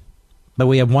formats. But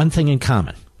we have one thing in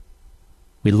common.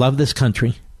 We love this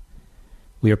country.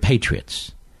 We are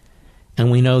patriots. And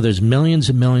we know there's millions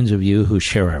and millions of you who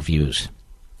share our views.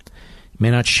 You may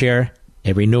not share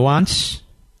every nuance,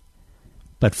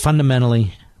 but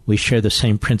fundamentally, we share the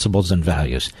same principles and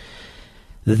values.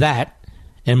 That,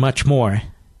 and much more,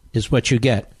 is what you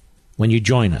get when you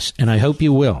join us, and I hope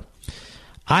you will.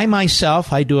 I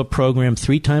do a program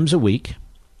 3 times a week.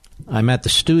 I'm at the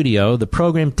studio. The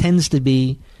program tends to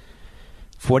be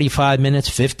 45 minutes,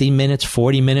 50 minutes,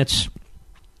 40 minutes.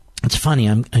 It's funny,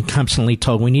 I'm constantly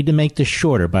told we need to make this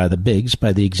shorter by the bigs,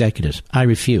 by the executives. I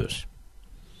refuse.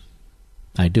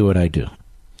 I do what I do.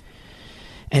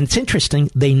 And it's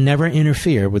interesting, they never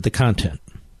interfere with the content.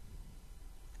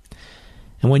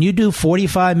 And when you do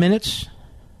 45 minutes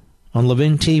on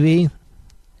Levin TV,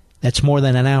 that's more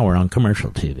than an hour on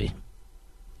commercial TV.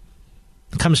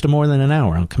 It comes to more than an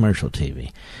hour on commercial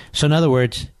TV. So in other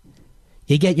words,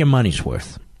 you get your money's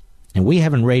worth. And we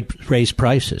haven't raised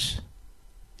prices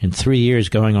in 3 years,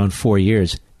 going on 4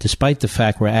 years, despite the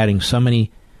fact we're adding so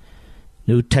many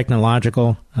new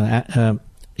technological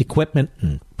equipment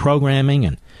and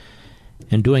programming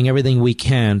and doing everything we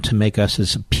can to make us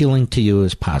as appealing to you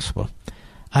as possible.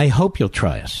 I hope you'll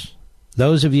try us.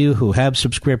 Those of you who have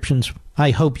subscriptions,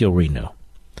 I hope you'll renew.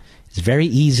 It's very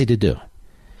easy to do.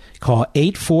 Call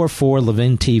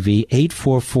 844-LEVIN-TV,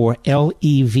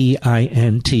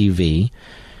 844-LEVIN-TV,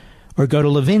 or go to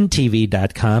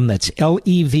levintv.com. That's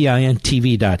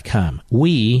LEVINTV.com.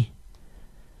 We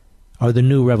are the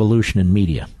new revolution in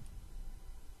media.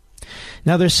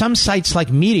 Now, there's some sites like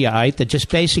Mediate that just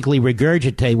basically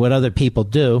regurgitate what other people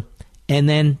do and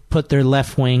then put their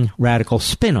left-wing radical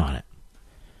spin on it.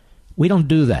 We don't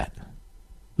do that.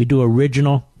 We do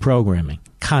original programming,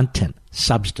 content,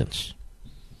 substance.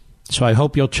 So I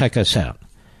hope you'll check us out.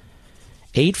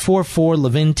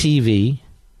 844-LEVIN-TV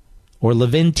or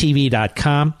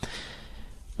levintv.com.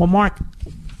 Well, Mark,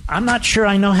 I'm not sure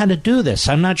I know how to do this.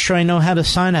 I'm not sure I know how to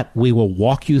sign up. We will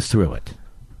walk you through it.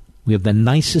 We have the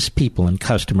nicest people in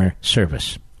customer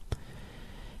service.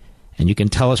 And you can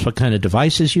tell us what kind of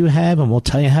devices you have, and we'll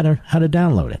tell you how to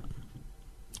download it.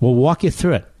 We'll walk you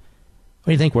through it. What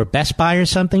do you think, we're Best Buy or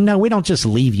something? No, we don't just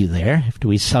leave you there after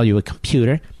we sell you a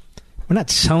computer. We're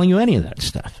not selling you any of that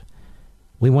stuff.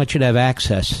 We want you to have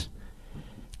access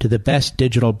to the best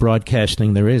digital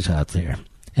broadcasting there is out there.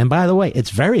 And by the way,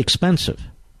 it's very expensive.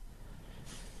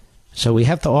 So we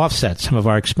have to offset some of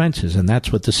our expenses, and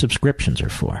that's what the subscriptions are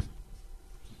for.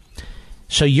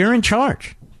 So you're in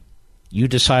charge. You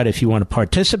decide if you want to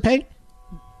participate.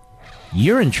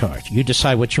 You're in charge. You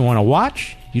decide what you want to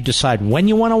watch. You decide when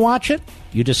you want to watch it.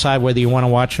 You decide whether you want to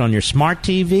watch it on your smart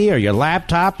TV or your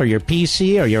laptop or your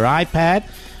PC or your iPad,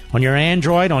 on your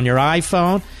Android, on your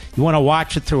iPhone. You want to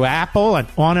watch it through Apple, and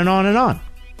on and on and on.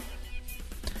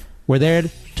 We're there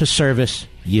to service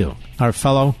you, our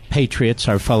fellow patriots,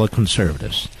 our fellow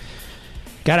conservatives.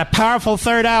 Got a powerful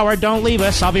third hour. Don't leave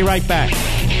us. I'll be right back.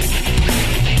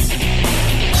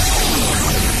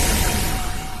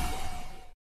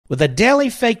 With a daily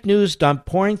fake news dump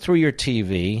pouring through your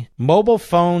TV, mobile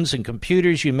phones, and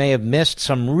computers, you may have missed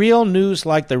some real news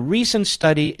like the recent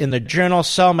study in the journal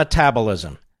Cell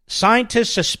Metabolism.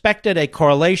 Scientists suspected a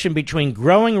correlation between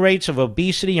growing rates of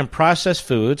obesity and processed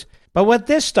foods, but what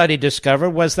this study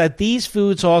discovered was that these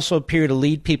foods also appear to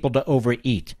lead people to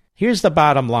overeat. Here's the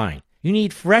bottom line. You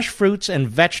need fresh fruits and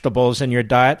vegetables in your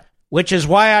diet, which is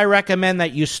why I recommend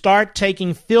that you start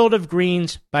taking Field of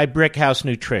Greens by Brickhouse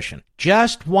Nutrition.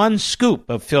 Just 1 scoop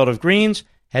of Field of Greens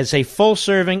has a full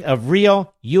serving of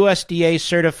real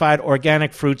USDA-certified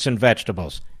organic fruits and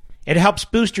vegetables. It helps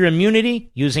boost your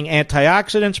immunity using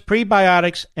antioxidants,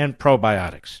 prebiotics, and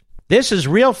probiotics. This is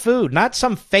real food, not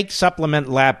some fake supplement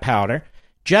lab powder.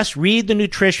 Just read the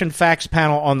nutrition facts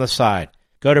panel on the side.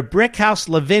 Go to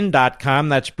BrickhouseLevin.com,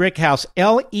 that's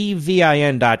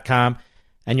BrickhouseLevin.com,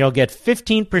 and you'll get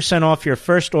 15% off your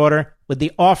first order with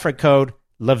the offer code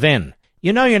LEVIN.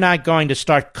 You know you're not going to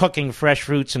start cooking fresh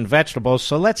fruits and vegetables,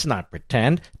 so let's not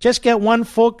pretend. Just get 1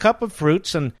 full cup of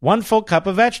fruits and 1 full cup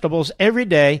of vegetables every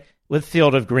day with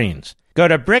Field of Greens. Go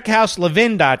to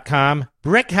BrickhouseLevin.com,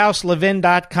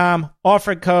 BrickhouseLevin.com,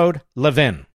 offer code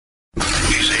LEVIN.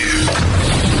 He's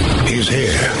here. He's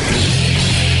here.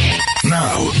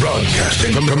 Now,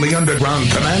 broadcasting from the underground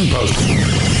command post,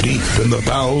 Deep in the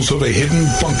bowels of a hidden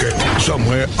bunker,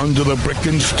 somewhere under the brick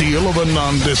and steel of a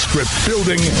nondescript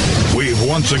building, we've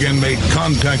once again made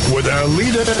contact with our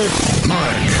leader,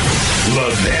 Mark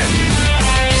Levin.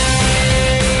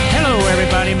 Hello,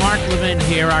 everybody. Mark Levin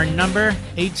here. Our number,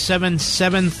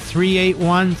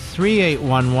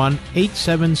 877-381-3811,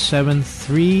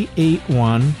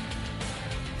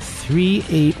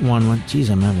 877-381-3811.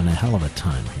 Geez, I'm having a hell of a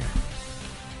time here.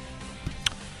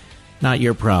 Not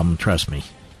your problem, trust me.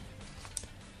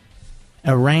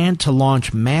 Iran to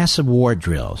launch massive war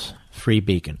drills. Free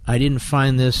Beacon. I didn't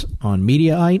find this on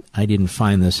Mediate. I didn't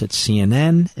find this at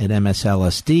CNN, at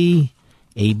MSLSD,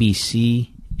 ABC,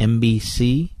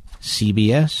 NBC,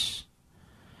 CBS.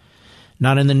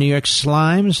 Not in the New York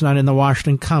Slimes, not in the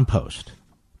Washington Compost.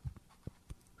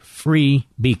 Free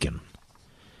Beacon.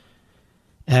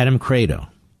 Adam Credo.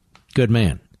 Good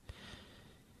man.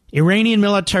 Iranian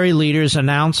military leaders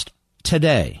announced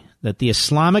today that the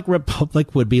Islamic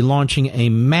Republic would be launching a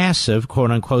massive,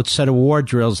 quote-unquote, set of war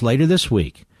drills later this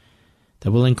week that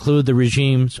will include the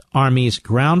regime's army's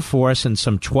ground force and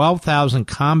some 12,000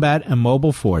 combat and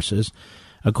mobile forces,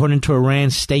 according to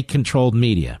Iran's state-controlled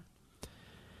media.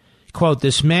 Quote,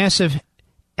 this massive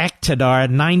Iqtidar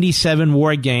 97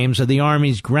 war games of the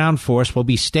Army's ground force will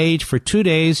be staged for 2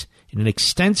 days in an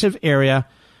extensive area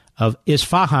of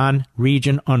Isfahan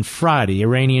region on Friday,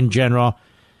 Iranian General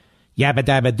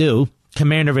Yabadabadu,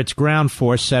 commander of its ground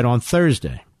force, said on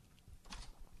Thursday.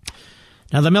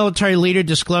 Now, the military leader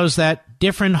disclosed that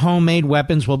different homemade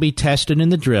weapons will be tested in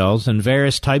the drills, and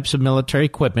various types of military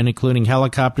equipment, including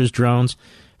helicopters, drones,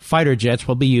 fighter jets,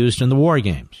 will be used in the war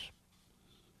games.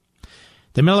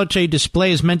 The military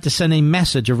display is meant to send a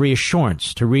message of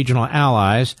reassurance to regional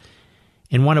allies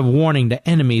and one of warning to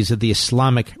enemies of the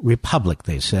Islamic Republic,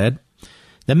 they said.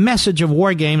 The message of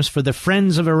war games for the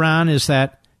friends of Iran is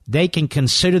that they can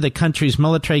consider the country's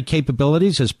military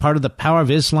capabilities as part of the power of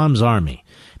Islam's army.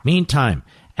 Meantime,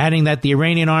 adding that the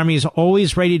Iranian army is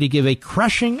always ready to give a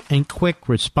crushing and quick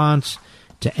response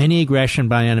to any aggression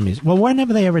by enemies. Well, when have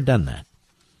they ever done that?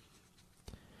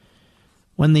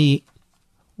 When the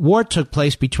war took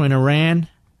place between Iran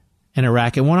and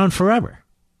Iraq, it went on forever.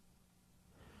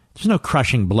 There's no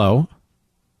crushing blow.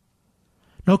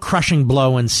 No crushing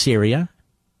blow in Syria.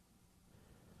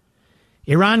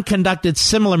 Iran conducted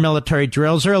similar military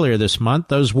drills earlier this month.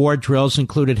 Those war drills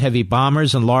included heavy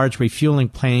bombers and large refueling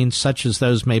planes, such as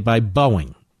those made by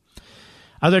Boeing.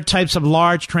 Other types of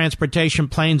large transportation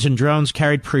planes and drones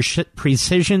carried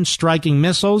precision striking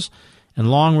missiles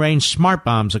and long-range smart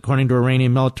bombs, according to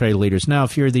Iranian military leaders. Now,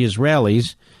 if you're the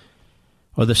Israelis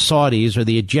or the Saudis or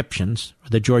the Egyptians or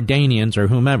the Jordanians or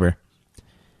whomever,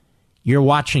 you're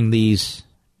watching these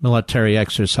military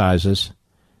exercises,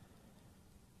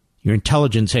 your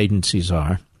intelligence agencies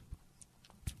are,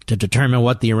 to determine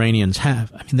what the Iranians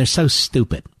have. I mean, they're so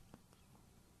stupid.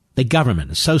 The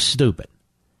government is so stupid.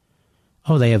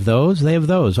 Oh, they have those? They have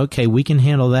those. Okay, we can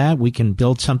handle that. We can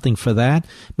build something for that.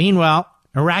 Meanwhile,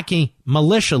 Iraqi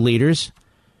militia leaders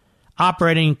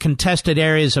operating in contested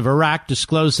areas of Iraq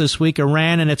disclosed this week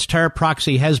Iran and its terror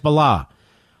proxy Hezbollah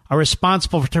are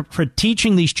responsible for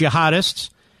teaching these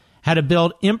jihadists how to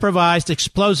build improvised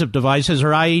explosive devices, or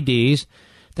IEDs,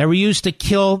 that were used to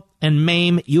kill and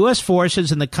maim U.S.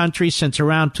 forces in the country since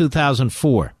around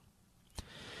 2004.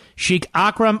 Sheikh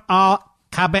Akram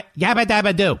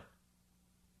al-Yabadabadu,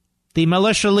 the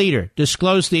militia leader,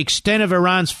 disclosed the extent of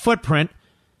Iran's footprint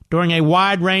during a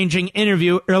wide-ranging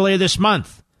interview earlier this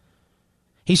month.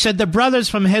 He said the brothers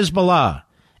from Hezbollah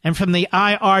and from the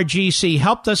IRGC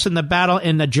helped us in the battle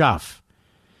in Najaf.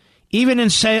 Even in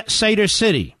Sadr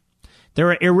City,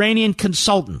 there are Iranian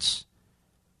consultants.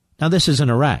 Now, this is in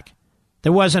Iraq.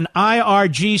 There was an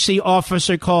IRGC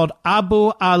officer called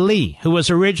Abu Ali, who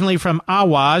was originally from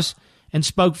Awaz and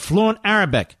spoke fluent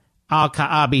Arabic,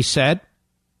 al-Ka'abi said,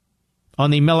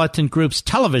 on the militant group's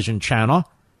television channel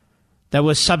that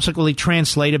was subsequently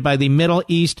translated by the Middle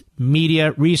East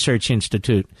Media Research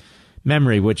Institute,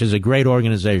 MEMRI, which is a great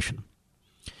organization.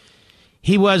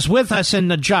 He was with us in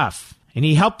Najaf, and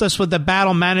he helped us with the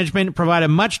battle management and provided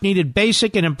much-needed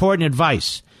basic and important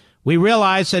advice. We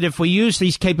realize that if we use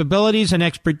these capabilities and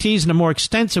expertise in a more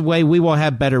extensive way, we will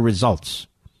have better results.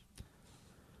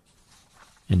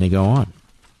 And they go on.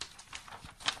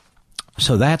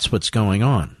 So that's what's going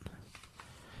on.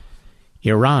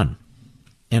 Iran.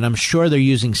 And I'm sure they're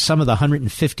using some of the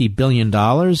 $150 billion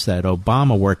that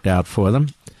Obama worked out for them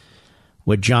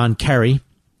with John Kerry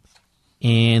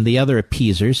and the other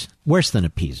appeasers, worse than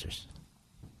appeasers.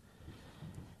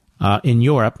 In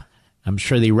Europe, I'm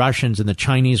sure the Russians and the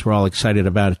Chinese were all excited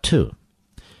about it too.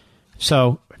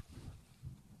 So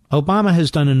Obama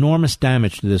has done enormous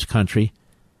damage to this country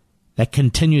that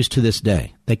continues to this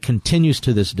day.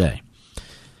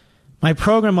 My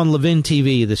program on Levin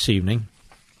TV this evening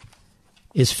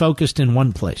is focused in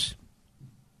one place,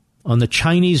 on the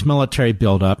Chinese military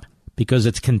buildup, because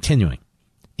it's continuing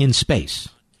in space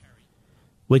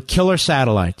with killer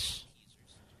satellites,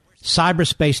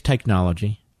 cyberspace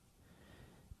technology,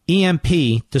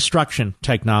 EMP destruction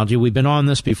technology. We've been on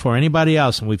this before anybody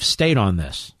else, and we've stayed on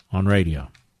this on radio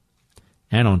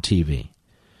and on TV.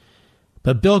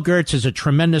 But Bill Gertz is a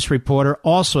tremendous reporter,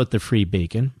 also at the Free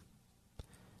Beacon.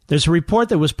 There's a report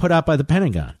that was put out by the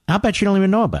Pentagon. I'll bet you don't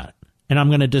even know about it. And I'm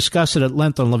going to discuss it at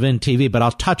length on Levin TV, but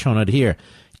I'll touch on it here.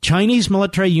 Chinese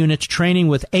military units training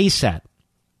with ASAT.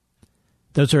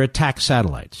 Those are attack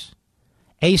satellites.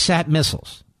 ASAT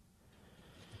missiles.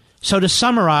 So to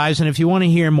summarize, and if you want to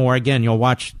hear more, again, you'll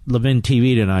watch Levin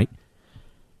TV tonight.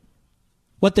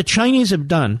 What the Chinese have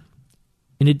done,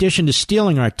 in addition to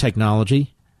stealing our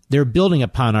technology, they're building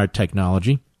upon our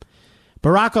technology.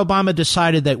 Barack Obama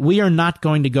decided that we are not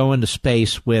going to go into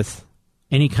space with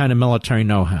any kind of military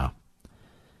know-how.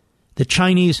 The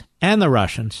Chinese and the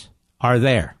Russians are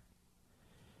there.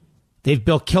 They've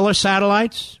built killer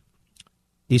satellites.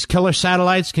 These killer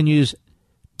satellites can use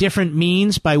different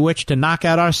means by which to knock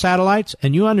out our satellites.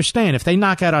 And you understand, if they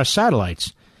knock out our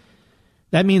satellites,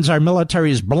 that means our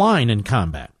military is blind in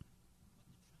combat.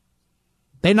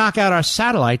 They knock out our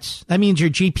satellites, that means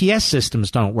your GPS systems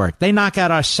don't work. They knock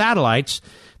out our satellites,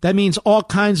 that means all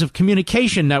kinds of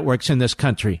communication networks in this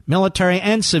country, military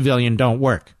and civilian, don't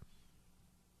work.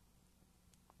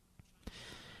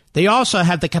 They also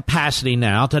have the capacity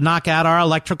now to knock out our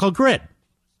electrical grid,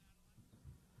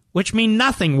 which means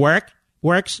nothing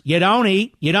works. You don't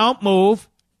eat, you don't move,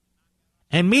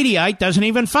 and Mediate doesn't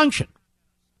even function.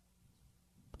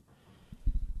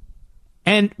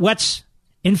 And what's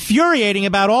infuriating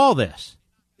about all this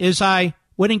is I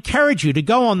would encourage you to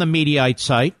go on the Mediate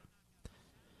site,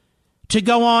 to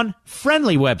go on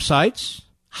friendly websites,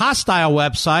 hostile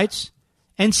websites,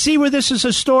 and see where this is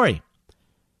a story.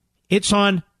 It's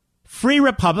on Free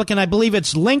Republic, and I believe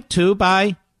it's linked to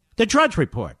by the Drudge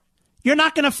Report. You're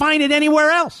not going to find it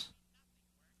anywhere else.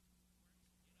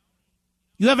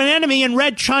 You have an enemy in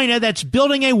Red China that's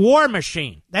building a war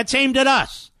machine that's aimed at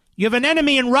us. You have an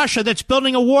enemy in Russia that's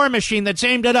building a war machine that's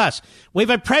aimed at us. We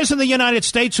have a president of the United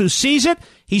States who sees it.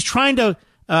 He's trying to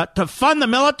fund the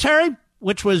military,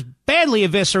 which was badly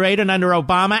eviscerated under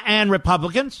Obama and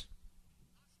Republicans.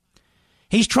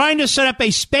 He's trying to set up a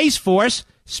space force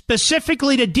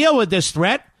specifically to deal with this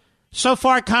threat. So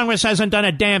far, Congress hasn't done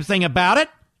a damn thing about it.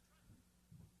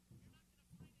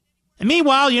 And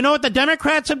meanwhile, you know what the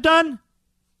Democrats have done?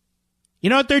 You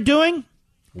know what they're doing?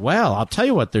 Well, I'll tell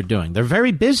you what they're doing. They're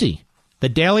very busy. The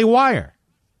Daily Wire.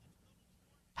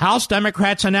 House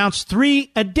Democrats announced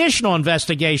 3 additional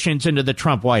investigations into the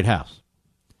Trump White House.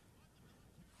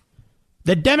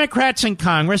 The Democrats in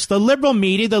Congress, the liberal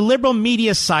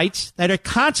media sites that are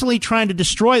constantly trying to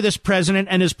destroy this president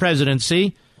and his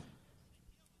presidency,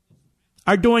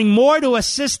 are doing more to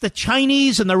assist the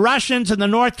Chinese and the Russians and the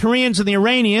North Koreans and the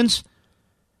Iranians,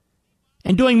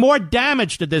 and doing more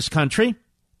damage to this country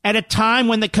at a time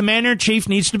when the commander-in-chief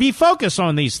needs to be focused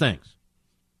on these things.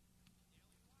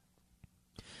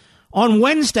 On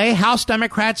Wednesday, House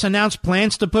Democrats announced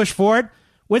plans to push forward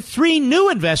with 3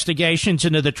 new investigations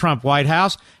into the Trump White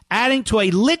House, adding to a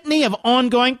litany of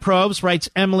ongoing probes, writes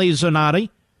Emily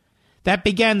Zanotti, that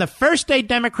began the first day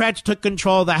Democrats took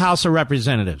control of the House of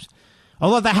Representatives.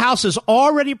 Although the House is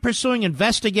already pursuing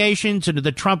investigations into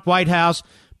the Trump White House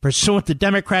pursuant to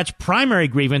Democrats' primary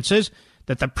grievances,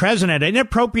 that the president had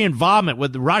inappropriate involvement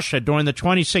with Russia during the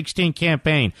 2016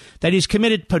 campaign, that he's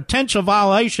committed potential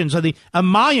violations of the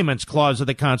Emoluments Clause of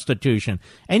the Constitution,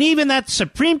 and even that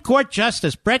Supreme Court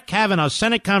Justice Brett Kavanaugh's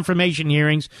Senate confirmation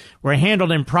hearings were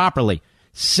handled improperly.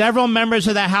 Several members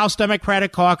of the House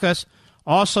Democratic Caucus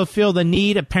also feel the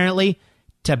need, apparently,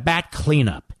 to bat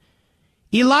cleanup.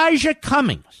 Elijah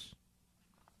Cummings,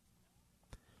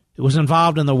 who was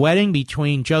involved in the wedding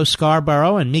between Joe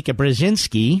Scarborough and Mika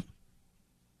Brzezinski,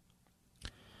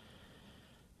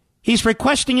 he's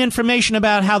requesting information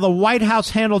about how the White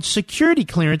House handled security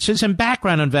clearances and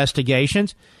background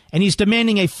investigations, and he's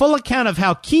demanding a full account of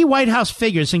how key White House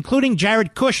figures, including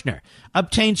Jared Kushner,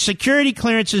 obtained security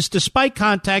clearances despite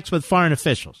contacts with foreign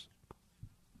officials.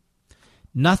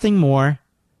 Nothing more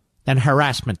than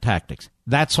harassment tactics.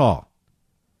 That's all.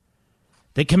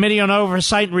 The Committee on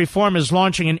Oversight and Reform is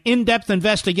launching an in-depth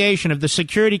investigation of the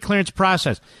security clearance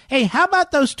process. Hey, how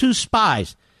about those 2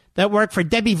 spies that work for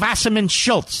Debbie Wasserman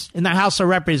Schultz in the House of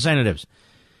Representatives?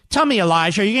 Tell me,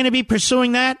 Elijah, are you going to be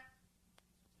pursuing that?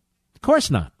 Of course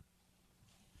not.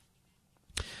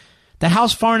 The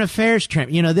House Foreign Affairs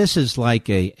Chairman, this is like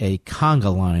a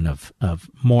conga line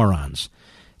of morons.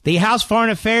 The House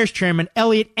Foreign Affairs Chairman,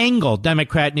 Eliot Engel,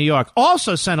 Democrat, New York,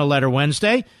 also sent a letter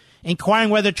Wednesday inquiring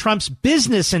whether Trump's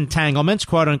business entanglements,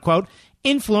 quote unquote,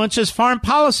 influences foreign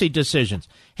policy decisions.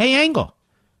 Hey, Engel,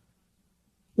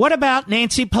 what about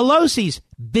Nancy Pelosi's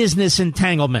business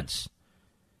entanglements?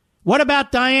 What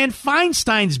about Dianne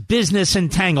Feinstein's business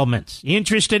entanglements? You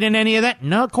interested in any of that?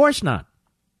 No, of course not.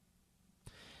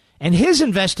 And his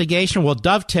investigation will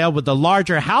dovetail with the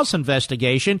larger House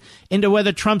investigation into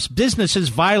whether Trump's businesses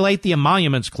violate the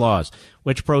Emoluments Clause,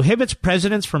 which prohibits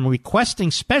presidents from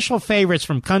requesting special favors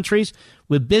from countries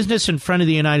with business in front of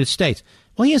the United States.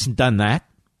 Well, he hasn't done that.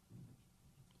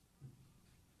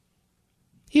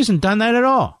 He hasn't done that at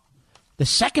all. The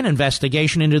second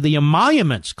investigation into the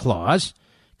Emoluments Clause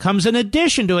comes in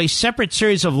addition to a separate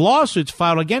series of lawsuits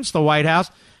filed against the White House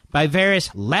by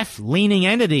various left-leaning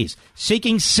entities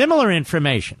seeking similar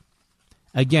information.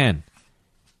 Again,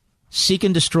 seek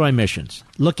and destroy missions,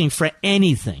 looking for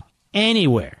anything,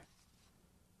 anywhere.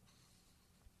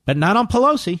 But not on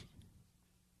Pelosi.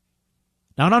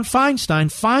 Not on Feinstein.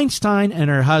 Feinstein and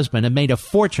her husband have made a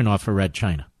fortune off of Red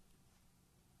China.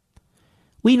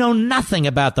 We know nothing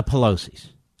about the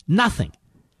Pelosi's. Nothing.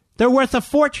 They're worth a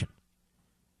fortune.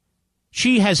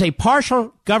 She has a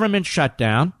partial government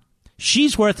shutdown.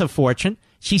 She's worth a fortune.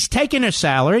 She's taken her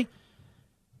salary.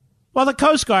 Well, the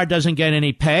Coast Guard doesn't get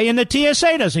any pay, and the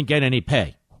TSA doesn't get any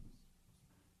pay.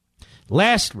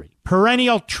 Lastly,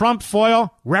 perennial Trump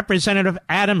foil Representative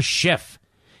Adam Schiff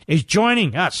is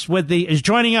joining up with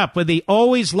the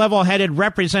always level-headed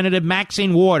Representative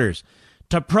Maxine Waters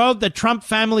to probe the Trump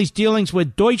family's dealings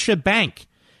with Deutsche Bank,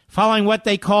 following what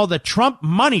they call the Trump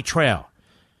money trail.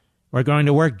 We're going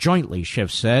to work jointly, Schiff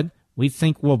said. We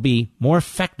think we'll be more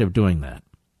effective doing that.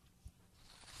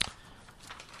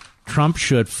 Trump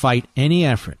should fight any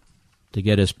effort to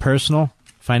get his personal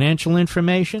financial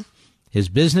information, his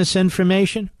business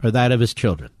information, or that of his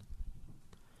children.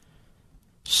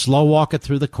 Slow walk it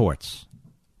through the courts.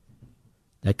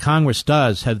 That Congress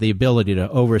does have the ability to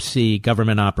oversee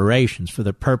government operations for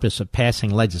the purpose of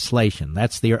passing legislation.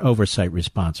 That's their oversight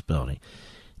responsibility.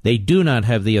 They do not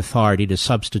have the authority to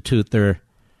substitute their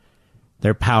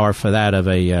power for that of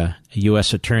a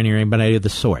U.S. attorney or anybody of the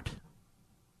sort.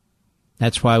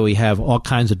 That's why we have all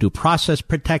kinds of due process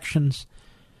protections,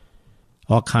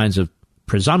 all kinds of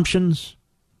presumptions.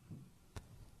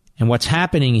 And what's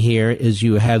happening here is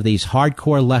you have these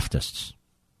hardcore leftists,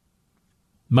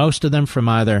 most of them from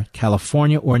either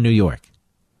California or New York,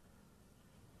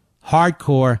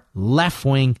 hardcore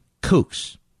left-wing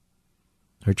kooks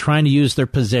who are trying to use their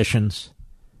positions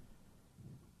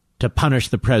to punish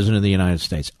the President of the United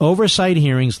States. Oversight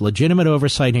hearings, legitimate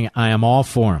oversight hearings, I am all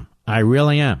for them. I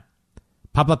really am.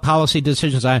 Public policy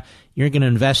decisions, you're going to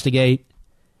investigate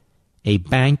a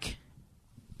bank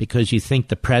because you think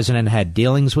the President had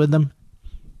dealings with them?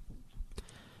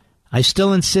 I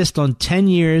still insist on 10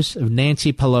 years of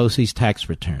Nancy Pelosi's tax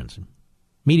returns.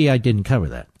 Mediate didn't cover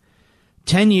that.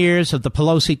 10 years of the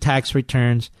Pelosi tax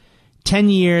returns, 10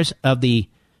 years of the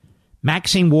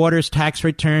Maxine Waters tax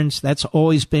returns. That's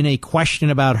always been a question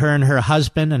about her and her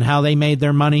husband and how they made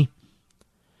their money.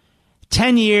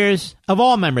 10 years of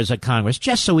all members of Congress,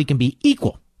 just so we can be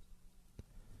equal,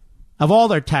 of all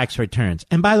their tax returns.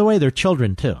 And by the way, their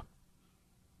children, too.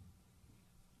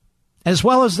 As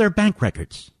well as their bank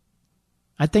records.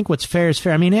 I think what's fair is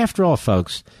fair. I mean, after all,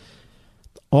 folks,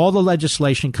 all the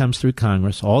legislation comes through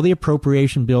Congress. All the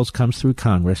appropriation bills comes through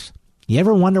Congress. You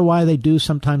ever wonder why they do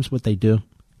sometimes what they do?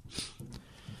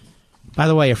 By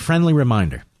the way, a friendly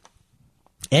reminder.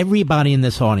 Everybody in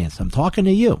this audience, I'm talking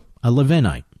to you, a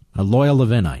Levinite, a loyal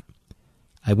Levinite.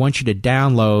 I want you to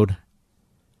download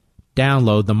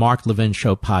the Mark Levin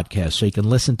Show podcast so you can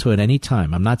listen to it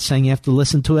anytime. I'm not saying you have to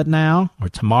listen to it now or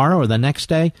tomorrow or the next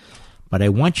day, but I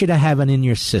want you to have it in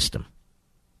your system.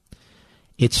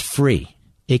 It's free.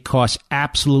 It costs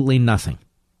absolutely nothing.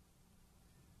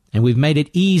 And we've made it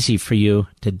easy for you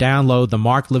to download the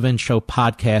Mark Levin Show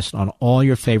podcast on all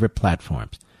your favorite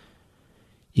platforms.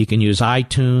 You can use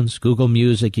iTunes, Google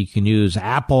Music, you can use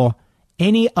Apple,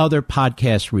 any other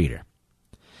podcast reader.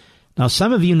 Now,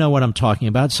 some of you know what I'm talking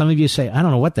about. Some of you say, I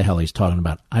don't know what the hell he's talking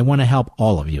about. I want to help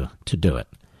all of you to do it.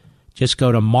 Just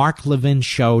go to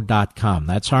marklevinshow.com.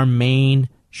 That's our main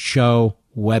show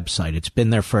website. It's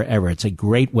been there forever. It's a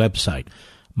great website.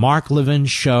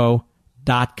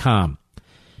 marklevinshow.com.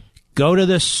 Go to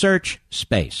the search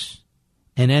space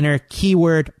and enter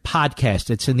keyword podcast.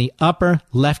 It's in the upper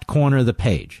left corner of the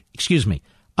page.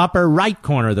 Upper right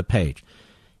corner of the page.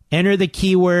 Enter the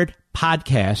keyword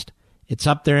podcast. It's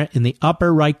up there in the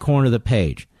upper right corner of the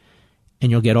page. and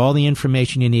you'll get all the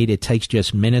information you need. It takes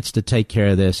just minutes to take care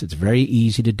of this. It's very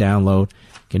easy to download.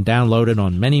 You can download it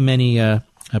on many, many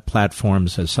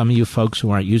platforms. As some of you folks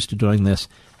who aren't used to doing this,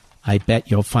 I bet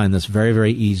you'll find this very,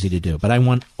 very easy to do. But I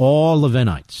want all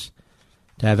Levinites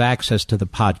to have access to the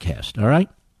podcast, all right?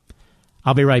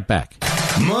 I'll be right back.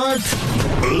 Mark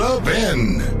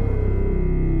Levin.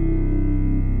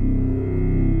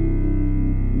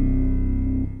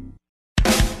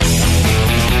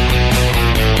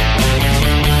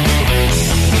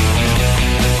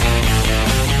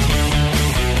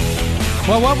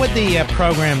 Well, what would the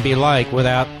program be like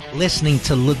without listening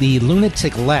to the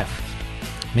lunatic left,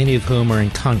 many of whom are in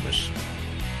Congress,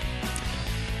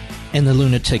 and the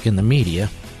lunatic in the media?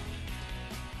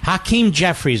 Hakeem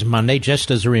Jeffries Monday, just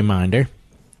as a reminder.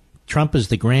 Trump is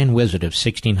the grand wizard of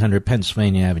 1600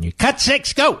 Pennsylvania Avenue. Cut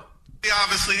 6, go!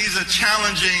 Obviously, these are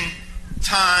challenging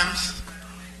times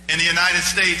in the United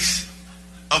States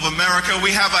of America.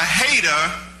 We have a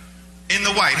hater in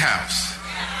the White House.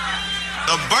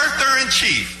 The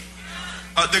birther-in-chief,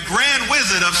 the grand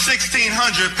wizard of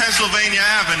 1600 Pennsylvania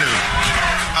Avenue.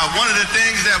 One of the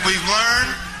things that we've learned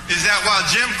is that while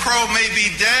Jim Crow may be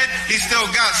dead, he's still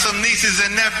got some nieces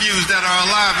and nephews that are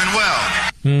alive and well.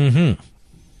 Mm-hmm.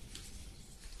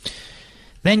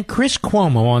 Then Chris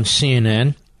Cuomo on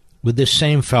CNN with this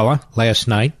same fella last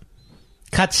night.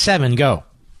 Cut 7, go.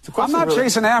 I'm not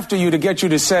chasing after you to get you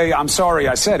to say, I'm sorry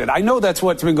I said it. I know that's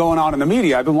what's been going on in the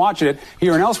media. I've been watching it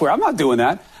here and elsewhere. I'm not doing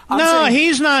that.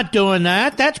 He's not doing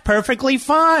that. That's perfectly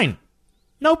fine.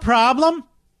 No problem.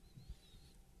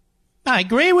 I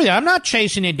agree with you. I'm not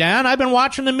chasing you down. I've been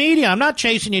watching the media. I'm not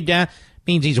chasing you down.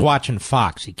 Means he's watching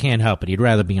Fox. He can't help it. He'd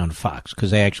rather be on Fox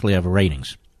because they actually have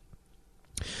ratings.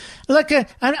 Look,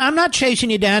 I'm not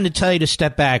chasing you down to tell you to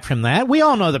step back from that. We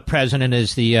all know the president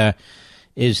is the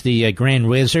grand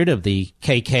wizard of the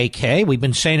KKK. We've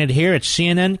been saying it here at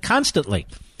CNN constantly.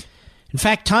 In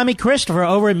fact, Tommy Christopher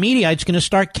over at Mediate is going to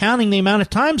start counting the amount of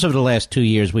times over the last 2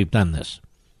 years we've done this.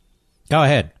 Go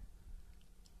ahead.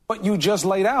 What you just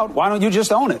laid out, why don't you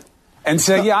just own it? And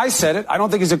say, yeah, I said it. I don't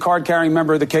think he's a card-carrying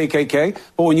member of the KKK.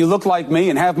 But when you look like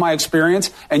me and have my experience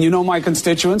and you know my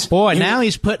constituents... Boy, now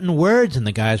he's putting words in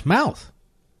the guy's mouth.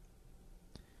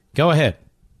 Go ahead.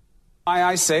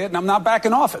 I say it, and I'm not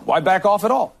backing off it. Why back off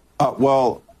at all?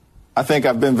 Well, I think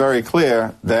I've been very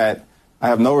clear that I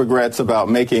have no regrets about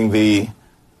making the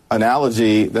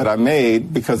analogy that I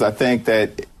made, because I think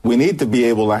that we need to be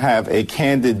able to have a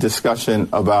candid discussion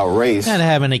about race. Not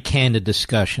having a candid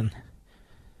discussion.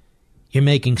 You're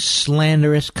making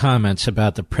slanderous comments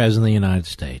about the President of the United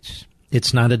States.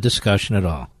 It's not a discussion at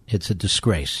all. It's a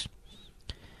disgrace.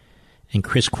 And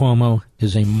Chris Cuomo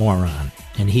is a moron,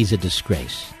 and he's a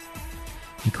disgrace.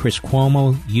 And Chris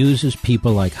Cuomo uses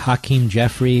people like Hakeem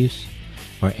Jeffries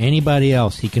or anybody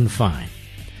else he can find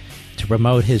to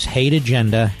promote his hate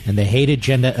agenda and the hate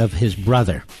agenda of his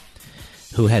brother,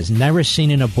 who has never seen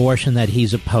an abortion that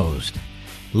he's opposed.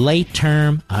 Late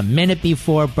term, a minute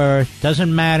before birth,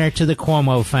 doesn't matter to the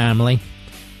Cuomo family.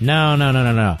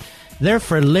 No. They're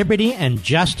for liberty and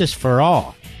justice for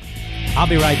all. I'll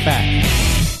be right back.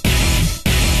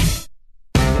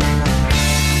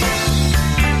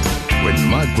 When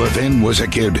Mark Levin was a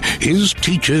kid, his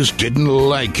teachers didn't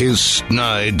like his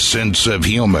snide sense of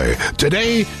humor.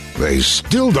 Today, they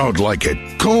still don't like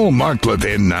it. Call Mark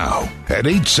Levin now at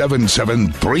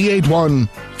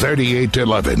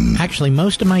 877-381-3811. Actually,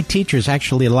 most of my teachers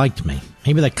actually liked me.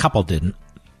 Maybe the couple didn't.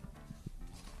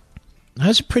 I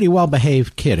was a pretty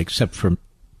well-behaved kid, except for a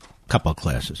couple of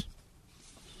classes.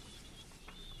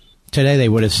 Today, they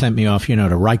would have sent me off, to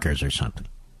Rikers or something.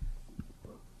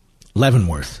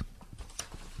 Leavenworth.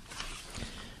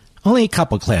 Only a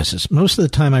couple classes. Most of the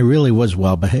time, I really was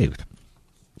well-behaved.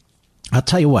 I'll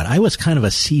tell you what, I was kind of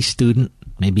a C student,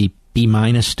 maybe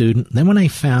B- student. Then when I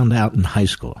found out in high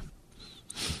school,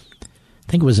 I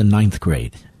think it was in 9th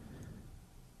grade.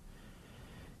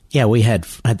 Yeah, we had,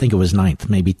 I think it was 9th,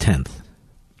 maybe 10th.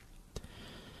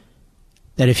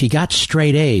 That if you got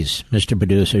straight A's, Mr.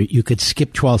 Producer, you could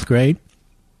skip 12th grade.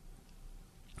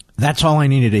 That's all I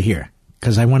needed to hear,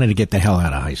 because I wanted to get the hell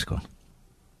out of high school.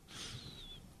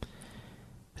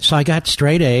 So I got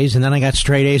straight A's, and then I got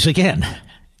straight A's again.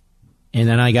 And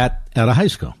then I got out of high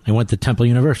school. I went to Temple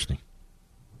University.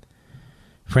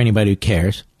 For anybody who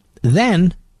cares.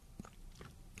 Then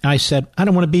I said, I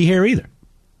don't want to be here either.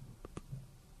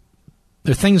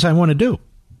 There are things I want to do.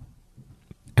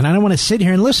 And I don't want to sit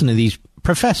here and listen to these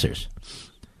professors.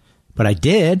 But I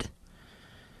did.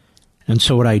 And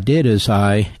so what I did is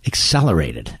I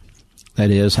accelerated. That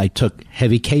is, I took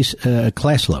heavy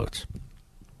class loads.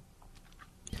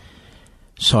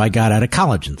 So I got out of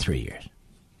college in 3 years.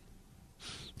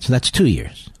 So that's 2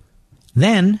 years.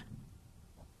 Then,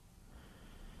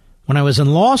 when I was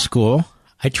in law school,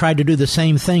 I tried to do the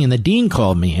same thing, and the dean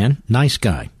called me in. Nice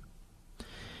guy.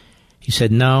 He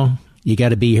said, no, you got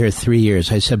to be here 3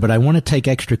 years. I said, but I want to take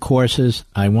extra courses.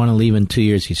 I want to leave in 2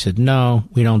 years. He said, no,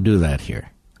 we don't do that here.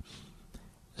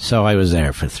 So I was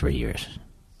there for 3 years.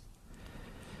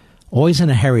 Always in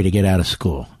a hurry to get out of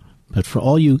school. But for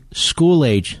all you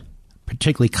school-age,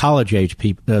 particularly college-age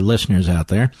listeners out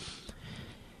there,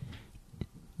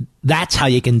 that's how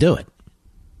you can do it.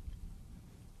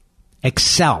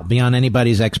 Excel beyond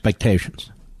anybody's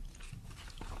expectations,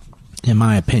 in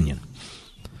my opinion.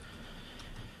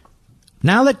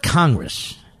 Now that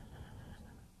Congress,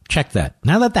 check that,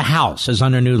 now that the House is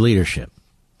under new leadership,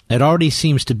 it already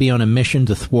seems to be on a mission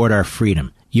to thwart our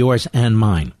freedom, yours and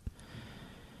mine.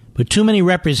 But too many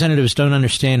representatives don't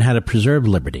understand how to preserve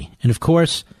liberty. And of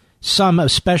course, some,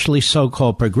 especially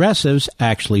so-called progressives,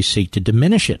 actually seek to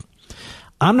diminish it.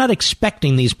 I'm not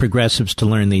expecting these progressives to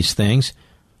learn these things,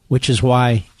 which is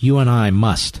why you and I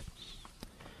must.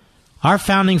 Our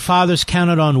founding fathers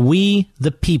counted on we,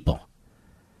 the people,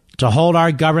 to hold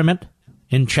our government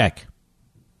in check.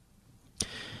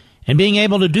 And being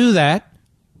able to do that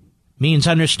means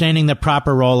understanding the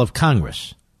proper role of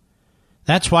Congress.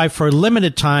 That's why for a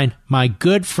limited time, my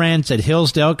good friends at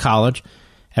Hillsdale College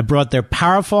have brought their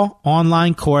powerful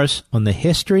online course on the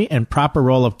history and proper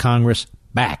role of Congress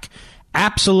back,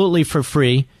 absolutely for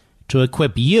free, to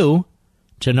equip you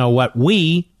to know what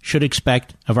we should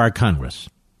expect of our Congress.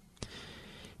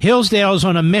 Hillsdale is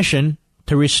on a mission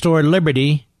to restore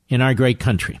liberty in our great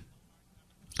country.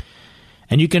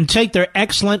 And you can take their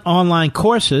excellent online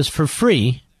courses for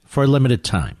free for a limited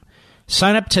time.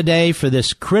 Sign up today for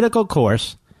this critical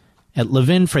course at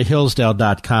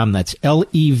levinforhillsdale.com. That's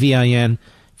Levin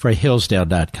for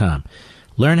Hillsdale.com.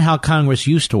 Learn how Congress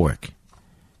used to work,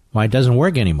 why it doesn't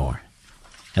work anymore.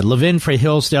 At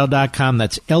levinforhillsdale.com.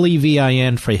 That's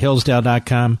Levin for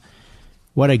Hillsdale.com.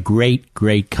 What a great,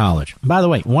 great college. By the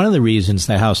way, one of the reasons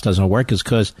the House doesn't work is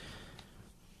because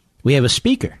we have a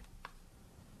speaker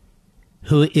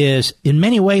who is in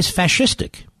many ways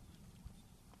fascistic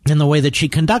in the way that she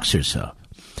conducts herself.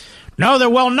 No, there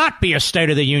will not be a State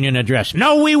of the Union address.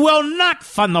 No, we will not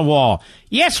fund the wall.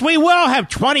 Yes, we will have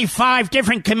 25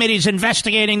 different committees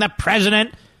investigating the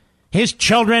president, his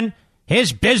children,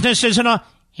 his businesses, and all.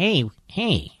 Hey.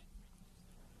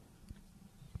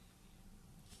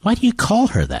 Why do you call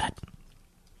her that?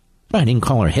 Well, I didn't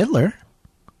call her Hitler.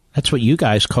 That's what you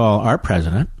guys call our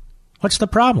president. What's the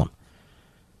problem?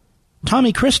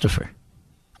 Tommy Christopher.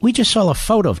 We just saw a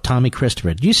photo of Tommy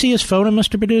Christopher. Do you see his photo,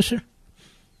 Mr. Producer?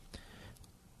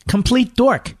 Complete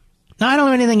dork. Now, I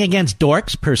don't have anything against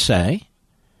dorks, per se.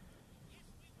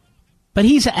 But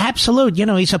he's an absolute,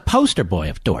 he's a poster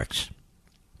boy of dorks.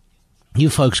 You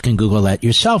folks can Google that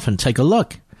yourself and take a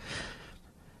look.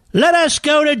 Let us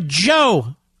go to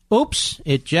Joe. Oops,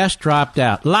 it just dropped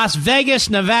out. Las Vegas,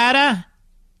 Nevada.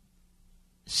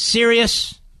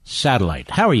 Sirius Satellite.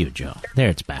 How are you, Joe? There,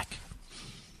 it's back.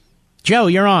 Joe,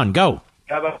 you're on. Go.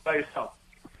 How about yourself?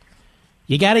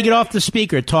 You got to get off the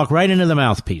speaker. Talk right into the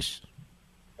mouthpiece.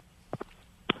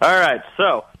 All right,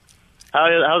 so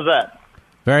how's that?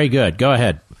 Very good. Go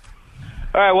ahead.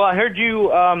 All right, well, I heard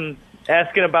you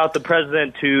asking about the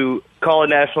president to call a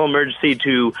national emergency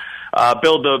to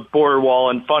build a border wall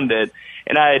and fund it.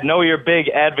 And I know you're a big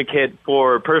advocate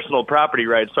for personal property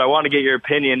rights, so I want to get your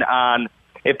opinion on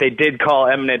if they did call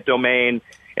eminent domain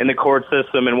in the court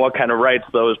system and what kind of rights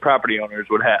those property owners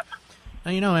would have.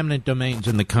 Now, eminent domain's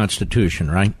in the Constitution,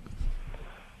 right?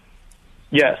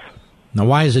 Yes. Now,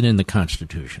 why is it in the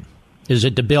Constitution? Is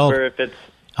it to build... Or if it's...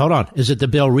 Hold on. Is it to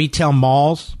build retail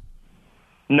malls?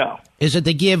 No. Is it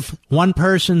to give one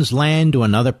person's land to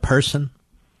another person?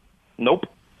 Nope.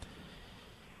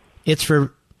 It's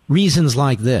for reasons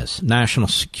like this: national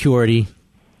security,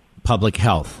 public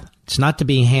health. It's not to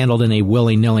be handled in a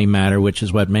willy-nilly manner, which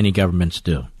is what many governments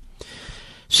do.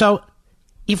 So,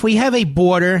 if we have a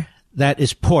border that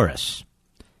is porous,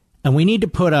 and we need to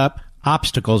put up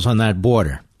obstacles on that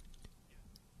border,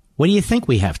 what do you think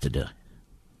we have to do?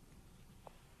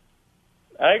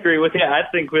 I agree with you. I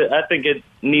think it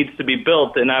needs to be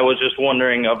built, and I was just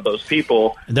wondering of those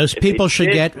people. Those people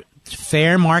should get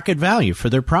fair market value for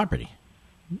their property.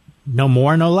 No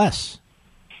more, no less.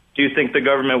 Do you think the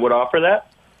government would offer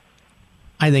that?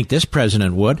 I think this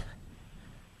president would.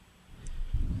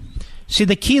 See,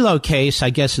 the Kelo case, I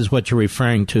guess, is what you're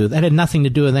referring to. That had nothing to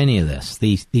do with any of this.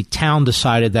 The town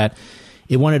decided that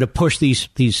it wanted to push these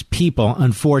people,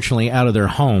 unfortunately, out of their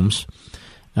homes.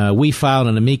 We filed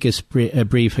an amicus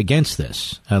brief against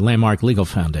this, Landmark Legal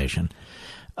Foundation.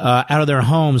 out of their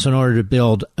homes in order to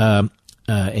build a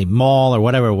mall or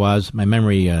whatever it was. My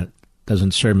memory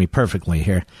doesn't serve me perfectly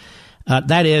here.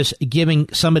 That is, giving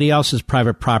somebody else's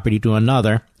private property to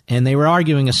another. And they were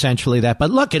arguing essentially that,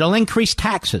 but look, it'll increase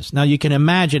taxes. Now, you can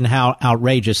imagine how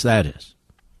outrageous that is.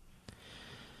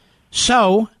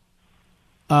 So,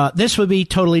 this would be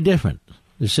totally different.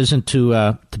 This isn't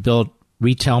to build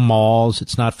retail malls.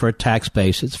 It's not for a tax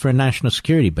base. It's for a national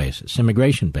security basis,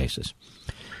 immigration basis.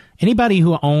 Anybody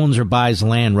who owns or buys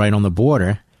land right on the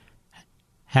border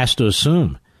has to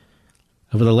assume,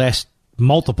 over the last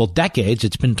multiple decades,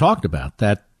 it's been talked about,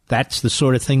 that that's the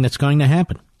sort of thing that's going to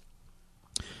happen.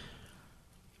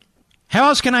 How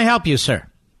else can I help you, sir?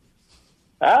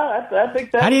 I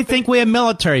think that. How do you think we have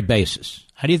military bases?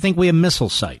 How do you think we have missile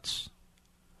sites?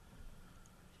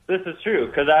 This is true,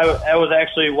 because I was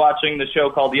actually watching the show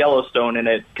called Yellowstone, and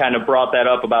it kind of brought that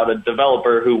up about a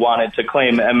developer who wanted to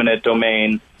claim eminent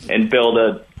domain and build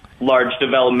a large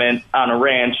development on a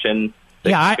ranch. And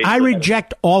yeah, I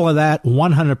reject all of that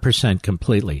 100%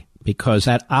 completely, because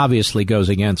that obviously goes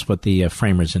against what the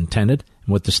framers intended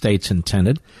and what the states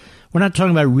intended. We're not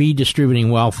talking about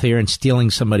redistributing wealth here and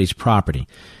stealing somebody's property.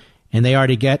 And they are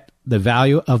to get the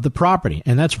value of the property.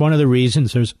 And that's one of the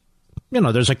reasons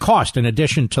there's a cost. In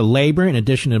addition to labor, in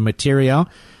addition to material,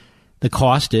 the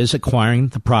cost is acquiring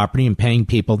the property and paying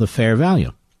people the fair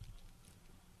value.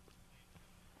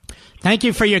 Thank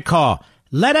you for your call.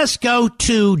 Let us go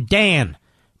to Dan,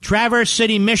 Traverse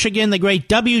City, Michigan, the great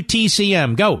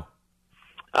WTCM. Go.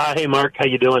 Hey, Mark. How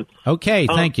you doing? Okay,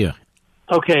 thank you.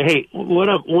 Okay, hey, what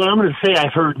I'm going to say,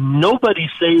 I've heard nobody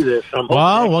say this.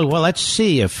 Well, let's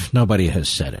see if nobody has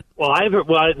said it. Well,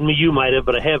 you might have,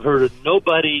 but I have heard of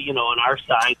nobody, on our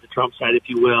side, the Trump side, if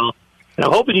you will. And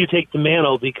I'm hoping you take the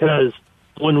mantle, because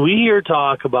when we hear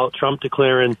talk about Trump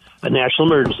declaring a national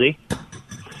emergency,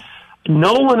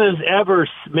 no one has ever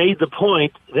made the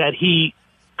point that he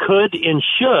could and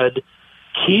should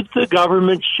keep the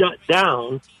government shut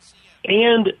down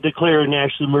and declare a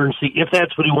national emergency if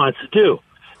that's what he wants to do.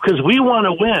 Because we want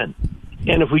to win.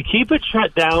 And if we keep it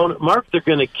shut down, Mark, they're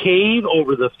going to cave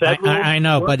over the federal... I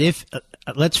know, but if...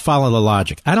 let's follow the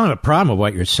logic. I don't have a problem with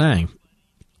what you're saying,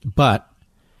 but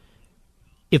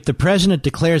if the president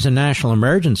declares a national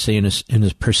emergency and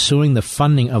is pursuing the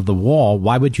funding of the wall,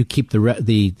 why would you keep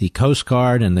the Coast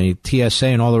Guard and the TSA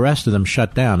and all the rest of them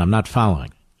shut down? I'm not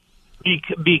following.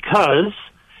 Because...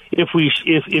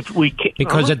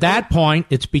 Because at that point,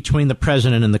 it's between the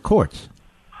president and the courts.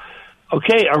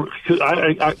 Okay,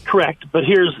 correct. But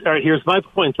here's my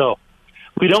point, though.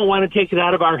 We don't want to take it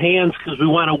out of our hands because we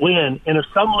want to win. And if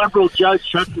some liberal judge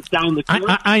shuts it down the court...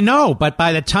 I know, but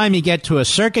by the time you get to a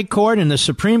circuit court and the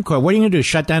Supreme Court, what are you going to do,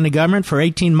 shut down the government for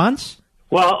 18 months?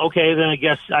 Well, okay, then I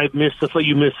guess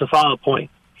you missed the follow-up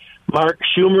point. Mark,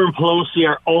 Schumer and Pelosi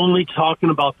are only talking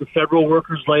about the federal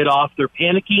workers laid off. They're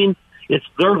panicking. It's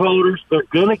their voters. They're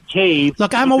going to cave.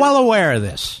 Look, I'm well aware of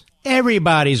this.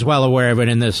 Everybody's well aware of it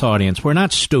in this audience. We're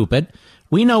not stupid.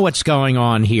 We know what's going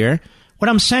on here. What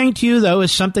I'm saying to you, though,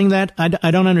 is something that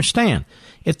I don't understand.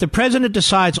 If the president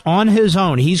decides on his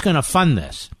own he's going to fund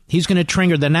this, he's going to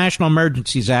trigger the National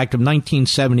Emergencies Act of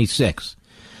 1976.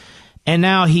 And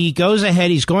now he goes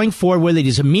ahead, he's going forward with it,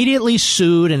 he's immediately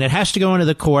sued, and it has to go into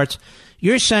the courts.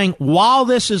 You're saying while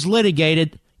this is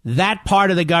litigated, that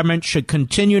part of the government should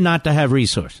continue not to have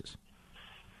resources.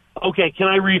 Okay, can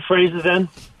I rephrase it then?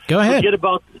 Go ahead. Then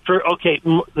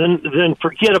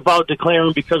forget about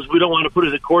declaring, because we don't want to put it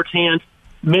in the court's hands.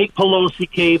 Make Pelosi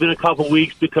cave in a couple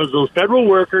weeks, because those federal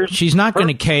workers... She's not going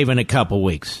to cave in a couple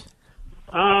weeks.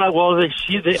 All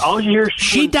you hear...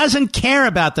 She doesn't care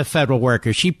about the federal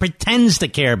workers. She pretends to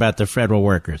care about the federal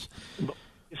workers.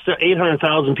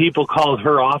 800,000 people called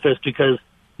her office because...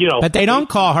 But they don't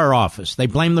call her office. They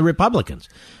blame the Republicans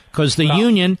because the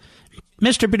union.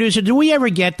 Mr. Producer, did we ever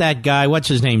get that guy? What's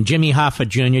his name? Jimmy Hoffa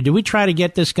Jr. Did we try to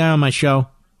get this guy on my show?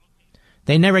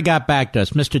 They never got back to us,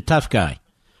 Mr. Tough Guy,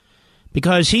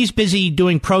 because he's busy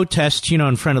doing protests,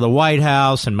 in front of the White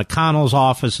House and McConnell's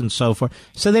office and so forth.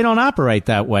 So they don't operate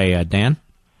that way, Dan.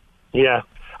 Yeah.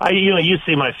 You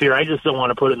see my fear. I just don't want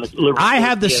to put it in the... I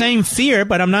have the same fear,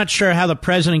 but I'm not sure how the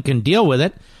president can deal with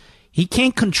it. He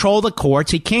can't control the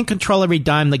courts. He can't control every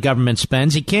dime the government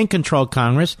spends. He can't control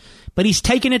Congress, but he's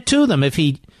taking it to them if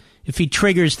he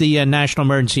triggers the National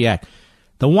Emergency Act.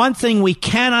 The one thing we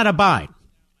cannot abide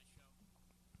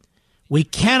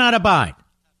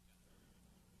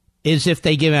is if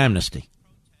they give amnesty.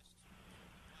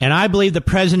 And I believe the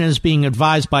president is being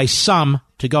advised by some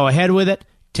to go ahead with it.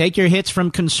 Take your hits from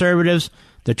conservatives.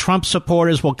 The Trump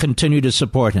supporters will continue to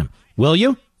support him. Will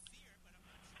you?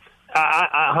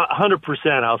 I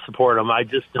 100% I'll support him. I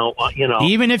just don't want,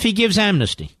 Even if he gives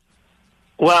amnesty?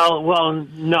 Well,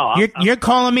 no. You're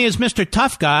calling me as Mr.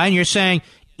 Tough Guy, and you're saying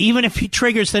even if he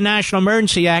triggers the National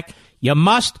Emergency Act, you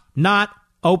must not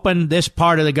open this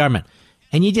part of the government.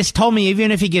 And you just told me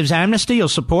even if he gives amnesty, you'll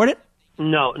support it?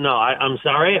 No, I'm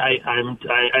sorry.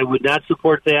 I would not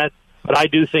support that. But I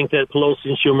do think that Pelosi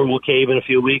and Schumer will cave in a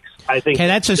few weeks. I think. Okay,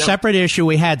 that's a separate issue.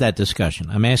 We had that discussion.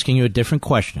 I'm asking you a different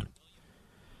question.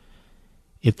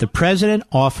 If the president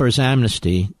offers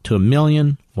amnesty to 1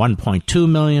 million, 1.2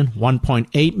 million,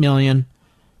 1.8 million,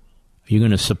 are you going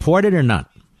to support it or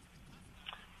not?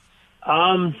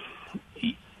 The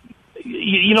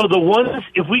ones,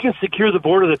 if we can secure the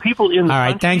border, the people in the All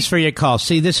right, country. Thanks for your call.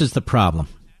 See, this is the problem.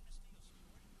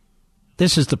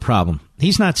 This is the problem.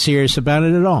 He's not serious about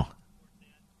it at all.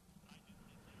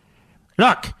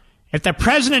 Look, if the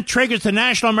president triggers the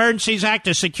National Emergencies Act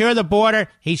to secure the border,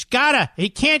 he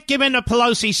can't give in to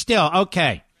Pelosi still.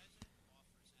 Okay.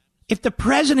 If the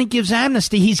president gives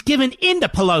amnesty, he's given in to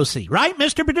Pelosi, right,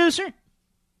 Mr. Producer?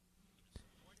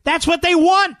 That's what they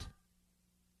want.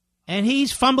 And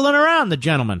he's fumbling around, the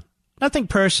gentleman. Nothing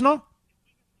personal.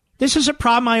 This is a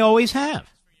problem I always have.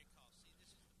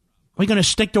 Are we going to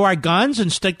stick to our guns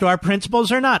and stick to our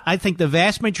principles or not? I think the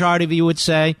vast majority of you would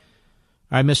say,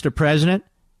 all right, Mr. President,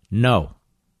 no.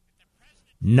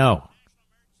 No.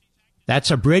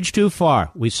 That's a bridge too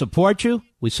far. We support you.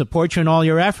 We support you in all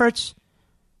your efforts,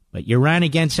 but you ran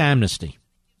against amnesty.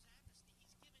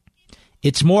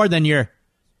 It's more than your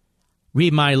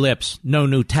read my lips, no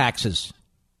new taxes.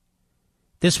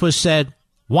 This was said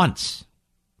once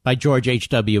by George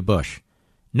H.W. Bush.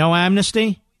 No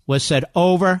amnesty was said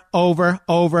over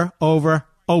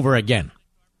again.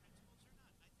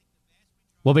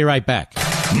 We'll be right back.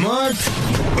 Mark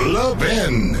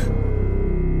Levin.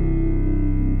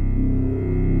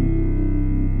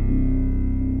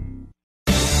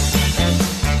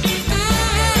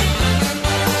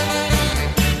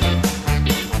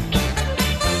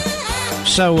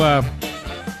 So,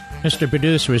 Mr.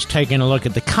 Producer is taking a look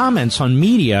at the comments on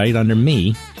Mediate under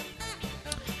me.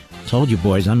 Told you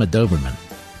boys, I'm a Doberman.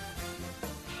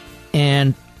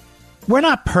 And we're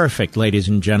not perfect, ladies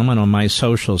and gentlemen, on my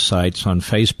social sites on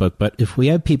Facebook, but if we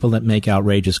have people that make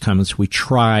outrageous comments, we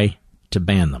try to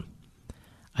ban them.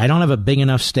 I don't have a big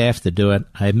enough staff to do it.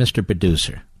 I have Mr.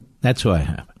 Producer. That's who I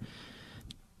have.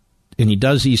 And he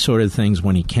does these sort of things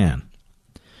when he can.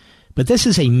 But this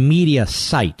is a media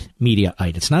site,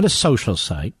 Mediate. It's not a social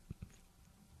site.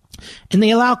 And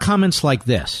they allow comments like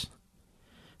this.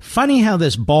 Funny how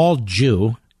this bald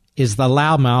Jew is the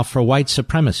loudmouth for white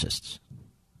supremacists.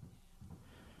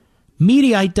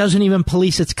 Mediate doesn't even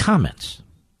police its comments.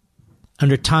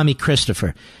 Under Tommy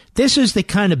Christopher. This is the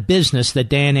kind of business that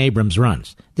Dan Abrams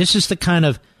runs. This is the kind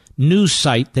of news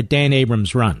site that Dan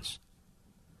Abrams runs.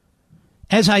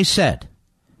 As I said,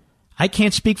 I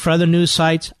can't speak for other news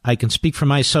sites. I can speak for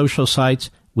my social sites.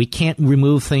 We can't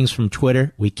remove things from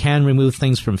Twitter. We can remove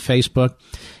things from Facebook.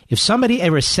 If somebody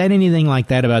ever said anything like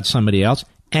that about somebody else,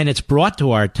 and it's brought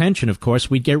to our attention, of course,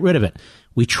 we'd get rid of it.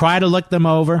 We try to look them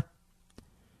over.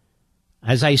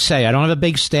 As I say, I don't have a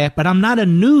big staff, but I'm not a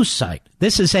news site.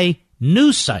 This is a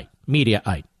news site,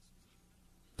 Mediate.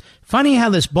 Funny how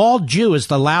this bald Jew is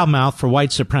the loudmouth for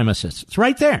white supremacists. It's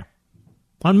right there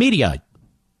on Mediate.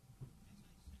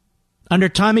 Under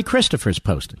Tommy Christopher's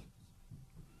posting.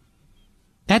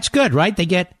 That's good, right? They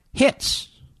get hits.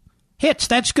 Hits,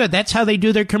 that's good. That's how they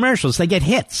do their commercials. They get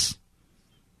hits.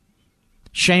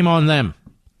 Shame on them.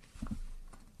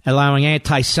 Allowing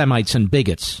anti-Semites and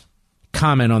bigots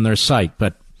comment on their site,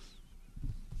 but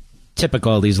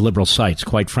typical of these liberal sites,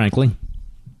 quite frankly.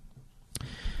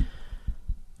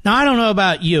 Now, I don't know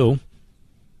about you,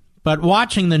 but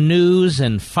watching the news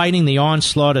and fighting the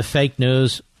onslaught of fake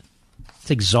news,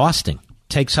 it's exhausting. It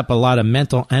takes up a lot of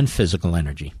mental and physical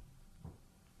energy.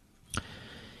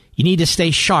 You need to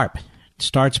stay sharp. It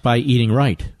starts by eating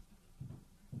right.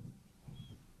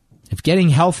 If getting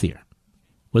healthier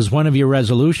was one of your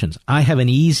resolutions, I have an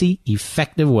easy,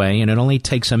 effective way, and it only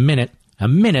takes a minute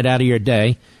out of your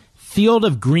day. Field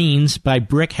of Greens by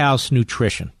Brickhouse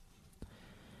Nutrition.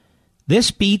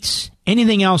 This beats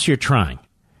anything else you're trying.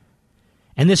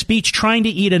 And this beats trying to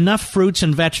eat enough fruits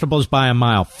and vegetables by a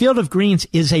mile. Field of Greens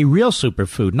is a real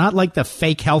superfood, not like the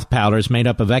fake health powders made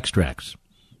up of extracts.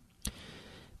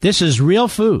 This is real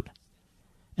food.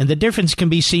 And the difference can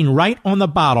be seen right on the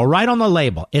bottle, right on the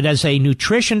label. It has a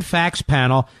nutrition facts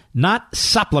panel, not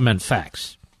supplement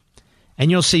facts. And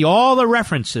you'll see all the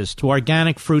references to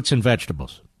organic fruits and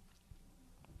vegetables.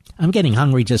 I'm getting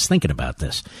hungry just thinking about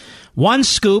this. 1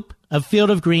 scoop of Field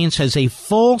of Greens has a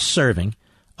full serving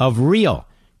of real,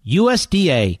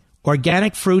 USDA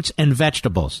organic fruits and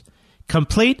vegetables,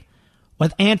 complete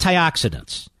with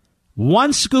antioxidants.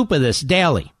 1 scoop of this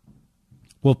daily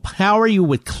will power you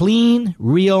with clean,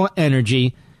 real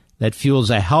energy that fuels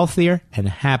a healthier and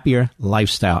happier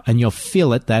lifestyle, and you'll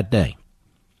feel it that day.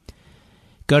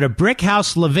 Go to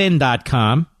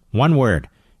BrickhouseLevin.com, one word,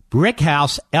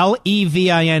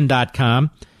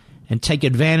 BrickhouseLevin.com, and take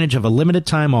advantage of a limited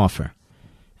time offer.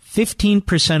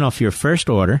 15% off your first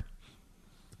order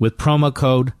with promo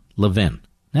code Levin.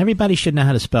 Everybody should know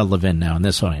how to spell Levin now in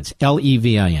this audience.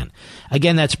 Levin.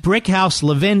 Again, that's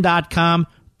BrickhouseLevin.com,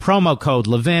 promo code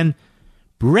Levin.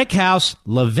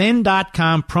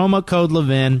 BrickhouseLevin.com, promo code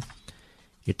Levin.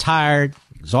 You're tired,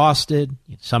 exhausted,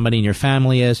 somebody in your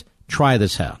family is, try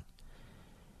this out.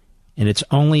 And it's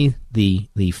only the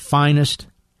finest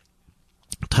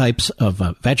types of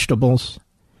vegetables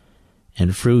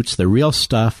and fruits, the real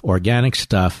stuff, organic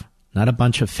stuff, not a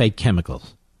bunch of fake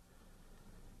chemicals.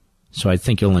 So I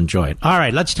think you'll enjoy it. All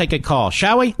right, let's take a call,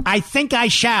 shall we? I think I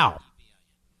shall.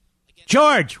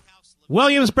 George,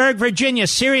 Williamsburg, Virginia,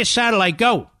 Sirius Satellite,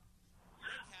 go.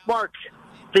 Mark,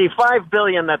 the $5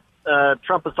 billion that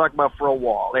Trump is talking about for a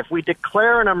wall. If we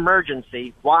declare an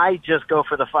emergency, why just go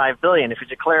for the $5 billion? If you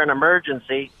declare an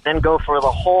emergency, then go for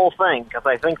the whole thing, because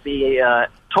I think the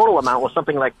total amount was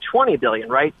something like $20 billion,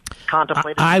 right?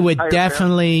 Contemplated. I would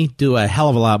definitely do a hell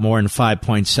of a lot more than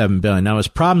 $5.7 billion. Now, his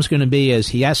problem's going to be is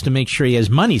he has to make sure he has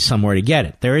money somewhere to get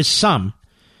it. There is some,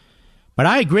 but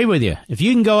I agree with you. If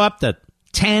you can go up to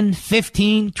 10,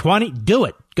 15, 20, do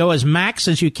it. Go as max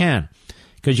as you can,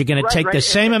 because you're going to take the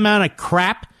same amount of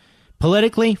crap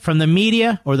politically from the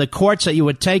media or the courts that you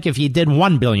would take if you did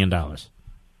 $1 billion.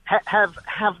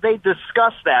 Have they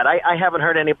discussed that? I haven't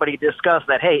heard anybody discuss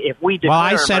that. Hey, if we declare... Well,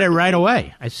 I said it right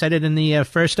away. I said it in the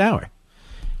first hour.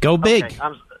 Go big. Okay,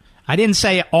 I didn't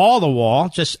say all the wall,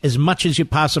 just as much as you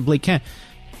possibly can.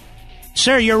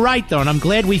 Sir, you're right, though, and I'm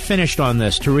glad we finished on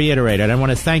this. To reiterate it, I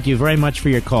want to thank you very much for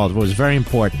your call. It was very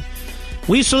important.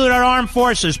 We salute our armed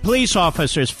forces, police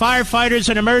officers, firefighters,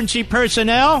 and emergency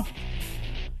personnel.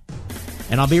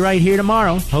 And I'll be right here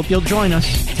tomorrow. Hope you'll join us.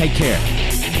 Take care.